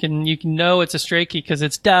how you can know it's a straight key, because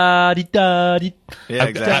it's da-dee. Yeah,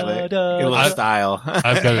 exactly. A little style.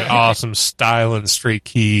 I've got an awesome style and straight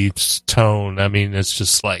key tone. I mean, it's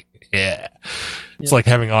just like, it's like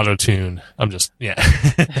having auto tune. I'm just,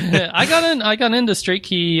 I got into straight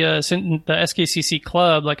key the SKCC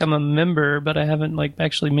club. Like, I'm a member, but I haven't like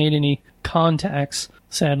actually made any contacts.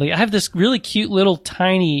 Sadly, I have this really cute little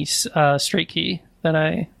tiny straight key that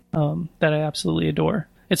I absolutely adore.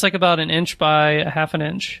 It's like about 1 inch by a half an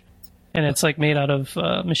inch, and it's like made out of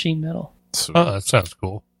machine metal. Oh, that sounds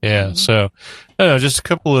cool. Yeah, so I don't know, just a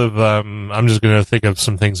couple of I'm just going to think of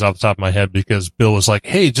some things off the top of my head, because Bill was like,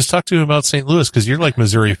 "Hey, just talk to him about St. Louis, because you're like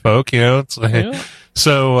Missouri folk, you know." It's like,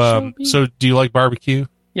 so do you like barbecue?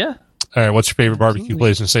 Yeah. All right, what's your favorite barbecue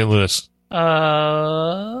place in St. Louis?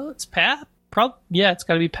 It's Pap. It's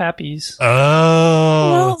got to be Pappy's. Oh,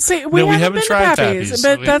 well, see, we haven't been tried to Pappy's,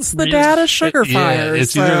 but that's the dad of Sugar Fire.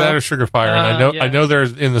 It's either that or Sugar Fire, and I know they're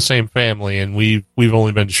in the same family, and we've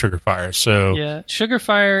only been to Sugar Fire. So Sugar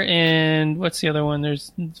Fire, and what's the other one?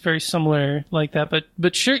 It's very similar like that, but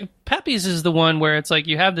Pappy's is the one where it's like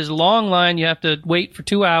you have this long line, you have to wait for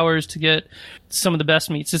 2 hours to get some of the best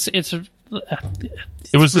meats. It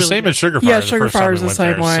was the same at Sugar Fire. Yeah, Sugar Fire is the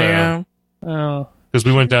same way. Yeah. Oh. Because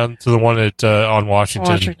we went down to the one at on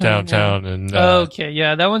Washington downtown, and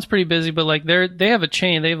that one's pretty busy. But like they have a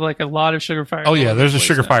chain. They have like a lot of Sugar Fire. Oh yeah, there's a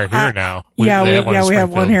Sugar Fire here now. We have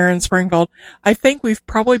one here in Springfield. I think we've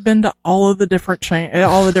probably been to all of the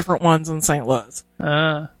different ones in St. Louis.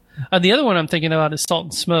 The other one I'm thinking about is Salt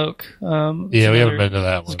and Smoke. We haven't been to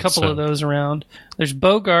that one. There's a couple of those around. There's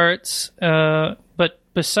Bogart's, but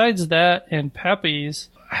besides that and Pappy's,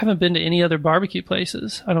 I haven't been to any other barbecue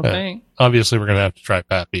places, I don't think. Obviously, we're going to have to try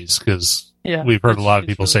Pappy's, because we've heard a lot of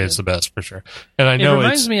people say it's the best for sure. And I know it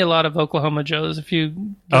reminds me a lot of Oklahoma Joe's. If you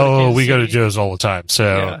we go to Joe's all the time.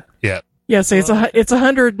 So yeah. So it's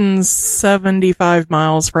 175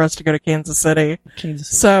 miles for us to go to Kansas City.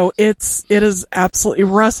 So it is absolutely.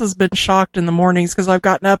 Russ has been shocked in the mornings, because I've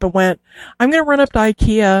gotten up and went, I'm going to run up to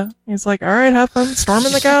IKEA. He's like, all right, have fun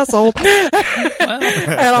storming the castle.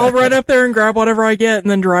 And I'll run up there and grab whatever I get and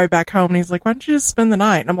then drive back home. And he's like, why don't you just spend the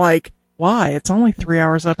night? And I'm like, why? It's only 3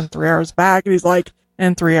 hours up and 3 hours back. And he's like,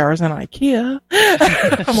 and 3 hours in IKEA.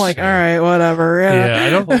 I'm like, all right, whatever. Yeah,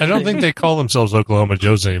 I don't think they call themselves Oklahoma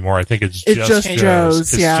Joe's anymore. I think it's just Joe's.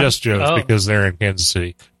 It's just Joe's because they're in Kansas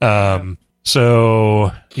City.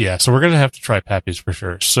 So we're gonna have to try Pappy's for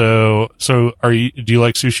sure. So do you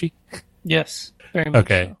like sushi? Yes, very much.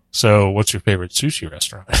 Okay, so what's your favorite sushi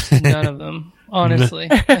restaurant? None of them. Honestly,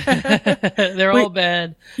 they're all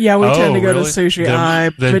bad. Yeah, we tend to go to Sushi Eye.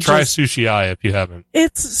 Then try Sushi Eye if you haven't.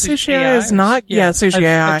 It's Sushi Eye is not. Yeah, Sushi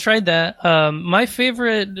Eye. I've tried that. My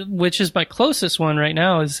favorite, which is my closest one right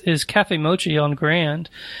now, is Cafe Mochi on Grand.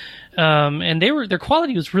 And their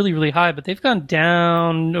quality was really, really high, but they've gone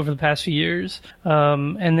down over the past few years.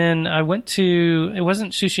 And then I went to, it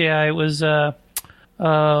wasn't Sushi Eye, it was not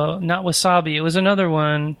Wasabi. It was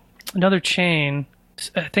another chain.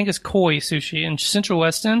 I think it's Koi Sushi in Central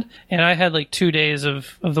West End, and I had like 2 days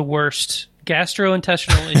of the worst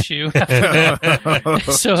gastrointestinal issue.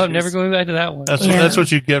 So I'm never going back to that one. That's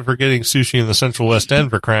what you get for getting sushi in the Central West End,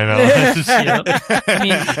 for crying out loud. I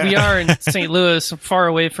mean, we are in St. Louis, far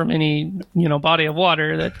away from any body of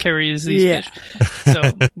water that carries these fish.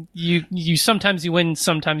 So you sometimes you win,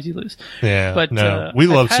 sometimes you lose. Yeah, but we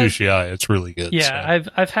love Sushi Eye. It's really good. Yeah, so.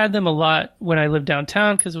 I've had them a lot when I lived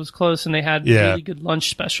downtown because it was close, and they had really good lunch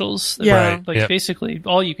specials. Basically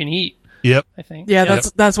all you can eat. Yep. I think. Yeah,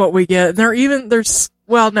 that's what we get. They're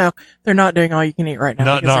not doing all you can eat right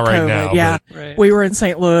now. Not right COVID. now. Yeah. Right. We were in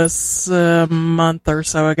St. Louis a month or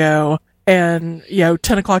so ago, and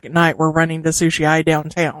 10:00 at night we're running to Sushi Eye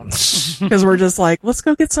downtown because we're just like, let's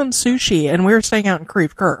go get some sushi, and we were staying out in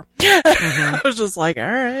Creve Coeur. I was just like, all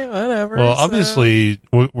right, whatever. Well, obviously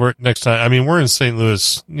we're next time. I mean, we're in St.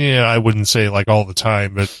 Louis. Yeah, I wouldn't say like all the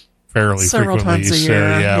time, but fairly several frequently. Times a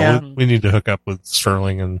year. We need to hook up with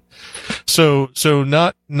Sterling, and so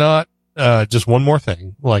not just one more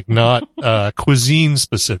thing, like not cuisine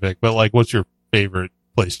specific, but like what's your favorite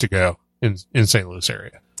place to go in St. Louis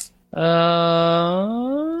area?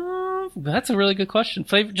 That's a really good question.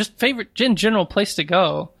 Favorite in general place to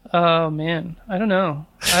go. Oh man, I don't know.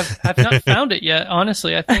 I've not found it yet.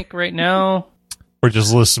 Honestly, I think right now, or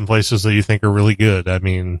just list some places that you think are really good. I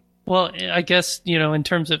mean, well, I guess in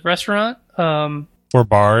terms of restaurant, or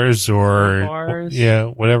bars, yeah,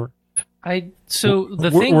 whatever.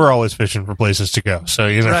 We're always fishing for places to go, so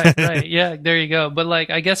right, yeah, there you go. But like,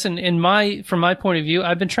 I guess from my point of view,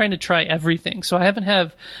 I've been trying to try everything. So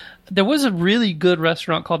there was a really good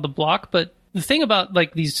restaurant called The Block, but the thing about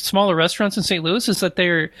like these smaller restaurants in St. Louis is that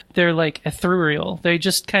they're like ethereal. They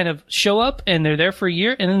just kind of show up and they're there for a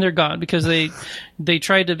year and then they're gone because they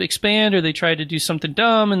tried to expand or they tried to do something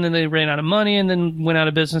dumb and then they ran out of money and then went out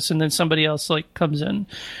of business and then somebody else like comes in.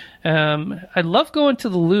 I love going to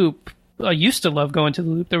the Loop. I used to love going to the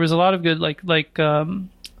Loop. There was a lot of good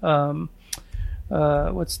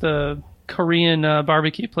what's the Korean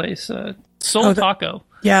barbecue place? Soul Taco.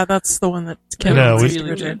 Yeah, that's the one that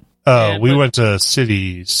really good. We went to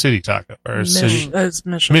City Taco or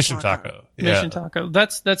Mission Taco. Yeah. Mission Taco.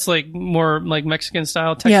 That's like more like Mexican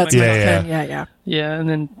style. Yeah, Tex-Mex. Yeah. Yeah, and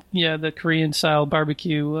then the Korean style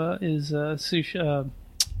barbecue is sushi.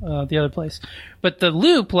 The other place, but the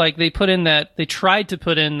Loop, like they tried to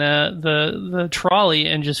put in the trolley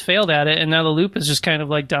and just failed at it, and now the Loop is just kind of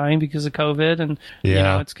like dying because of COVID, and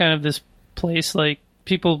it's kind of this place like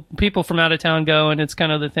people from out of town go, and it's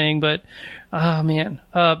kind of the thing. But oh man,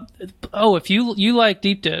 if you like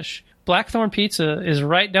deep dish, Blackthorn Pizza is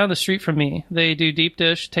right down the street from me. They do deep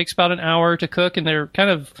dish. It takes about an hour to cook, and they're kind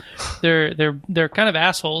of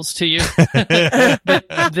assholes to you. But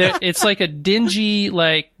it's like a dingy,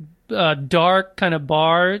 like dark kind of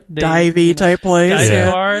bar, divey type place.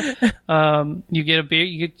 Bar. You get a beer.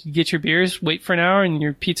 You get your beers. Wait for an hour, and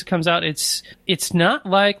your pizza comes out. It's not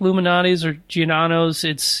like Luminati's or Giordano's.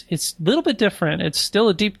 It's a little bit different. It's still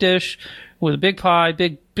a deep dish with a big pie,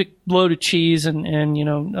 big load of cheese, and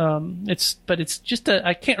it's just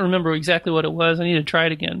I can't remember exactly what it was. I need to try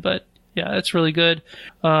it again, but yeah, it's really good.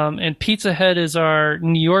 And Pizza Head is our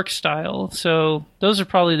New York style, so those are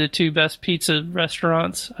probably the two best pizza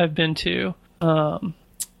restaurants I've been to. And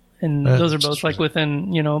those are both like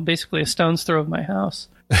within basically a stone's throw of my house.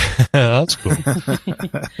 That's cool.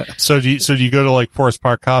 So do you go to like Forest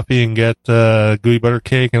Park Coffee and get gooey butter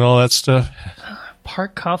cake and all that stuff?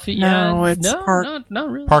 Park Coffee? No, yeah. it's Park.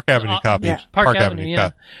 Not really. Park Avenue Coffee. Yeah. Park Avenue,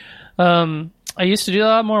 yeah. I used to do a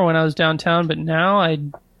lot more when I was downtown, but now I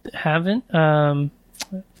haven't.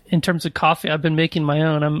 In terms of coffee, I've been making my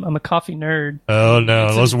own. I'm a coffee nerd. Oh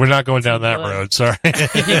no, we're not going down that road. Sorry,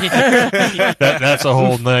 that's a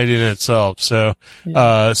whole night in itself. So,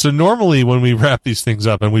 so normally when we wrap these things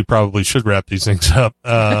up, and we probably should wrap these things up,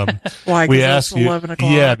 why? We ask you, 11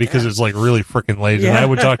 o'clock. Yeah, because it's like really freaking late, and I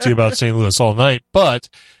would talk to you about St. Louis all night. But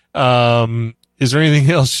is there anything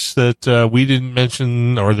else that we didn't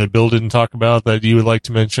mention or that Bill didn't talk about that you would like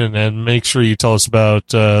to mention? And make sure you tell us about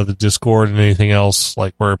the Discord and anything else,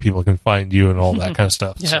 like where people can find you and all that kind of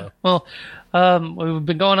stuff. Yeah. So. Well, we've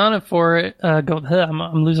been going on it for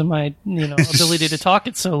I'm losing my ability to talk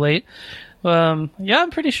it so late. I'm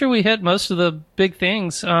pretty sure we hit most of the big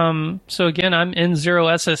things. So again, I'm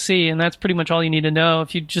N0SSC, and that's pretty much all you need to know.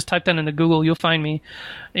 If you just type that into Google, you'll find me.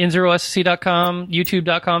 N0SSC.com,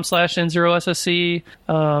 YouTube.com/N0SSC.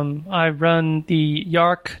 I run the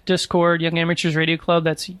YARC Discord, Young Amateurs Radio Club.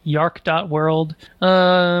 That's yark.world.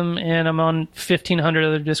 And I'm on 1,500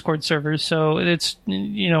 other Discord servers. So it's,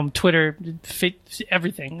 Twitter,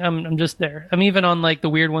 everything. I'm just there. I'm even on like the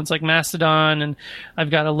weird ones like Mastodon, and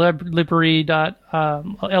I've got a LBRY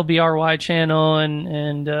channel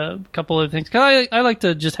and a couple of things. Cause I like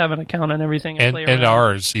to just have an account on everything and play around. And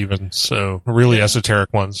ours even. So really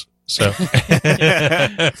esoteric ones. So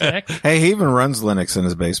hey, he even runs Linux in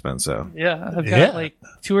his basement. So yeah, I've got like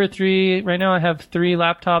 2 or 3 right now. I have 3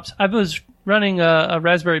 laptops. I was running a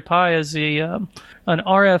Raspberry Pi as an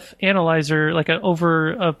RF analyzer, like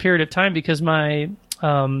over a period of time, because my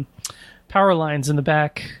power lines in the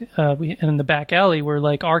back in the back alley were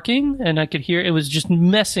like arcing, and I could hear it was just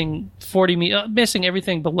messing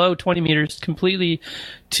everything below 20 meters completely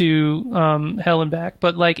to hell and back.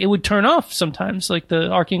 But like it would turn off sometimes, like the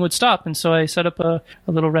arcing would stop, and so I set up a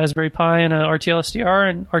little Raspberry Pi and a RTL SDR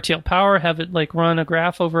and RTL Power, have it like run a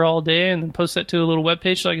graph over all day, and then post that to a little web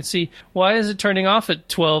page so I can see why is it turning off at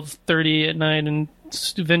 12:30 at night and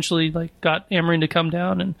eventually like got Ameren to come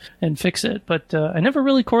down and fix it. But I never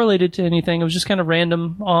really correlated to anything. It was just kind of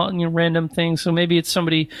random, random things. So maybe it's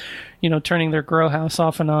somebody, turning their grow house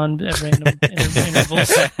off and on at random intervals.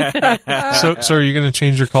 So are you going to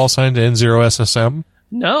change your call sign to N0SSM?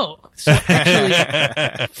 No. So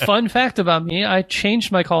actually, fun fact about me, I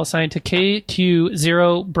changed my call sign to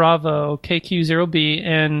KQ0 Bravo, KQ0B,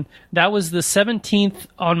 and that was the 17th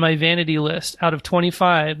on my vanity list out of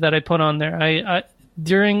 25 that I put on there.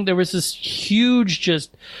 There was this huge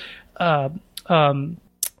just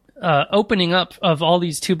opening up of all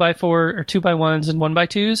these 2x4 or 2x1s and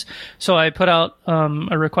 1x2s. So I put out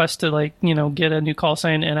a request to get a new call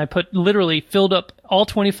sign, and I filled up all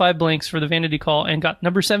 25 blanks for the vanity call and got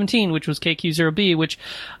number 17, which was KQ0B, which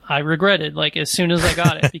I regretted as soon as I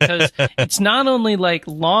got it, because it's not only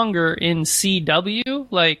longer in CW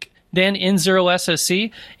than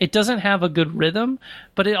N0SSC. It doesn't have a good rhythm,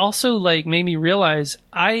 but it also made me realize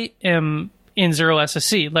I am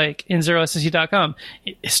N0SSC, N0SSC.com,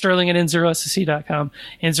 Sterling at N0SSC.com,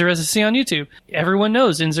 N0SSC on YouTube. Everyone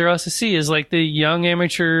knows N0SSC is the young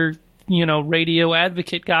amateur, radio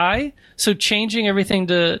advocate guy. So changing everything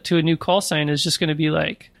to a new call sign is just going to be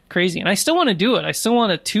crazy. And I still want to do it. I still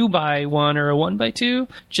want a 2x1 or a 1x2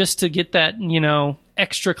 just to get that,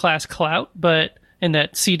 extra class clout, and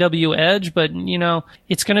that CW edge, but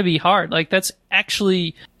it's going to be hard. That's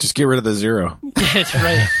actually just get rid of the 0. It's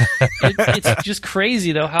right. It's just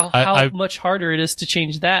crazy though how much harder it is to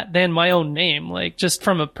change that than my own name. Just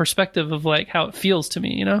from a perspective of how it feels to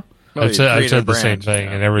me. Well, I've said the same thing,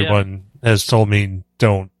 and everyone has told me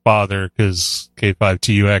don't bother because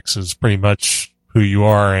K5TUX is pretty much who you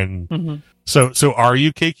are, and. Mm-hmm. So are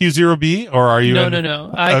you KQ0B or are you?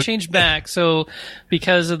 No. I changed back. So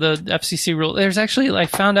because of the FCC rule, there's actually, I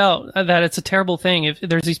found out that it's a terrible thing. If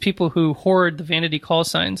there's these people who hoard the vanity call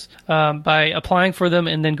signs, by applying for them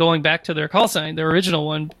and then going back to their call sign, their original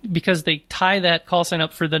one, because they tie that call sign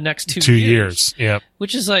up for the next 2 years. Yeah.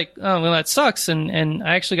 Which is oh, well, that sucks. And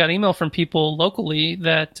I actually got an email from people locally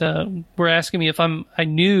that, were asking me if I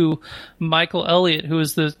knew Michael Elliott, who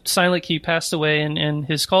was the Silent Key, passed away and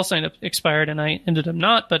his call sign expired, and I ended up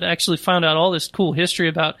not, but actually found out all this cool history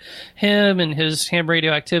about him and his ham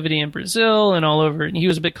radio activity in Brazil and all over. And he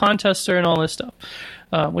was a big contester and all this stuff,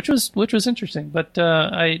 which was interesting. But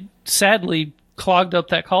I sadly clogged up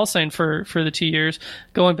that call sign for the 2 years,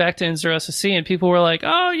 going back to N0SSC, and people were like,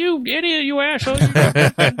 "Oh, you idiot, you asshole!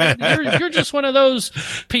 You're just one of those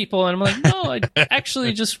people." And I'm like, "No, I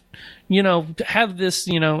actually just." Have this,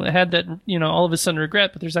 had that, all of a sudden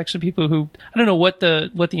regret, but there's actually people who, I don't know what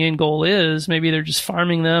the end goal is. Maybe they're just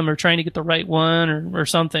farming them or trying to get the right one or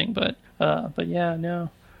something. But yeah, no.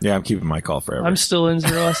 Yeah, I'm keeping my call forever. I'm still in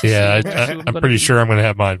N0SSC. Yeah, I'm pretty sure I'm going to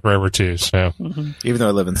have mine forever too. So even though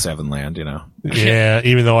I live in 7 land, Yeah,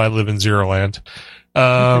 even though I live in 0 land.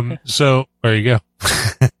 So there you go.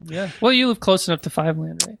 Yeah. Well, you live close enough to 5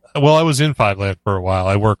 land, right? Well, I was in 5 land for a while.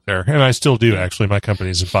 I worked there, and I still do actually. My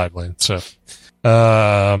company's in 5 land. So,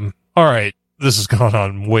 all right. This has gone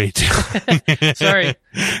on way too long. Sorry.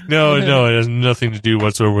 No, it has nothing to do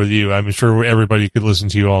whatsoever with you. I'm sure everybody could listen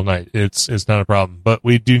to you all night. It's not a problem, but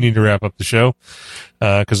we do need to wrap up the show,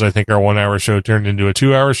 cause I think our 1 hour show turned into a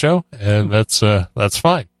 2 hour show, and that's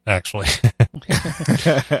fine, actually.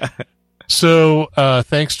 So,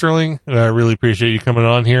 thanks, Sterling. I really appreciate you coming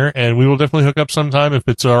on here, and we will definitely hook up sometime if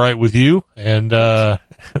it's all right with you, and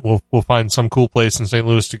we'll find some cool place in St.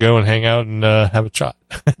 Louis to go and hang out and have a chat.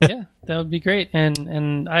 Yeah, that would be great.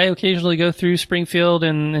 And I occasionally go through Springfield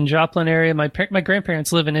and Joplin area. My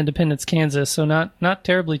grandparents live in Independence, Kansas, so not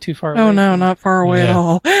terribly too far away. Oh no, not far away at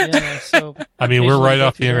all. Yeah, so I mean, we're right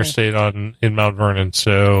off the interstate in Mount Vernon,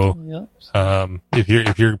 so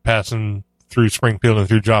if you're passing through Springfield and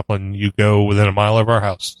through Joplin, you go within a mile of our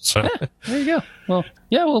house. So there you go. Well,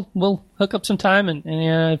 yeah, we'll hook up some time, and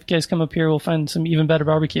if you guys come up here, we'll find some even better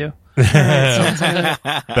barbecue.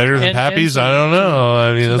 Better than Pappy's? I don't know.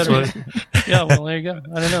 I mean, that's what. Yeah, well, there you go.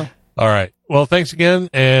 I don't know. All right. Well, thanks again,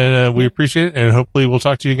 and we appreciate it, and hopefully we'll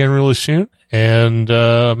talk to you again really soon. And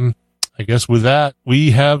I guess with that,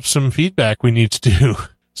 we have some feedback we need to do.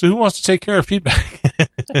 So who wants to take care of feedback?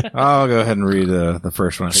 I'll go ahead and read the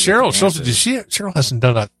first one. Cheryl hasn't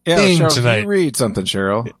done a thing Cheryl, tonight. Can you read something,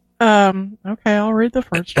 Cheryl? Okay, I'll read the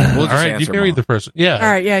first one. We'll all right, you can read the first one. Yeah. All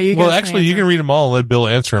right, yeah, you Well, guys actually, you can read them all and let Bill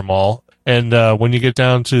answer them all. And when you get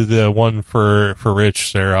down to the one for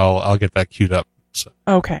Rich there, I'll get that queued up. So.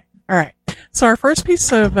 Okay. All right. So our first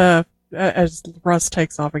piece of as Russ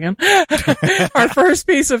takes off again, our first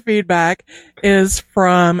piece of feedback is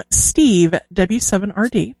from Steve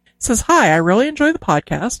W7RD. Says, hi, I really enjoy the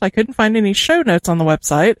podcast. I couldn't find any show notes on the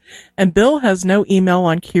website, and Bill has no email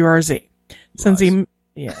on QRZ. Since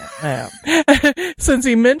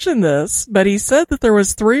he mentioned this, but he said that there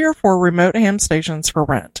was 3 or 4 remote ham stations for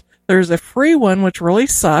rent. There's a free one, which really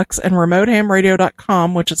sucks, and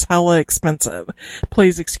remotehamradio.com, which is hella expensive.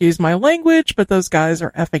 Please excuse my language, but those guys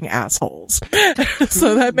are effing assholes.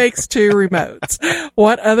 So that makes 2 remotes.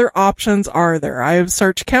 What other options are there? I have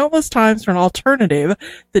searched countless times for an alternative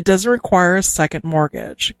that doesn't require a second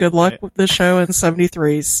mortgage. Good luck with the show in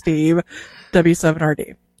 73, Steve,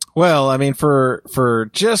 W7RD. Well, I mean, for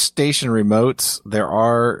just station remotes, there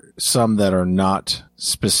are some that are not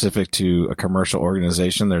specific to a commercial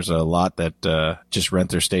organization. There's a lot that just rent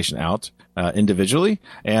their station out individually,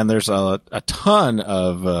 and there's a ton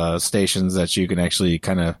of stations that you can actually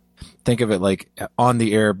kind of think of it like on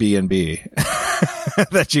the Airbnb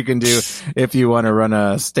that you can do if you want to run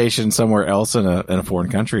a station somewhere else in a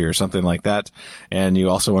foreign country or something like that, and you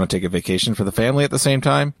also want to take a vacation for the family at the same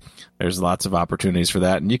time. There's lots of opportunities for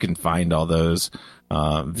that, and you can find all those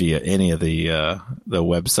via any of the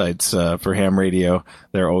websites for ham radio.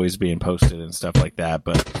 They're always being posted and stuff like that.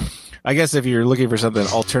 But I guess if you're looking for something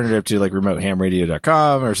alternative to like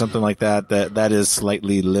remotehamradio.com or something like that, that is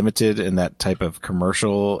slightly limited in that type of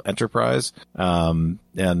commercial enterprise. And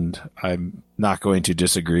I'm not going to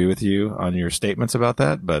disagree with you on your statements about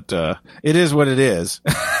that, but it is what it is.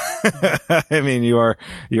 I mean, you are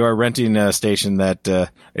renting a station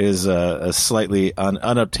that is a slightly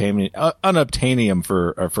unobtainium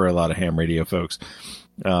for a lot of ham radio folks.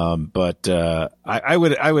 But I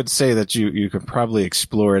would say that you could probably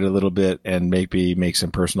explore it a little bit and maybe make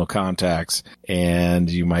some personal contacts, and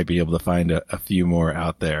you might be able to find a few more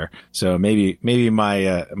out there. So maybe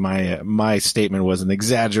my statement was an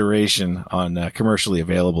exaggeration on commercially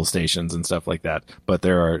available stations and stuff like that. But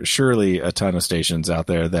there are surely a ton of stations out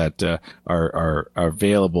there that are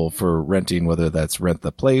available for renting, whether that's rent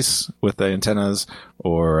the place with the antennas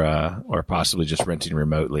or possibly just renting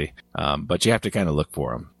remotely. But you have to kind of look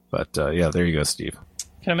for them. But yeah, there you go, Steve.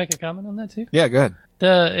 Can I make a comment on that too? Yeah, go ahead.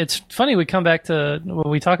 It's funny we come back to when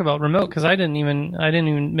we talk about remote, because I didn't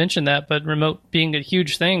even mention that, but remote being a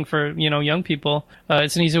huge thing for young people.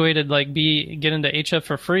 It's an easy way to get into HF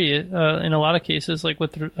for free in a lot of cases, like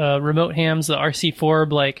with remote hams, the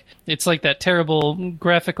RC4, like it's like that terrible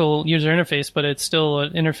graphical user interface, but it's still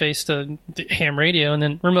an interface to ham radio. And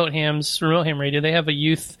then remote ham radio, they have a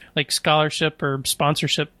youth scholarship or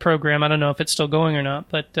sponsorship program. I don't know if it's still going or not,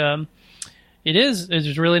 but it's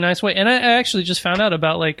a really nice way. And I actually just found out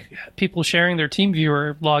about people sharing their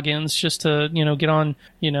TeamViewer logins just to, get on,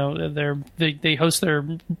 they host their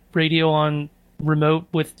radio on remote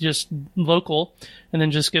with just local, and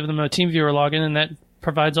then just give them a TeamViewer login, and that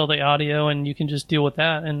provides all the audio, and you can just deal with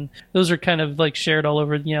that. And those are kind of shared all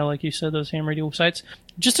over, like you said, those ham radio sites.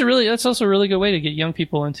 That's also a really good way to get young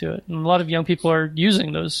people into it. And a lot of young people are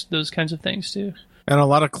using those kinds of things too. And a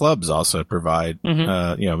lot of clubs also provide,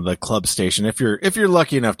 the club station. If you're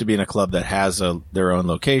lucky enough to be in a club that has their own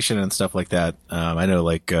location and stuff like that. I know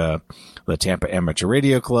the Tampa Amateur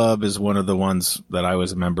Radio Club is one of the ones that I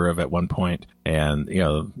was a member of at one point. And,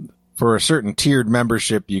 for a certain tiered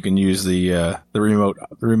membership, you can use the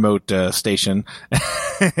remote station,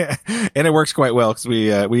 and it works quite well because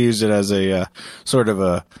we used it as a sort of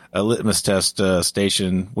a litmus test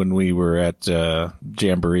station when we were at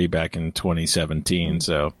Jamboree back in 2017.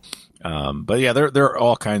 So, but yeah, there are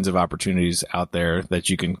all kinds of opportunities out there that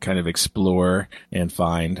you can kind of explore and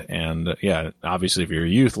find. And yeah, obviously, if you're a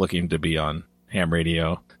youth looking to be on ham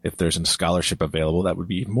radio, if there's a scholarship available, that would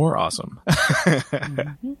be more awesome.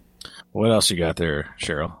 Mm-hmm. What else you got there,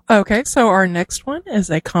 Cheryl? Okay, so our next one is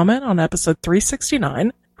a comment on episode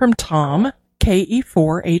 369 from Tom,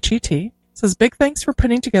 KE4HET. Says, big thanks for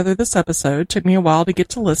putting together this episode. Took me a while to get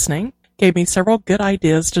to listening. Gave me several good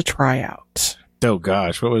ideas to try out. Oh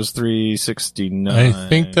gosh, what was 369? I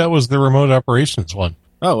think that was the remote operations one.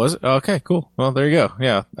 Oh, was it? Okay, cool. Well, there you go.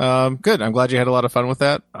 Yeah. Good. I'm glad you had a lot of fun with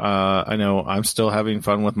that. I know I'm still having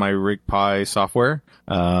fun with my RigPi software.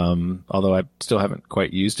 Although I still haven't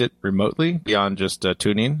quite used it remotely beyond just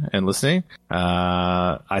tuning and listening.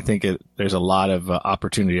 I think there's a lot of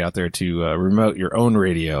opportunity out there to remote your own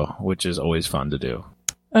radio, which is always fun to do.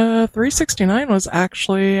 369 was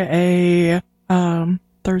actually a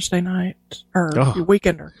Thursday night or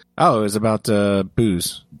weekender. Oh, it was about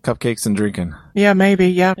booze, cupcakes, and drinking. Yeah, maybe.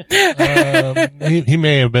 Yeah. He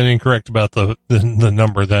may have been incorrect about the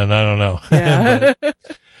number. Then I don't know. Yeah.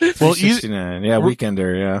 Well, 369. Yeah,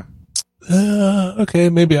 weekender. Yeah. Okay,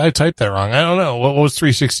 maybe I typed that wrong. I don't know. What was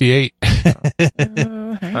 368?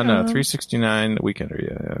 Oh, no, 369 Weekender,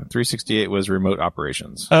 yeah. 368 was remote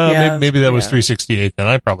operations. Maybe that was 368 then.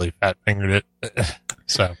 I probably fat-fingered it.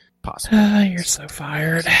 So, possible. You're so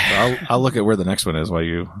fired. I'll look at where the next one is while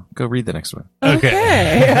you go read the next one.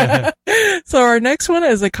 Okay. So our next one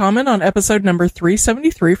is a comment on episode number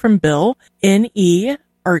 373 from Bill N3XO.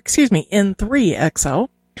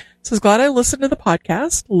 Says, glad I listened to the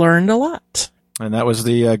podcast, learned a lot. And that was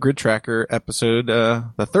the Grid Tracker episode,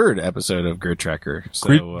 the third episode of Grid Tracker.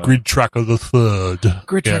 So, Grid Tracker the third.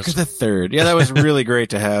 Grid Tracker the third. Yeah, that was really great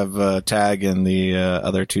to have Tag and the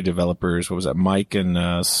other two developers. What was that? Mike and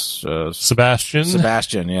Sebastian.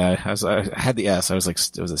 Sebastian, yeah. I had the S. I was like,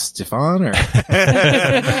 was it Stefan or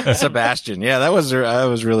Sebastian? Yeah, that was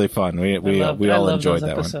really fun. We all enjoyed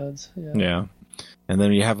that episodes. One. Yeah. And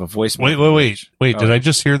then you have a voicemail. Wait. Did I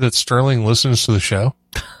just hear that Sterling listens to the show?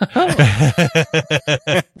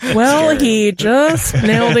 Well, he just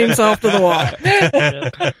nailed himself to the wall.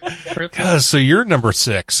 So you're number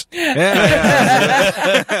 6.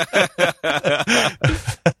 Yeah.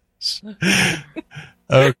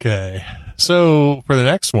 Okay. So for the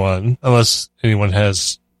next one, unless anyone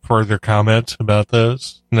has further comment about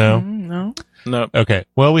those? No? No. No. Okay.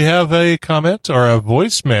 Well, we have a comment or a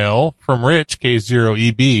voicemail from Rich,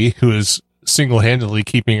 K0EB, who is single-handedly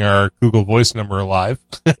keeping our Google Voice number alive.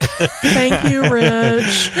 Thank you,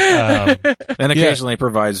 Rich. And occasionally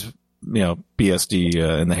provides, BSD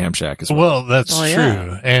in the Ham Shack as well. Well, that's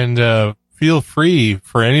true. And feel free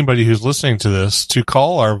for anybody who's listening to this to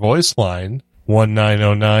call our voice line,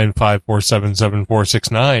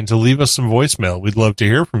 1-909-547-7469, to leave us some voicemail. We'd love to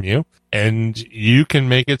hear from you. And you can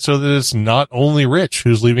make it so that it's not only Rich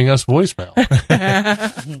who's leaving us voicemail.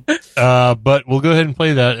 But we'll go ahead and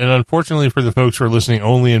play that. And unfortunately for the folks who are listening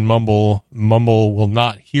only in Mumble will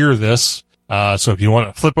not hear this. So if you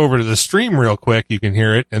want to flip over to the stream real quick, you can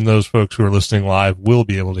hear it. And those folks who are listening live will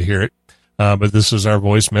be able to hear it. But this is our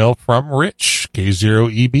voicemail from Rich,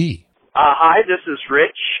 K0EB. Hi, this is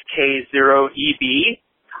Rich, K0EB.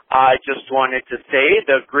 I just wanted to say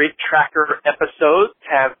the Grid Tracker episodes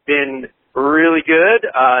have been really good.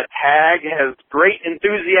 Tag has great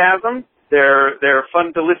enthusiasm. They're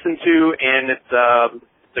fun to listen to, and it's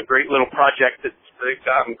a great little project.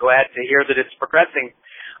 I'm glad to hear that it's progressing.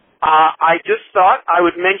 I just thought I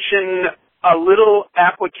would mention a little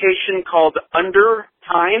application called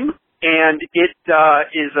Undertime, and it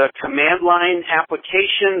is a command line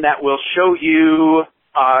application that will show you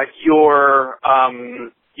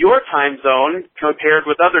your time zone compared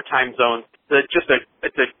with other time zones.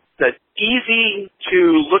 It's a easy to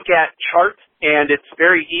look at chart, and it's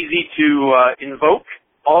very easy to invoke.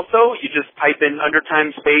 Also, you just type in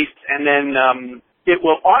undertime space, and then it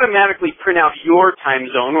will automatically print out your time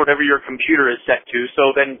zone, whatever your computer is set to.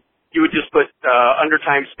 So then you would just put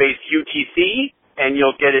undertime space UTC, and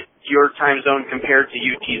you'll get it your time zone compared to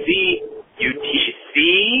UTC.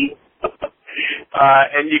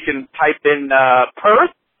 And you can type in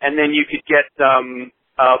Perth, and then you could get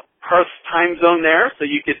Perth's time zone there, so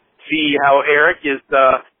you could see how Eric is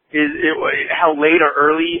how late or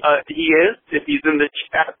early he is, if he's in the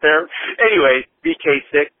chat there. Anyway,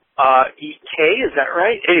 VK6 EK, is that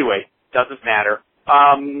right? Anyway, doesn't matter.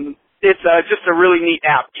 It's just a really neat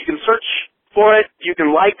app. You can search for it. You can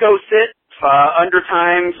Lycos it,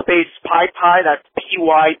 undertime space PyPy, that's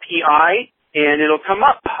PYPI, and it'll come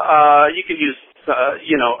up. You can use,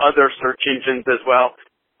 other search engines as well.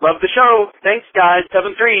 Love the show. Thanks, guys.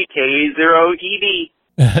 73K0EB.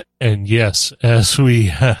 And yes, as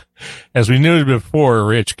we noted before,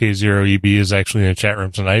 Rich K0EB is actually in the chat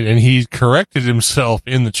room tonight, and he corrected himself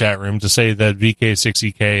in the chat room to say that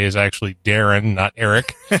VK6EK is actually Darren, not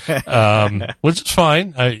Eric, which is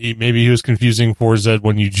fine. Maybe he was confusing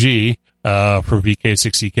 4Z1UG for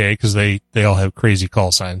VK6EK because they all have crazy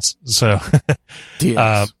call signs. So,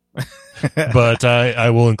 but I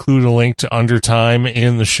will include a link to Undertime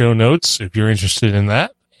in the show notes if you're interested in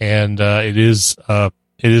that, and it is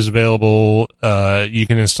available. You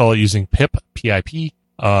can install it using PIP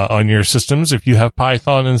on your systems if you have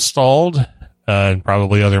Python installed, and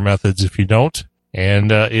probably other methods if you don't.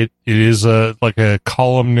 And it is like a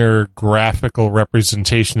columnar graphical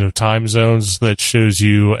representation of time zones that shows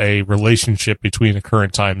you a relationship between a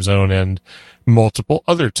current time zone and multiple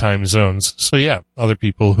other time zones. So yeah, other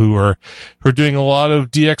people who are doing a lot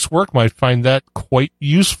of DX work might find that quite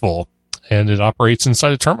useful. And it operates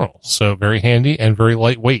inside a terminal. So very handy and very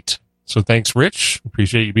lightweight. So thanks, Rich.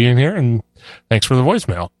 Appreciate you being here, and thanks for the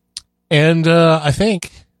voicemail. And I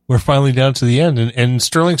think we're finally down to the end, and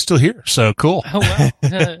Sterling's still here. So cool. Oh, wow.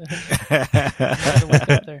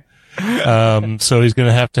 So he's going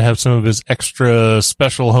to have some of his extra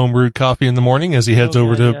special homebrewed coffee in the morning as he heads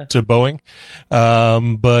over to Boeing.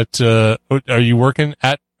 But are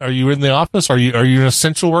you in the office? Are you an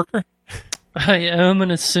essential worker? I am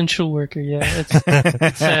an essential worker. Yeah,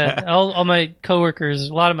 it's sad. All my coworkers,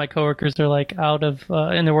 a lot of my coworkers, are like out of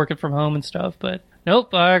and they're working from home and stuff. But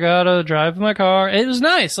nope, I gotta drive my car. It was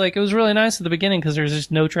nice. Like, it was really nice at the beginning because there's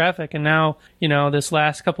just no traffic. And now, this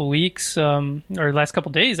last couple weeks, or last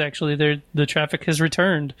couple days actually, the traffic has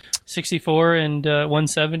returned. 64 and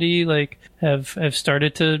 170 have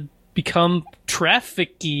started to become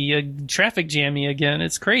traffic jammy again.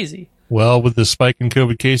 It's crazy. Well, with the spike in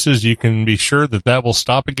COVID cases, you can be sure that will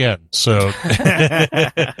stop again. So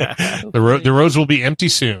the roads will be empty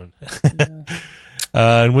soon.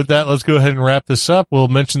 And with that, let's go ahead and wrap this up. We'll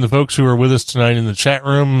mention the folks who are with us tonight in the chat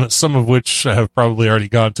room, some of which have probably already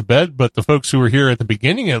gone to bed, but the folks who were here at the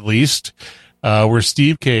beginning, at least, were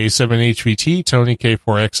Steve K7HVT, Tony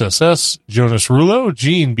K4XSS, Jonas Rulo,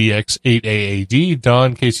 Gene BX8AAD,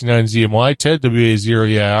 Don KC9ZMY, Ted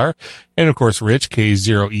WA0EIR, and of course Rich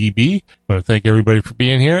K0EB. I want to thank everybody for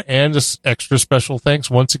being here, and an extra special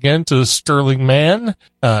thanks once again to Sterling Mann,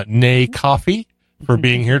 Nay Coffee, for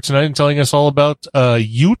being here tonight and telling us all about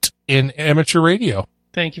Ute in amateur radio.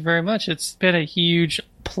 Thank you very much. It's been a huge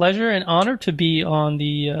pleasure and honor to be on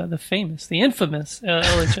the infamous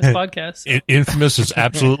LHS podcast. Infamous is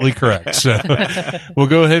absolutely correct. So we'll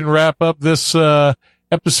go ahead and wrap up this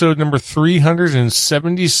episode number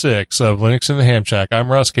 376 of Linux in the Ham Shack.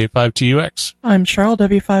 I'm Russ, K5TUX. I'm Cheryl,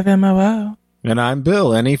 W5MOO. And I'm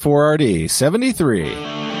Bill, NE4RD 73.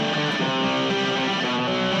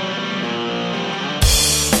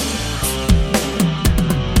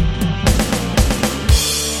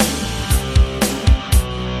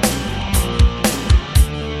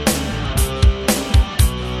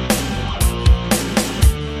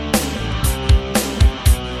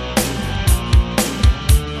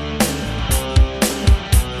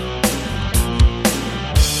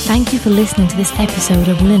 Thank you for listening to this episode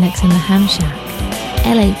of Linux in the Ham Shack.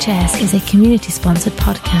 LHS is a community-sponsored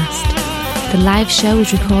podcast. The live show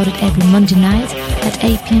is recorded every Monday night at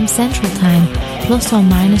 8 p.m. Central Time, plus or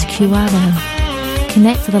minus QRL.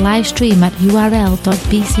 Connect to the live stream at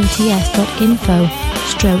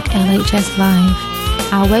url.bcts.info/LHS Live.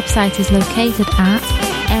 Our website is located at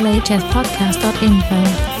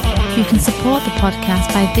lhspodcast.info. You can support the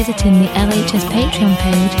podcast by visiting the LHS Patreon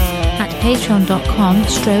page at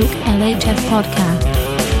patreon.com/LHS podcast,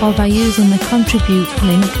 or by using the contribute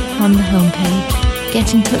link on the homepage.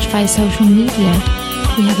 Get in touch via social media.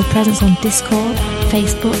 We have a presence on Discord,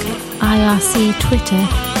 Facebook, IRC, Twitter,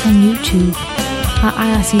 and YouTube. Our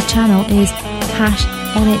IRC channel is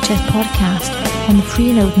 #LHS podcast on the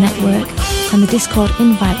Freenode network, and the Discord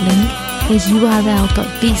invite link is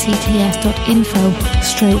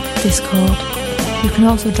url.bcts.info/Discord. You can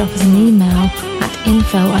also drop us an email at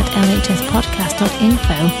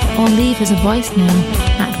info@lhspodcast.info, or leave us a voicemail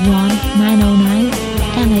at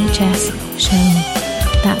 1-909-LHS-SHOW.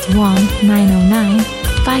 That's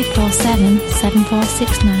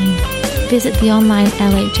 1-909-547-7469. Visit the online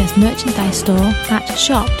LHS merchandise store at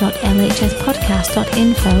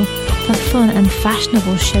shop.lhspodcast.info for fun and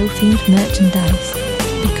fashionable show-themed merchandise.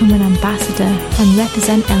 Become an ambassador and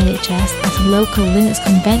represent LHS at a local Linux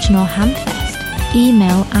convention or Hamfest.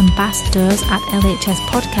 Email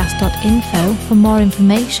ambassadors@lhspodcast.info for more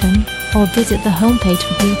information, or visit the homepage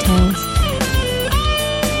for details.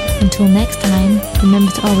 Until next time,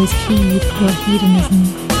 remember to always heed your hedonism.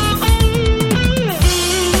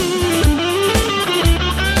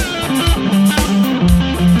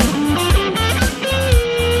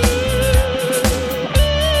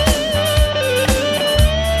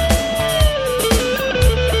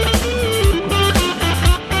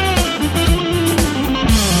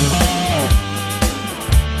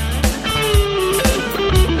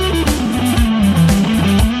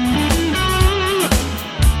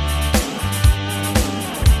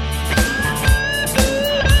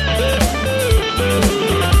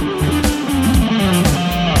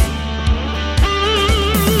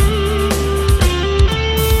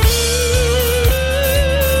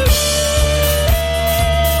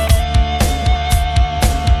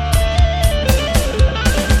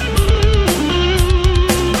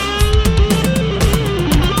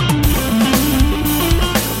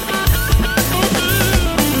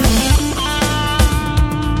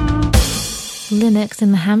 Linux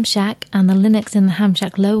in the Ham Shack and the Linux in the Ham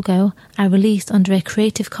Shack logo are released under a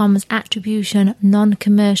Creative Commons Attribution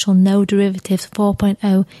Non-Commercial No Derivatives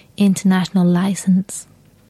 4.0 International License.